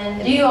ahead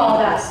and do all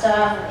that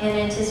stuff in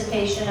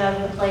anticipation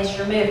of the place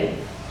you're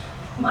moving?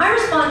 My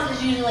response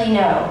is usually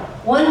no.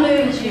 One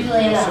move is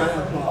usually enough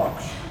for people.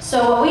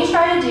 So what we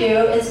try to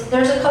do is,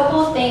 there's a couple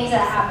of things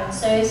that happen.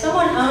 So if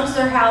someone owns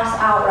their house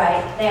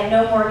outright, they have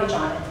no mortgage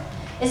on it.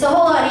 It's a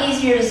whole lot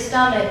easier to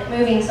stomach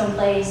moving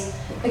someplace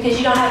because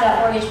you don't have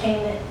that mortgage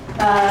payment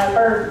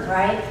burden,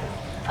 right?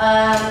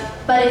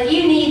 But if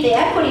you need the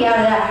equity out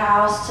of that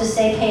house to,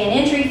 say, pay an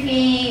entry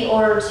fee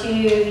or to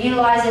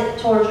utilize it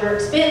towards your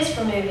expense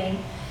for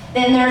moving,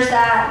 then there's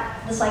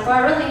that, it's like,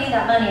 well, I really need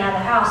that money out of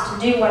the house to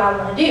do what I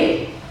want to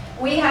do.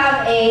 We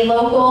have a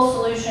local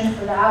solution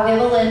for that. We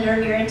have a lender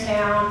here in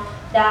town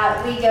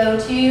that we go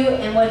to,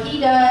 and what he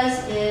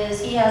does is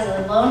he has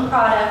a loan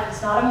product.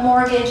 It's not a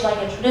mortgage like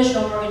a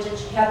traditional mortgage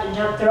that you have to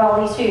jump through all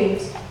these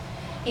hoops.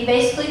 He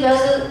basically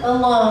does a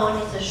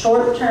loan. It's a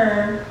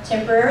short-term,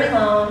 temporary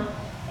loan,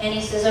 and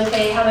he says,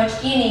 okay, how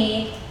much do you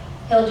need?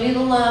 He'll do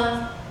the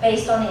loan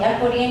based on the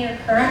equity in your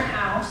current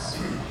house,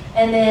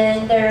 and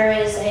then there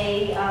is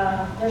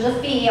there's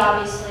a fee,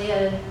 obviously,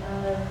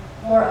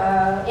 more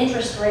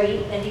interest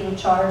rate that he would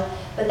charge.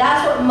 But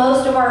that's what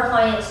most of our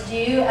clients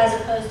do, as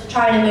opposed to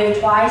trying to move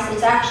twice.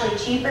 It's actually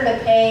cheaper to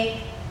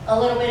pay a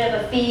little bit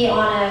of a fee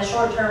on a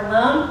short-term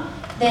loan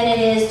than it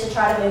is to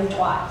try to move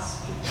twice.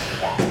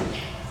 Yeah.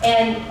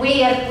 And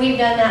we've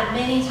done that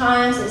many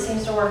times. It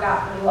seems to work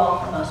out pretty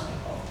well for most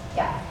people.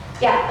 Yeah.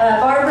 Yeah,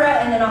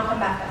 Barbara, and then I'll come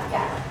back up.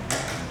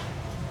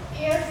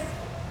 Yeah.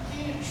 If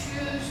you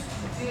choose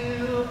to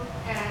do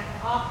an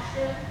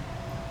auction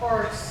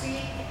or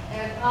seek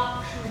an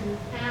auction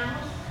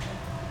house,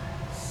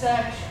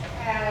 such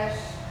as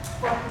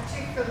for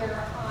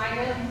particular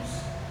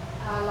items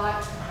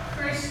like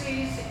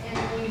Christie's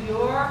in New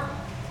York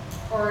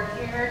or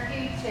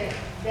Heritage in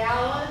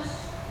Dallas,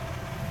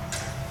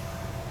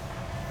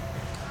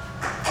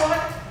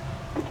 what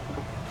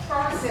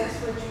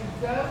process would you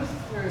go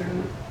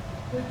through?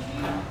 Would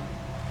you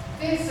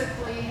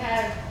physically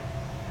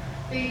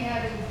be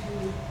having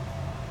to?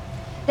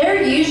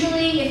 They're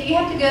usually, if you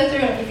have to go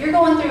through, if you're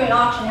going through an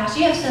auction house,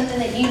 you have something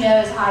that you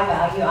know is high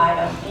value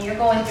item, and you're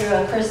going through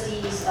a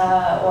Christie's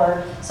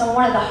or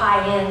one of the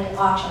high-end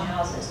auction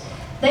houses.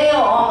 They'll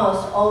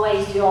almost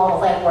always do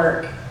all the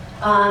legwork.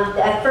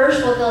 At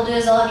first, what they'll do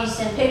is they'll have you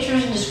send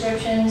pictures and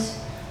descriptions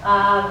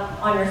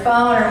on your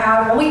phone or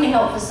however. We can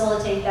help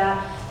facilitate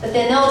that. But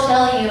then they'll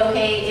tell you,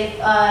 okay, if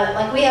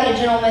like we had a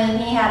gentleman,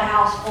 he had a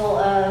house full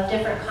of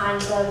different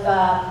kinds of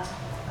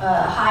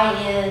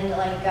high-end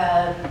like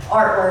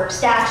artwork,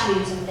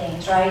 statues and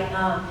things, right?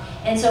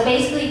 And so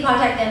basically you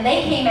contact them,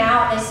 they came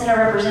out, they sent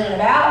a representative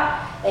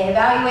out, they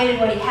evaluated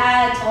what he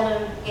had, told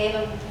him, gave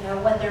him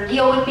what their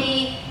deal would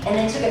be, and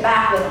then took it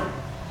back with them.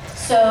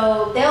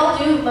 So they'll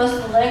do most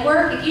of the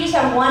legwork. If you just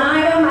have one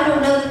item, I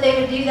don't know that they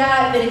would do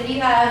that, but if you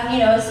have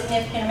a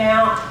significant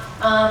amount,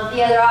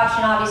 the other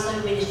option obviously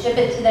would be to ship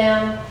it to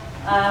them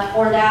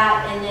for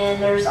that, and then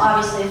there's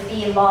obviously a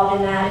fee involved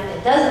in that if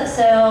it doesn't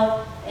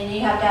sell, and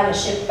you have to have it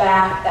shipped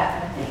back, that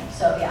kind of thing.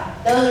 So yeah,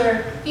 those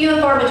are few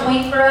and far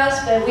between for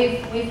us, but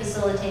we've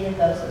facilitated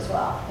those as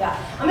well. Yeah,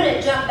 I'm going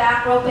to jump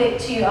back real quick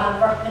to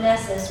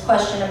Vanessa's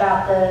question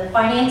about the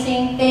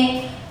financing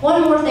thing.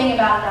 One more thing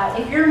about that: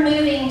 if you're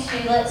moving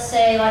to, let's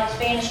say, like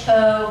Spanish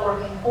Cove or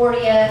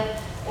Concordia,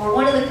 or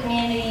one of the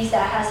communities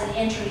that has an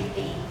entry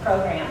fee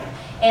program,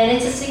 and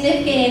it's a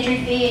significant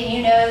entry fee, and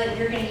you know that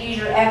you're going to use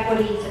your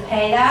equity to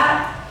pay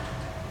that,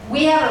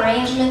 we have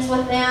arrangements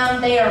with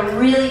them. They are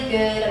really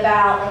good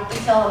about, like, we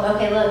tell them,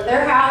 okay, look,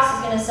 their house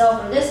is going to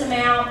sell for this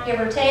amount, give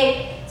or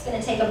take. It's going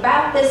to take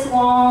about this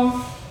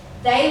long.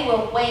 They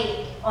will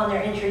wait on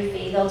their entry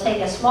fee. They'll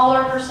take a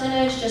smaller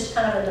percentage, just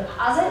kind of a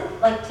deposit,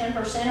 like 10%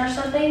 or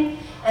something,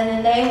 and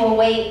then they will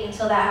wait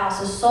until that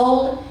house is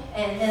sold,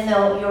 and then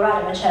you'll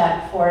write them a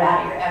check for it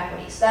out of your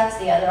equity. So that's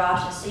the other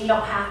option. So you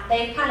don't have,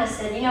 they've kind of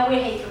said, we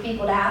hate for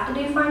people to have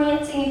to do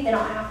financing if they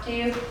don't have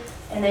to,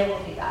 and they will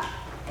do that.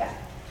 Yeah.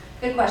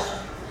 Good question.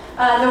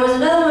 There was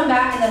another one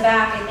back in the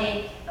back, I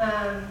think.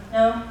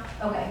 No?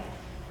 Okay.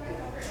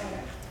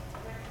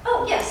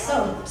 Oh, yes.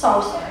 So,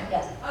 sorry.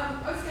 Yes. I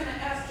was going to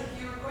ask,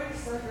 if you were going to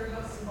sell your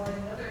house and buy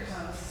another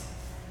house,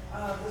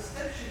 the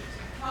steps you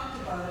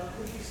talked about,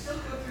 would you still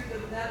go through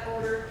them in that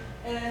order?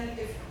 And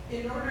if,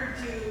 in order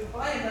to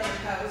buy another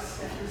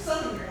house, if you're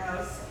selling your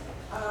house,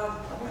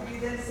 would you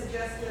then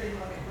suggest getting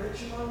like a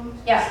bridge loan?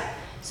 Yes.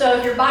 So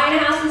if you're buying a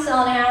house and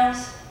selling a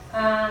house,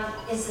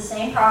 it's the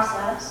same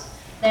process.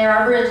 There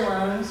are bridge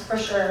loans, for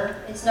sure.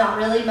 It's not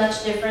really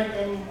much different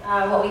than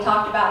what we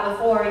talked about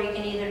before. You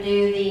can either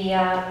do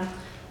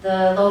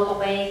the local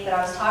bank that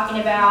I was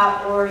talking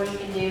about, or you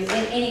can do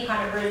any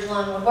kind of bridge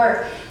loan would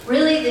work.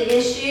 Really the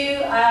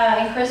issue,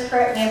 and Chris,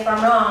 correct me if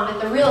I'm wrong, but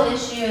the real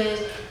issue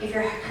is if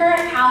your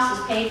current house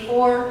is paid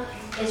for,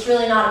 it's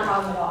really not a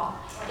problem at all.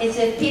 It's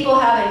if people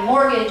have a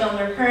mortgage on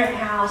their current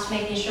house,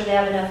 making sure they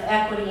have enough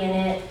equity in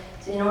it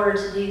in order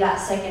to do that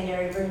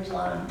secondary bridge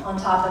loan on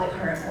top of the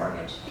current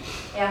mortgage.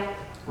 Yeah?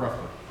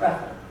 Roughly.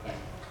 Roughly, yeah.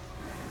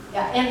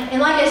 Yeah, and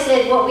like I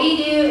said, what we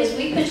do is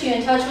we put you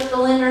in touch with the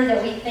lender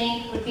that we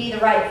think would be the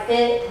right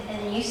fit, and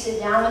then you sit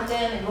down with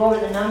them and go over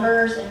the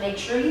numbers and make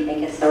sure you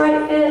think it's the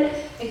right fit,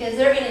 because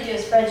they're gonna do a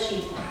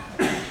spreadsheet.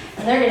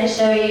 And they're gonna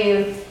show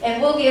you,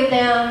 and we'll give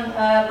them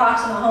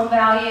approximate home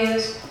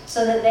values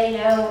so that they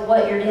know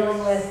what you're dealing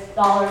with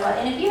dollars.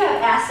 And if you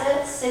have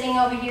assets sitting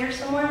over here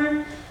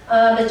somewhere,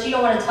 but you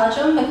don't wanna touch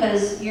them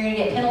because you're gonna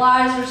get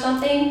penalized or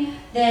something,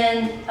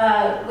 then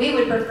we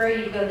would prefer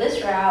you to go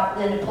this route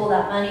than to pull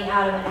that money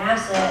out of an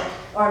asset,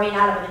 or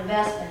out of an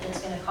investment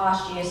that's gonna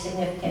cost you a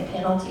significant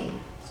penalty,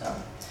 so.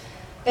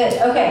 Good,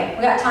 okay,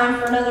 we got time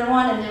for another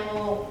one and then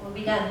we'll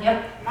be done,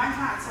 yep. Mine's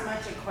not so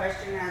much a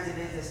question as it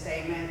is a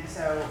statement.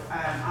 So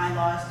I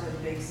lost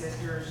a big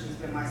sister. She's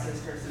been my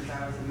sister since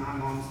I was in my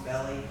mom's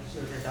belly. She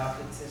was an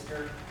adopted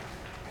sister.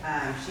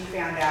 She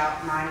found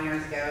out 9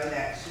 years ago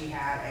that she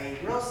had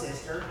a real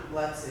sister,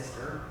 blood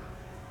sister.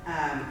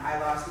 I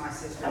lost my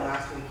sister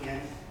last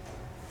weekend.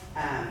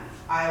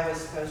 I was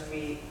supposed to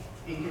be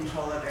in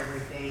control of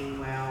everything.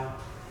 Well,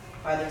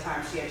 by the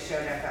time she had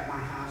showed up at my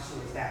house, she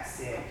was that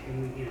sick,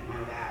 and we didn't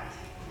know that.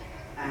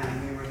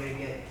 We were going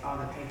to get all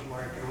the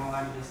paperwork, and all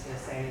I'm just going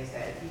to say is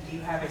that if you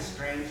do have a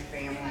strange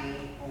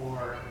family,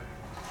 or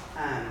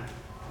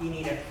you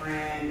need a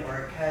friend or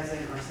a cousin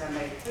or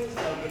somebody, please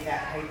go get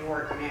that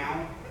paperwork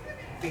now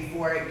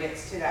before it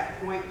gets to that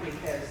point,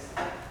 because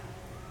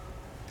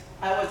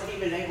I wasn't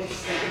even able to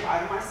say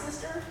goodbye to my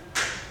sister.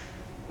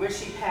 When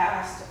she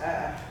passed,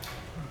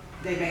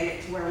 they made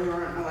it to where we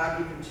weren't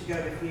allowed even to go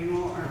to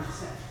funeral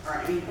or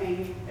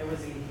anything. It was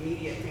the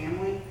immediate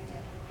family.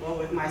 Well,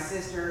 with my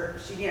sister,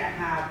 she didn't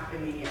have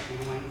immediate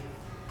family.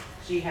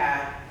 She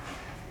had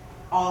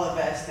all of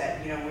us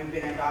that, we've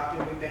been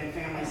adopted. We've been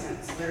family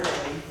since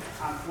literally,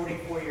 I'm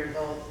 44 years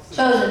old.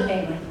 Chosen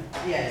family.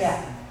 Yes.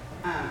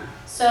 Yeah.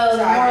 So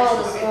the moral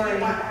of the If story.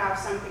 you want to have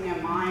something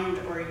in mind,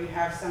 or you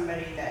have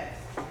somebody that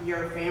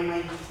your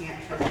family, you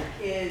can't trust your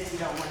kids, you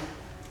don't want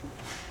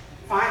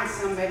to find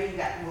somebody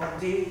that will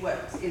do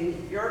what's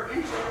in your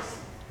interest,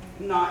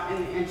 not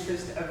in the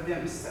interest of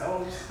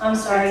themselves. I'm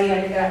sorry you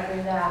had to go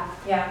through that,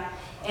 yeah.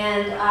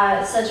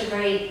 And it's such a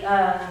great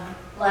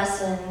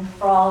lesson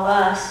for all of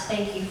us.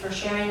 Thank you for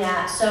sharing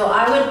that. So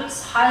I would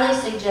highly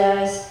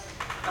suggest,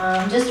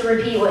 just to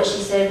repeat what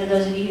she said for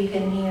those of you who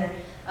couldn't hear,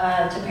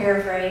 to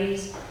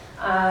paraphrase,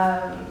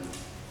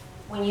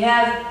 when you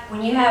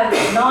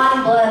have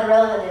non-blood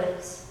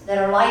relatives that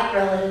are like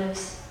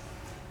relatives,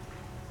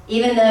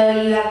 even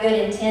though you have good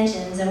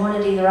intentions and want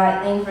to do the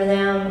right thing for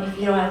them, if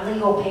you don't have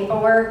legal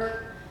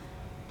paperwork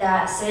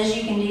that says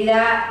you can do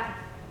that,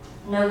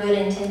 no good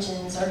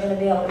intentions are going to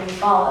be able to be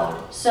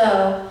followed.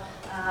 So,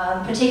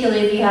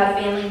 particularly if you have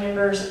family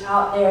members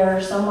out there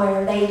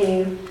somewhere, they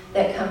do,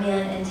 that come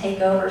in and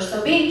take over.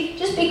 So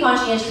just be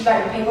conscientious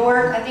about your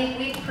paperwork. I think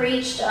we've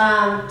preached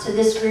to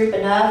this group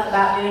enough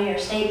about doing your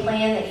estate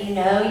plan that you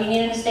know you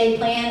need an estate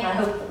plan.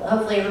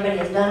 Hopefully everybody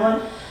has done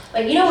one.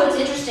 But you know what's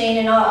interesting,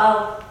 and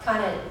I'll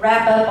kind of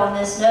wrap up on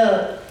this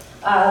note.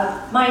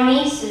 My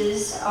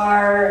nieces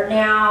are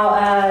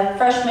now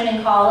freshmen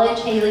in college.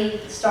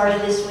 Haley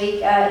started this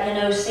week at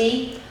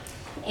NOC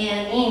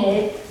in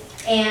Enid,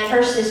 and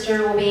her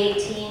sister will be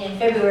 18 in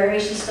February.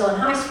 She's still in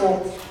high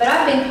school. But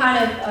I've been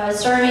kind of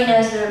serving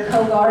as their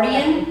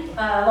co-guardian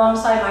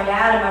alongside my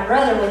dad and my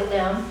brother with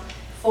them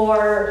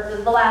for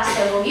the last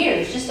several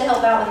years, just to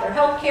help out with their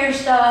healthcare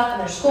stuff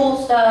and their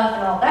school stuff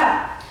and all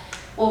that.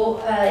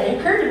 Well, it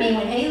occurred to me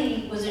when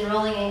Haley was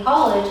enrolling in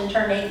college and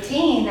turned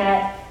 18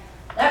 that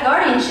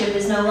guardianship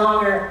is no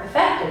longer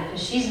effective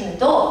because she's an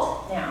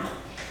adult now.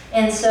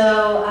 And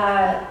so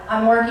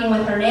I'm working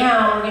with her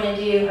now. We're going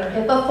to do her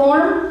HIPAA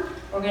form.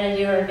 We're going to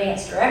do her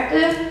advance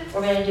directive.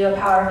 We're going to do a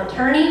power of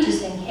attorney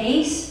just in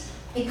case.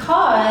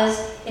 Because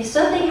if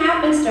something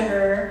happens to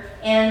her,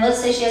 and let's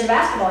say she has a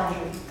basketball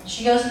injury,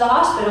 she goes to the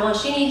hospital and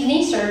she needs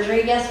knee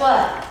surgery, guess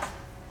what?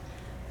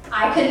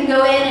 I couldn't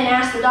go in and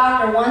ask the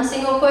doctor one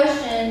single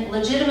question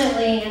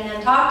legitimately and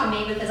then talk to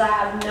me because I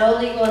have no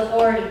legal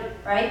authority,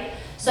 right?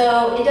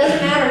 So it doesn't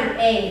matter your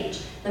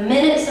age. The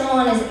minute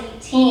someone is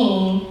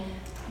 18,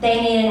 they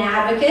need an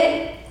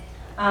advocate,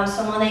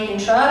 someone they can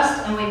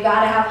trust, and we've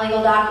got to have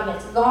legal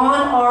documents.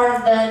 Gone are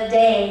the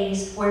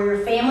days where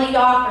your family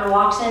doctor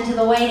walks into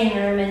the waiting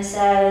room and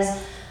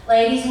says,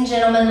 "Ladies and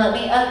gentlemen, let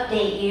me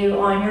update you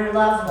on your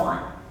loved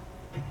one."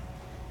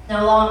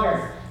 No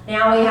longer.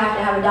 Now we have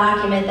to have a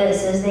document that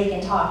says they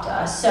can talk to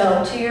us.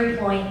 So to your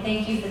point,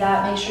 thank you for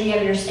that. Make sure you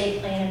have your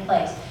estate plan in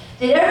place.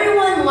 Did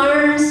everyone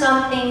learn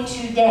something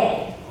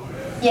today?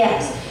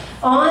 Yes.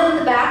 On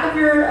the back of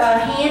your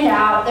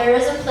handout, there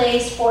is a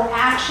place for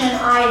action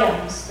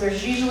items.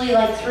 There's usually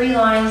like 3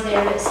 lines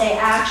there that say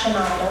action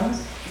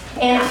items.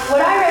 And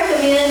what I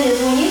recommend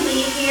is when you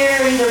leave here,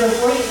 either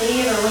before you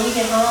leave or when you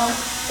get home,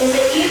 is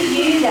that you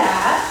do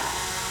that.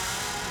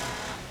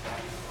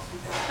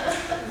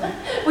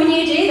 When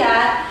you do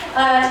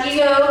that, you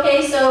go,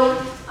 okay, so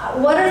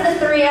what are the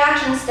 3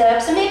 action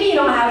steps, and maybe you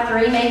don't have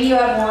 3, maybe you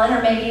have 1,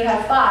 or maybe you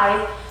have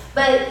 5,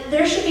 but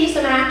there should be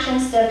some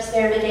action steps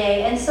there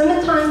today. And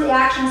sometimes the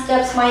action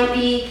steps might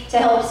be to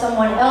help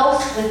someone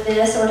else with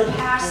this or to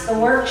pass the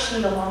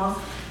worksheet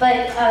along.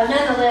 But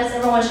nonetheless,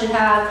 everyone should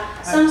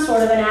have some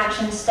sort of an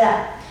action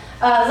step.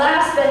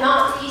 Last but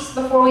not least,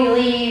 before we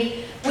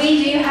leave,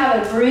 we do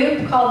have a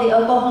group called the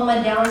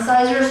Oklahoma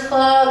Downsizers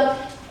Club.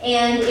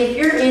 And if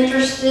you're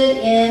interested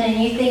in,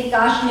 and you think,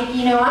 gosh, Nikki,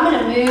 you know, I'm going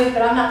to move,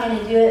 but I'm not going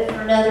to do it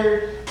for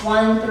another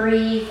 1,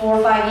 3,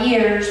 4, 5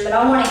 years, but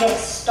I want to get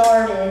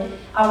started.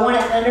 I want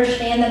to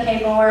understand the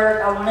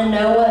paperwork. I want to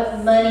know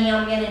what money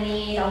I'm going to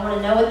need. I want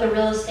to know what the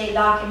real estate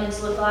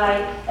documents look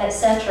like,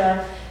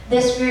 etc.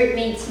 This group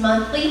meets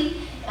monthly.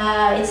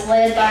 It's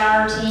led by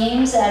our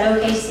teams at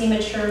OKC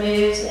Mature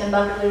Moves and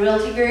Buckley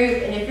Realty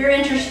Group. And if you're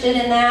interested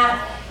in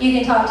that, you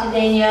can talk to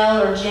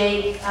Danielle or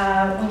Jake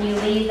when you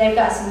leave. They've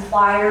got some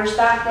flyers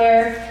back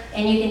there,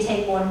 and you can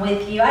take one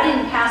with you. I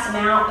didn't pass them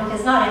out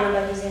because not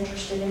everybody's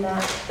interested in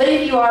that. But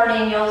if you are,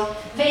 Danielle,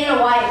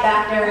 Vanna White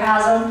back there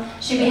has them.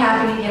 She'd be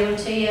happy to give them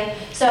to you.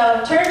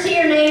 So turn to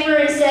your neighbor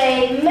and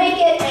say, make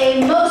it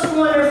a most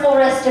wonderful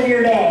rest of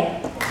your day.